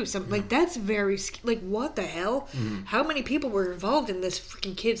involved too. Like, that's very, like, what the hell? How many people were involved in this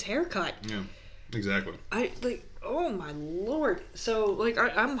freaking kid's haircut? Yeah, exactly. Oh my lord. So, like,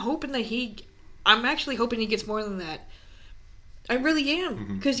 I'm hoping that I'm actually hoping he gets more than that. I really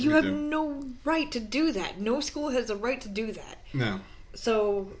am. Because you have no right to do that. No school has the right to do that. No.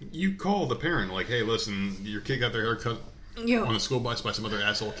 So... You call the parent, like, hey, listen, your kid got their hair cut on a school bus by some other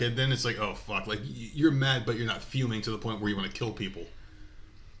asshole kid. Then it's like, oh, fuck. Like, you're mad, but you're not fuming to the point where you want to kill people.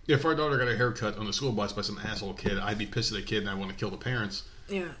 If our daughter got a haircut on the school bus by some asshole kid, I'd be pissed at the kid and I want to kill the parents.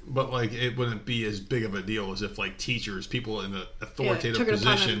 Yeah. But, like, it wouldn't be as big of a deal as if, like, teachers, people in the authoritative took it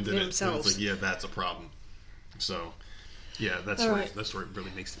upon position did it. themselves. It's like, yeah, that's a problem. So, yeah, that's where it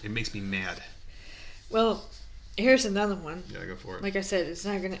really makes me mad. Well, here's another one. Yeah, go for it. Like I said, it's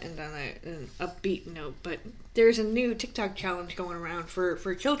not going to end on an upbeat note, but there's a new TikTok challenge going around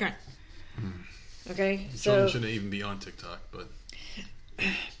for children. Okay? Children shouldn't even be on TikTok, but...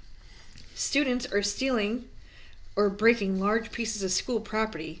 Students are stealing or breaking large pieces of school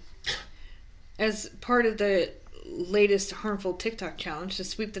property as part of the latest harmful TikTok challenge to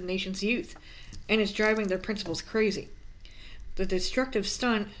sweep the nation's youth, and it's driving their principals crazy. The destructive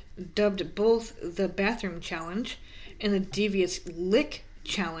stunt, dubbed both the bathroom challenge and the devious lick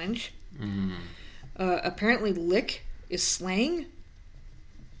challenge, apparently lick is slang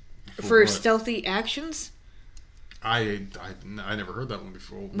for stealthy actions. I never heard that one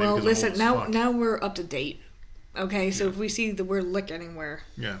before. Maybe well, listen, now we're up to date. Okay, so if we see the word lick anywhere.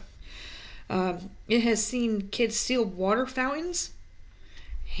 Yeah. It has seen kids steal water fountains,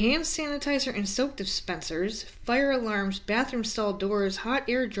 hand sanitizer and soap dispensers, fire alarms, bathroom stall doors, hot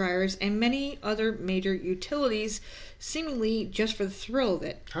air dryers, and many other major utilities, seemingly just for the thrill of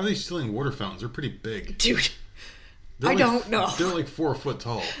it. How are they stealing water fountains? They're pretty big. Dude, I don't know. They're like 4 foot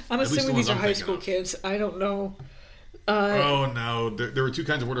tall. I'm assuming these are high school kids. I don't know. Oh, no. There were 2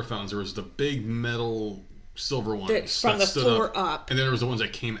 kinds of water fountains. There was the big metal silver ones from the stood floor up. And then there was the ones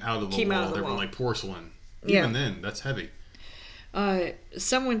that came out of the wall. They were like porcelain. Even then, that's heavy.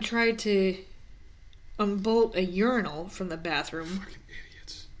 Someone tried to unbolt a urinal from the bathroom. Fucking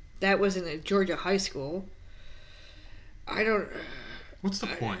idiots. That was in a Georgia high school. What's the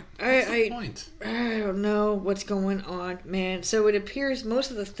point? I don't know what's going on, man. So it appears most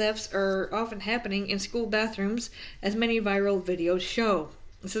of the thefts are often happening in school bathrooms, as many viral videos show.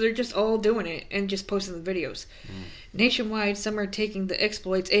 So they're just all doing it and just posting the videos. Nationwide, some are taking the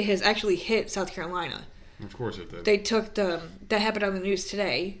exploits. It has actually hit South Carolina. Of course it did. They took that happened on the news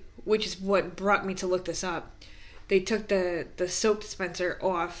today, which is what brought me to look this up. They took the soap dispenser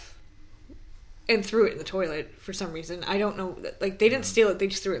off and threw it in the toilet for some reason. I don't know. Like, they didn't steal it. They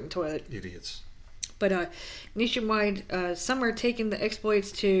just threw it in the toilet. Idiots. But nationwide, some are taking the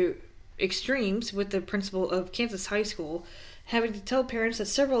exploits to extremes, with the principal of Kansas High School having to tell parents that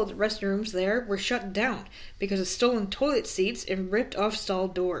several of the restrooms there were shut down because of stolen toilet seats and ripped off stall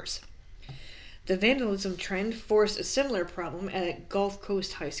doors. The vandalism trend forced a similar problem at Gulf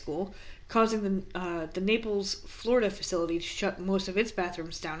Coast High School, causing the Naples, Florida facility to shut most of its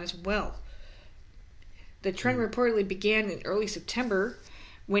bathrooms down as well. The trend reportedly began in early September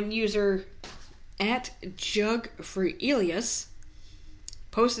when user @JugForElias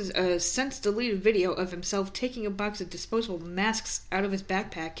posted a since-deleted video of himself taking a box of disposable masks out of his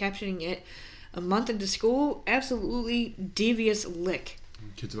backpack, captioning it, "A month into school, absolutely devious lick."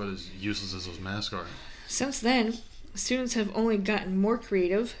 Kid's about as useless as those masks are. Since then, students have only gotten more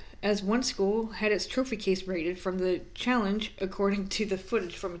creative, as one school had its trophy case raided from the challenge, according to the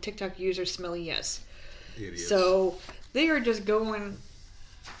footage from a TikTok user, Smelly Yes. Idiots. So they are just going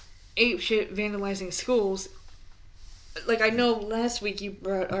apeshit, vandalizing schools. Like, I know last week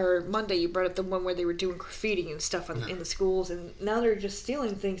or Monday you brought up the one where they were doing graffiti and stuff in the schools, and now they're just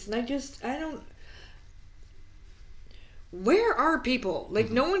stealing things, and I don't... Where are people? Like,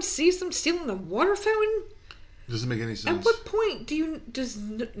 no one sees them stealing the water fountain? Doesn't make any sense. At what point does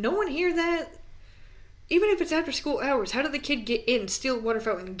no one hear that? Even if it's after school hours, how did the kid get in, steal a water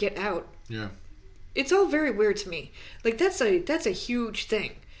fountain, and get out? Yeah. It's all very weird to me. Like, that's a huge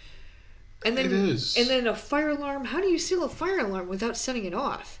thing. And then, it is. And then a fire alarm. How do you steal a fire alarm without setting it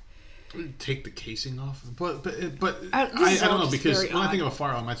off? Take the casing off, but I don't know, because when I think of a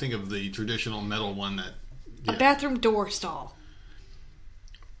fire alarm, I think of the traditional metal one that a bathroom door stall.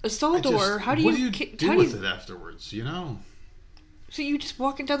 A stall door. How do you what do you do with it afterwards? You know. So you just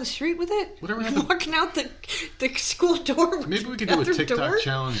walking down the street with it? Whatever. Walking out the school door. Maybe we could do a TikTok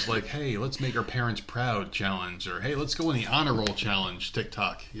challenge, like, hey, let's make our parents proud challenge, or hey, let's go in the honor roll challenge.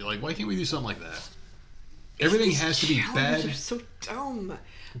 TikTok. You're like, why can't we do something like that? Everything has to be bad. Are so dumb.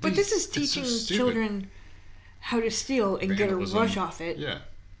 But this is teaching children how to steal and vandalism. Get a rush off it. Yeah.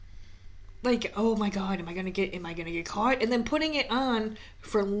 Like, oh my god, am I gonna get caught? And then putting it on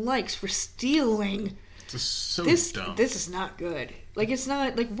for likes for stealing. It's so dumb. This is not good. Like, it's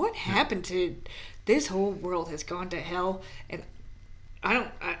not, like, what happened to this whole world has gone to hell, and I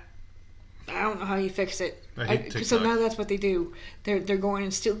don't know how you fix it. I hate TikTok. So now that's what they do. They're going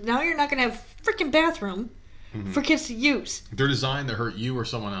and steal. Now you're not gonna have a freaking bathroom for kids to use. They're designed to hurt you or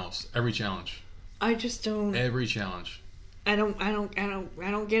someone else. Every challenge. I just don't. Every challenge. I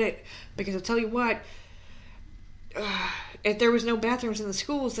don't get it. Because I'll tell you what, if there was no bathrooms in the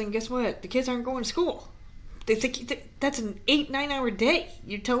schools, then guess what? The kids aren't going to school. They think that's an 8-9 hour day.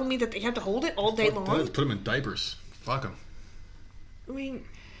 You're telling me that they have to hold it all day long? Put them in diapers. Fuck them. I mean,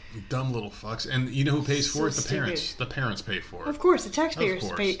 dumb little fucks. And you know who pays for it? The stupid. parents. The parents pay for it. Of course, the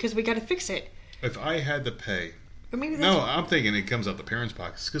taxpayers pay it because we got to fix it. If I had to pay, or maybe I'm thinking it comes out the parents'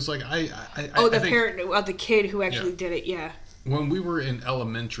 pockets because, like, parent of the kid who actually did it. Yeah. When we were in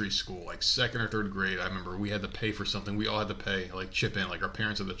elementary school, like 2nd or 3rd grade, I remember we had to pay for something. We all had to pay, like, chip in. Like, our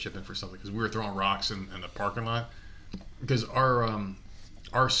parents had to chip in for something because we were throwing rocks in the parking lot. Because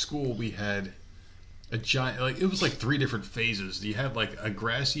our school, we had a giant, like, it was like 3 different phases. You had, like, a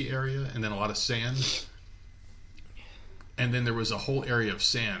grassy area and then a lot of sand. And then there was a whole area of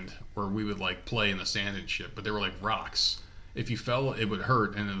sand where we would, like, play in the sand and shit. But they were, like, rocks. If you fell, it would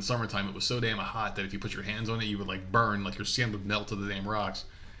hurt, and in the summertime, it was so damn hot that if you put your hands on it, you would, like, burn, like your skin would melt to the damn rocks.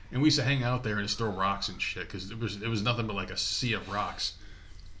 And we used to hang out there and just throw rocks and shit, because it was nothing but, like, a sea of rocks.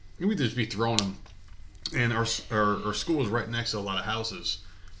 And we'd just be throwing them. And our school was right next to a lot of houses.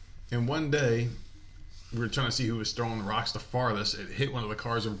 And one day, we were trying to see who was throwing the rocks the farthest. It hit one of the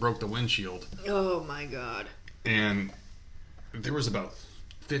cars and broke the windshield. Oh, my God. And there was about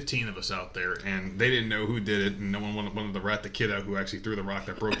 15 of us out there, and they didn't know who did it, and no one wanted to rat the kid out who actually threw the rock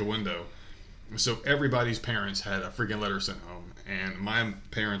that broke the window. So everybody's parents had a freaking letter sent home, and my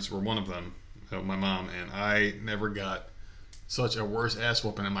parents were one of them, my mom, and I never got such a worse ass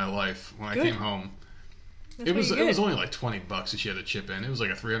whooping in my life when I came home. It was only like $20 that she had to chip in. It was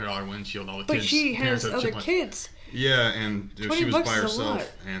like a $300 windshield. All the but kids. she has other kids. Yeah, and she was by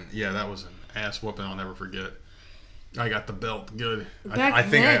herself, and that was an ass whooping I'll never forget. I got the belt good. I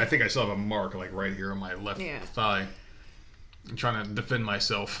think I still have a mark like right here on my left thigh. I'm trying to defend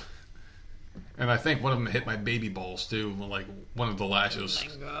myself, and I think one of them hit my baby balls too. Like one of the lashes.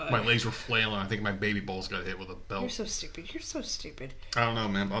 Oh my God. My legs were flailing. I think my baby balls got hit with a belt. You're so stupid. You're so stupid. I don't know,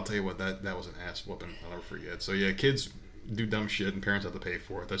 man. But I'll tell you what. That was an ass whooping. I'll never forget. So yeah, kids do dumb shit, and parents have to pay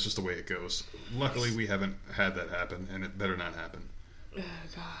for it. That's just the way it goes. Luckily, we haven't had that happen, and it better not happen. Oh,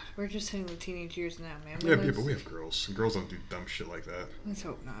 God. We're just hitting the teenage years now, man. Yeah, but we have girls. Girls don't do dumb shit like that. Let's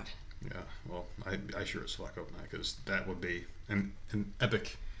hope not. Yeah, well, I sure as fuck hope not, because that would be an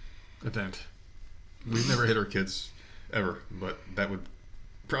epic event. We've never hit our kids, ever, but that would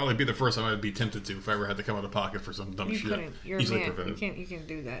probably be the first time I'd be tempted to if I ever had to come out of pocket for some dumb shit. Couldn't. You're Easily a man. prevented. You can't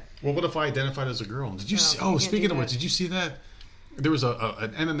do that. Well, what if I identified as a girl? Did you see? Oh, speaking of which, did you see that? There was an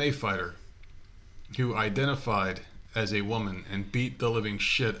MMA fighter who identified as a woman and beat the living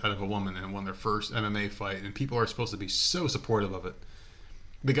shit out of a woman and won their first MMA fight, and people are supposed to be so supportive of it.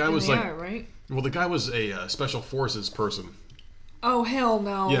 The guy was like, right? Well, the guy was a special forces person. Oh, hell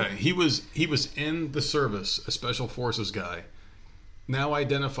no. Yeah, he was in the service, a special forces guy. Now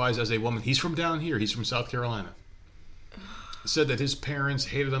identifies as a woman. He's from down here. He's from South Carolina. Said that his parents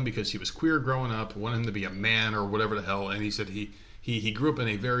hated him because he was queer growing up, wanted him to be a man or whatever the hell, and he said he grew up in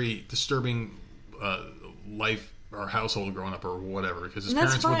a very disturbing life or household growing up or whatever, because his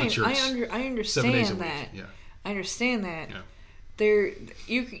parents went to church. I understand 7 days a week. that. Yeah. I understand that. Yeah.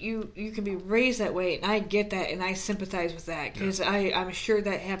 You can be raised that way, and I get that, and I sympathize with that, because I'm sure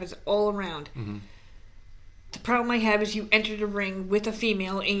that happens all around. Mm-hmm. The problem I have is you enter the ring with a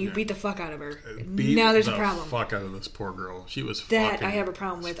female and you beat the fuck out of her. Now there's a problem. Fuck out of this poor girl. She was that fucking, I have a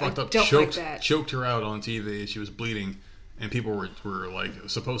problem with. I up, don't choked, like that. Choked her out on TV. She was bleeding, and people were like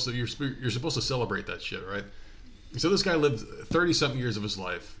supposed to. You're supposed to celebrate that shit, right? So this guy lived 30-something years of his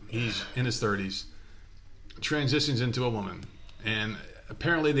life. He's in his 30s. Transitions into a woman. And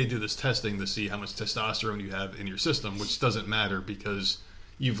apparently they do this testing to see how much testosterone you have in your system, which doesn't matter because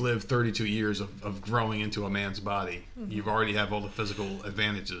you've lived 32 years of growing into a man's body. Mm-hmm. You've already have all the physical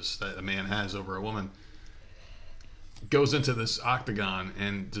advantages that a man has over a woman. Goes into this octagon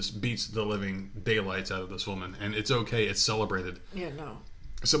and just beats the living daylights out of this woman. And it's okay. It's celebrated. Yeah, no.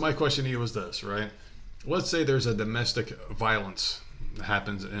 So my question to you was this, right? Let's say there's a domestic violence that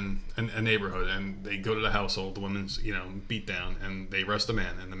happens in a neighborhood, and they go to the household, the woman's, beat down, and they arrest the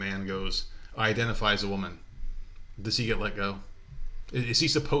man, and the man goes, identifies a woman. Does he get let go? Is he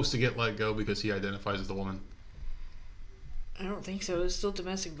supposed to get let go because he identifies as the woman? I don't think so. It's still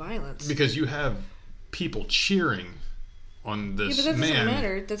domestic violence. Because you have people cheering on this man. Yeah, but that doesn't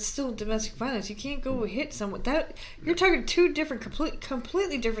matter. That's still domestic violence. You can't go hit someone. You're talking two different,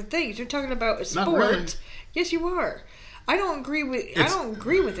 completely different things. You're talking about a sport. Not really. Yes, you are. I don't agree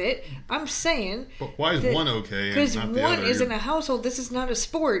with it. I'm saying. But why is one okay? Because one the other? is in a household. This is not a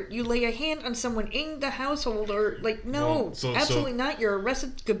sport. You lay a hand on someone in the household, or absolutely not. You're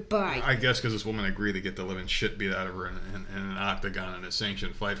arrested. Goodbye. I guess because this woman agreed to get the living shit beat out of her in an octagon in a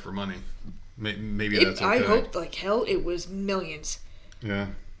sanctioned fight for money. Maybe that's okay. I hope like hell it was millions. Yeah.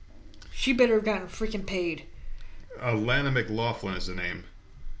 She better have gotten freaking paid. Alana McLaughlin is the name.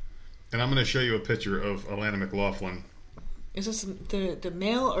 And I'm going to show you a picture of Alana McLaughlin. Is this the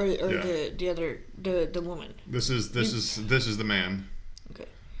male or the other the woman? This is the man. Okay.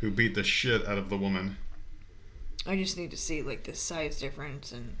 Who beat the shit out of the woman. I just need to see like the size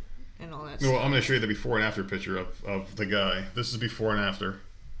difference and all that Well, stuff. I'm going to show you the before and after picture of the guy. This is before and after.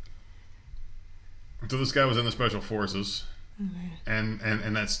 So this guy was in the Special Forces. Okay.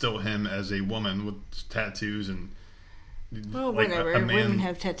 And that's still him as a woman with tattoos and well, like whatever. a man, Women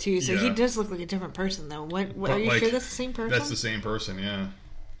have tattoos, so yeah. he does look like a different person, though. What are you sure that's the same person? That's the same person, yeah.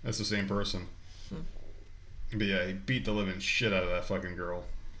 That's the same person. But yeah, he beat the living shit out of that fucking girl.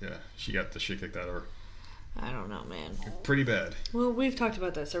 Yeah, she got the shit kicked out of her. I don't know, man. Pretty bad. Well, we've talked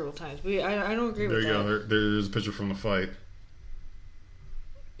about that several times. I don't agree with that. There you go. There's a picture from the fight.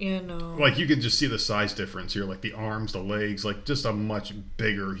 Yeah, no. Like, you can just see the size difference here. Like, the arms, the legs. Like, just a much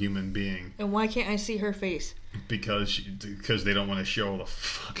bigger human being. And why can't I see her face? Because they don't want to show the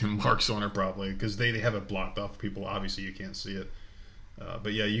fucking marks on her, probably. Because they have it blocked off people. Obviously, you can't see it.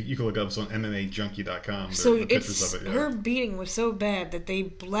 But yeah, you can look up on MMAJunkie.com. So the pictures of it, yeah. Her beating was so bad that they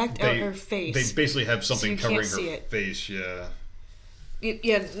blacked out her face. They basically have something so covering her face, yeah.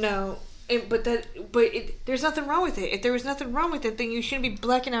 Yeah, no. There's nothing wrong with it. If there was nothing wrong with it, then you shouldn't be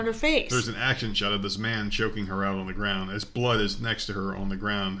blacking out her face. There's an action shot of this man choking her out on the ground. His blood is next to her on the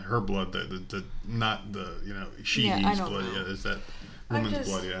ground. Her blood, not the she's blood. Know. Yeah, is that woman's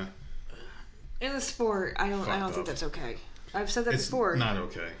blood? Yeah. In the sport, I don't think that's okay. I've said that before. Not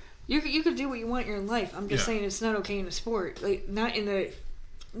okay. You could do what you want in your life. I'm just saying it's not okay in a sport. Like not in the.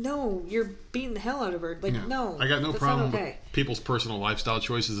 No, you're beating the hell out of her. Like, no. I got no problem with people's personal lifestyle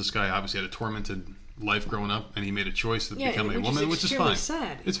choices. This guy obviously had a tormented life growing up, and he made a choice to become a woman, which is fine.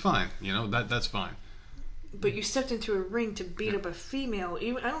 Sad. It's fine. That's fine. But you stepped into a ring to beat up a female.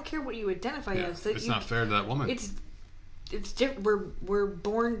 I don't care what you identify as. It's not fair to that woman. It's different. We're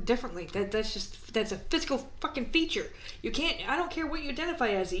born differently. That's a physical fucking feature. You can't. I don't care what you identify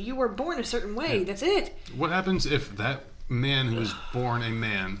as. You were born a certain way. Yeah. That's it. What happens if that man who was born a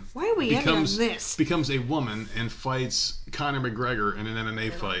man becomes a woman and fights Conor McGregor in an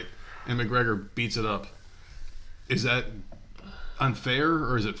MMA fight, and McGregor beats it up? Is that unfair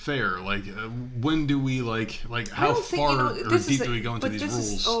or is it fair? Like, when do we how far or deep do we go into these rules? But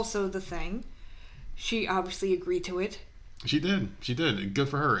this is also the thing. She obviously agreed to it. She did. Good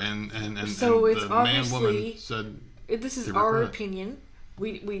for her. And so and it's the man-woman said, this is our opinion.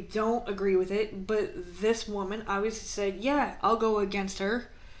 We don't agree with it, but this woman obviously said, "Yeah, I'll go against her,"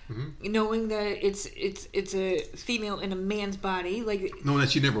 knowing that it's a female in a man's body, like knowing that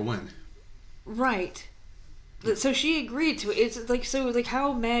she'd never win. Right. So she agreed to it. It's like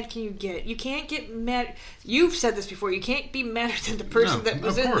how mad can you get? You can't get mad. You've said this before. You can't be madder than the person that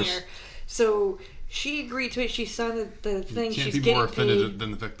was in there. So she agreed to it. She signed the thing. You can't She's be more getting offended paid.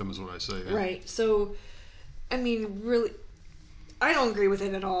 than the victim, is what I say. Yeah. Right. So, I mean, really. I don't agree with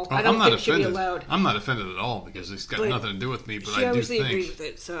it at all. Well, I don't think it should be allowed. I'm not offended at all because it's got nothing to do with me. But she obviously agreed with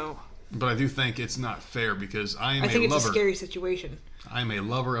it, so. But I do think it's not fair because I think it's a scary situation. I'm a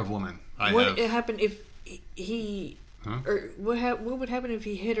lover of women. What would happen if he? Huh? Or what would happen if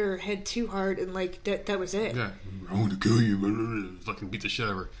he hit her head too hard and that was it? Yeah, I want to kill you. Fucking beat the shit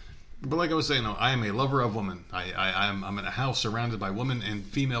out of her. But like I was saying, I am a lover of women. I'm in a house surrounded by women and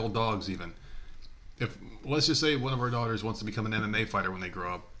female dogs even. If let's just say one of our daughters wants to become an MMA fighter when they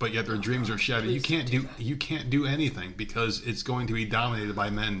grow up, but yet their dreams are shattered, you can't do anything because it's going to be dominated by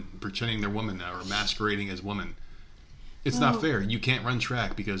men pretending they're women now or masquerading as women. It's not fair. You can't run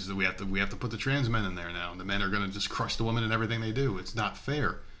track because we have to put the trans men in there now. The men are going to just crush the women in everything they do. It's not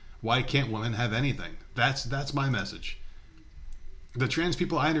fair. Why can't women have anything? That's my message. The trans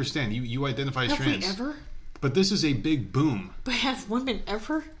people, I understand. You identify as trans. Have we ever? But this is a big boom. But have women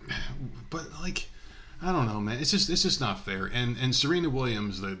ever? But I don't know, man. It's just not fair. And Serena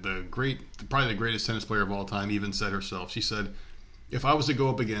Williams, probably the greatest tennis player of all time, even said herself. She said, "If I was to go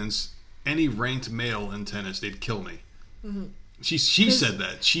up against any ranked male in tennis, they'd kill me." Mm-hmm. She said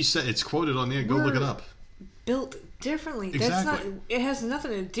that. She said it's quoted on there. Go look it up. Built differently. Exactly. It has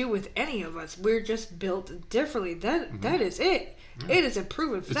nothing to do with any of us. We're just built differently. That is it. Yeah. It is a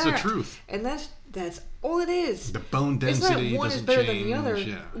proven fact. It's the truth. And that's all it is. The bone density it's not one doesn't is better change. than the other.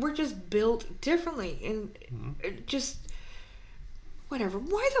 Yeah. We're just built differently, and just Whatever.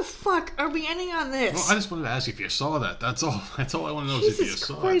 Why the fuck are we ending on this? Well, I just wanted to ask you if you saw that. That's all. That's all I want to know is if you Jesus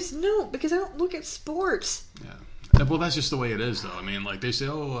saw Christ, it. no, because I don't look at sports. Yeah. Well, that's just the way it is, though. I mean, like they say,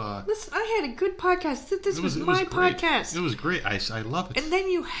 Listen, I had a good podcast. This was it my great. podcast. It was great. I love it. And then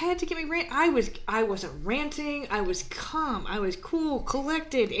you had to get me rant. I wasn't ranting. I was calm. I was cool,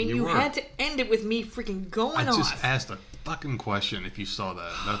 collected, and you had to end it with me freaking going off. I just asked a fucking question if you saw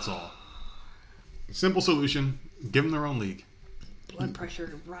that. That's all. Simple solution. Give them their own league. Blood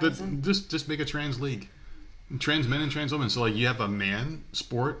pressure rising. Just make a trans league. Trans men and trans women. So like you have a man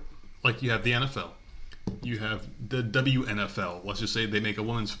sport, like you have the NFL. You have the WNFL. Let's just say they make a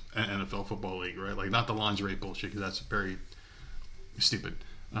women's NFL football league, right? Like not the lingerie bullshit because that's very stupid.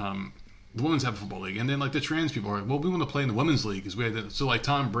 The women's have a football league, and then like the trans people are like, well, we want to play in the women's league because we had so like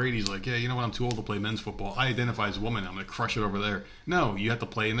Tom Brady's like, yeah, you know what? I'm too old to play men's football. I identify as a woman. I'm going to crush it over there. No, you have to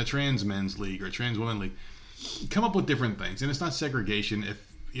play in the trans men's league or trans women league. Come up with different things, and it's not segregation if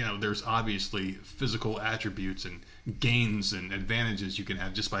there's obviously physical attributes and gains and advantages you can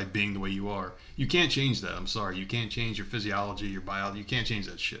have just by being the way you are. You can't change that. I'm sorry, you can't change your physiology, your biology. You can't change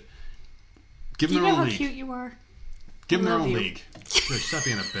that shit. Give them their own league. Do you know how cute you are? Give them their own league. Stop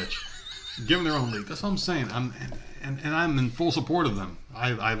being a bitch. Give them their own league. That's what I'm saying. I'm in full support of them.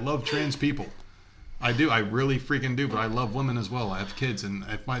 I love trans people. I do. I really freaking do. But I love women as well. I have kids, and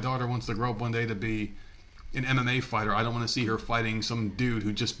if my daughter wants to grow up one day to be an MMA fighter, I don't want to see her fighting some dude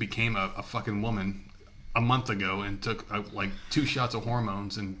who just became a fucking woman a month ago and took like 2 shots of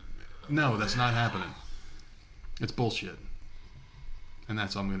hormones. And no, that's not happening. It's bullshit. And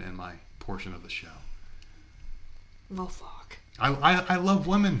that's how I'm going to end my portion of the show. Well, fuck. I love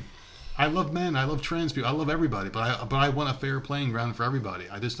women. I love men. I love trans people. I love everybody. But I want a fair playing ground for everybody.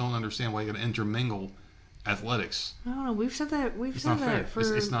 I just don't understand why you're going to intermingle athletics. I don't know. We've said that. It's not fair.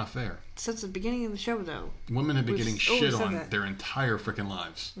 It's not fair. Since the beginning of the show, though. Women have been getting shit on their entire freaking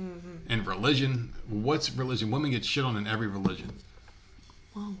lives. Mm-hmm. And religion. What's religion? Women get shit on in every religion.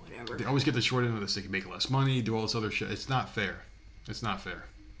 Well, whatever. They always get the short end of this. They can make less money, do all this other shit. It's not fair. It's not fair.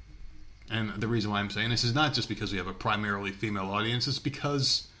 And the reason why I'm saying this is not just because we have a primarily female audience. It's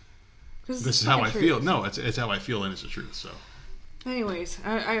because this is how I feel. No, it's how I feel, and it's the truth. So, anyways,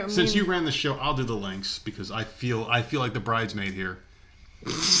 since you ran the show, I'll do the links because I feel like the bridesmaid here.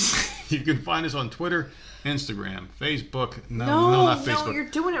 You can find us on Twitter, Instagram, Facebook. No, not Facebook. No, you're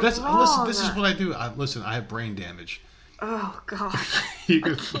doing it wrong. Listen, this is what I do. I have brain damage. Oh God. You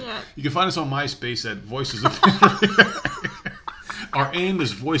can find us on MySpace at Voices of Misery. Our aim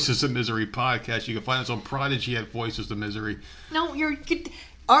is Voices of Misery podcast. You can find us on Prodigy at Voices of Misery. No,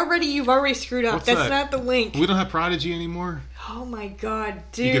 you've already screwed up. That's not the link. We don't have Prodigy anymore. Oh my God,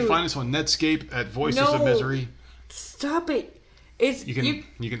 dude! You can find us on Netscape at Voices of Misery. Stop it! You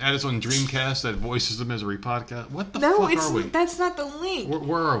can add us on Dreamcast at Voices of Misery podcast. What the fuck are we? That's not the link.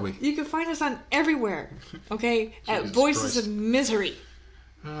 Where are we? You can find us on everywhere. Okay, at Voices of Misery.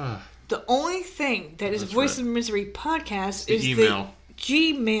 The only thing that is Voices of Misery podcast is email. The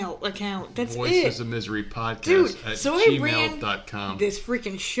Gmail account. That's Voices of Misery podcast dude, at so gmail.com. I ran this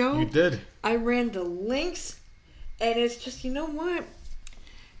freaking show. You did. I ran the links, and it's just, you know what?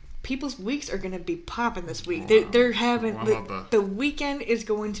 People's weeks are going to be popping this week. They're having the weekend is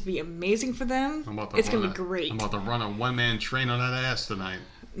going to be amazing for them. It's going to be great. I'm about to run a one-man train on that ass tonight.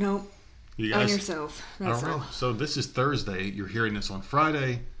 No, you guys, on yourself. That's all. So this is Thursday. You're hearing this on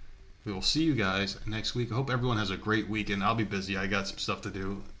Friday. We will see you guys next week. I hope everyone has a great weekend. I'll be busy. I got some stuff to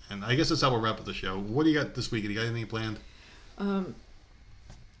do. And I guess that's how we'll wrap up the show. What do you got this weekend? You got anything planned?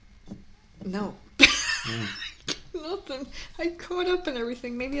 No. Nothing. I caught up and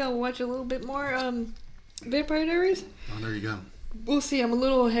everything. Maybe I'll watch a little bit more Vampire Diaries. Oh, there you go. We'll see. I'm a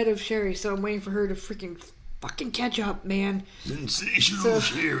little ahead of Sherry, so I'm waiting for her to fucking catch up, man. Sensational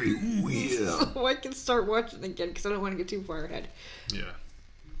Sherry. Ooh, yeah. So I can start watching again because I don't want to get too far ahead. Yeah.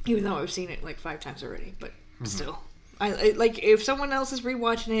 Even though I've seen it like 5 times already, but still. I like if someone else is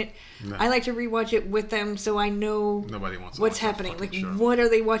rewatching it, I like to rewatch it with them so I know nobody wants to what's happening. Like, show. What are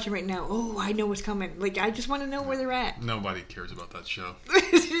they watching right now? Oh, I know what's coming. Like, I just want to know where they're at. Nobody cares about that show.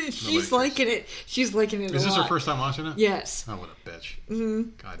 She's liking it. She's liking it a lot. Is this her first time watching it? Yes. Oh, what a bitch. Mm-hmm.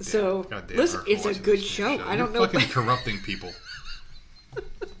 God damn. So, listen, it's a good show. I don't know. Fucking corrupting people.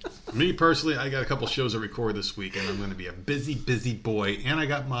 Me personally, I got a couple shows to record this week, and I'm going to be a busy boy. And I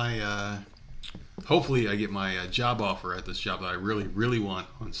got my, hopefully I get my job offer at this job that I really, really want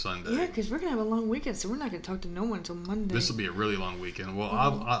on Sunday. Yeah, because we're going to have a long weekend, so we're not going to talk to no one until Monday. This will be a really long weekend. Well,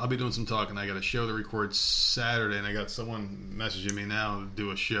 I'll be doing some talking. I got a show to record Saturday, and I got someone messaging me now to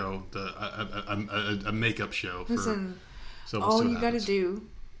do a show, a makeup show. Listen, so all you got to do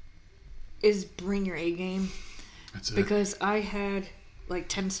is bring your A game. That's it. Because I had like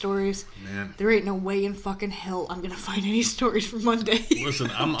 10 stories. Man. There ain't no way in fucking hell I'm gonna find any stories for Monday.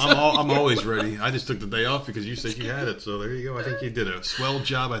 Listen, I'm always ready. I just took the day off because you said you had it, so there you go. I think you did a swell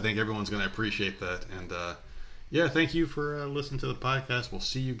job. I think everyone's going to appreciate that. And yeah, thank you for listening to the podcast. We'll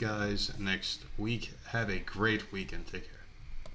see you guys next week. Have a great weekend. Take care.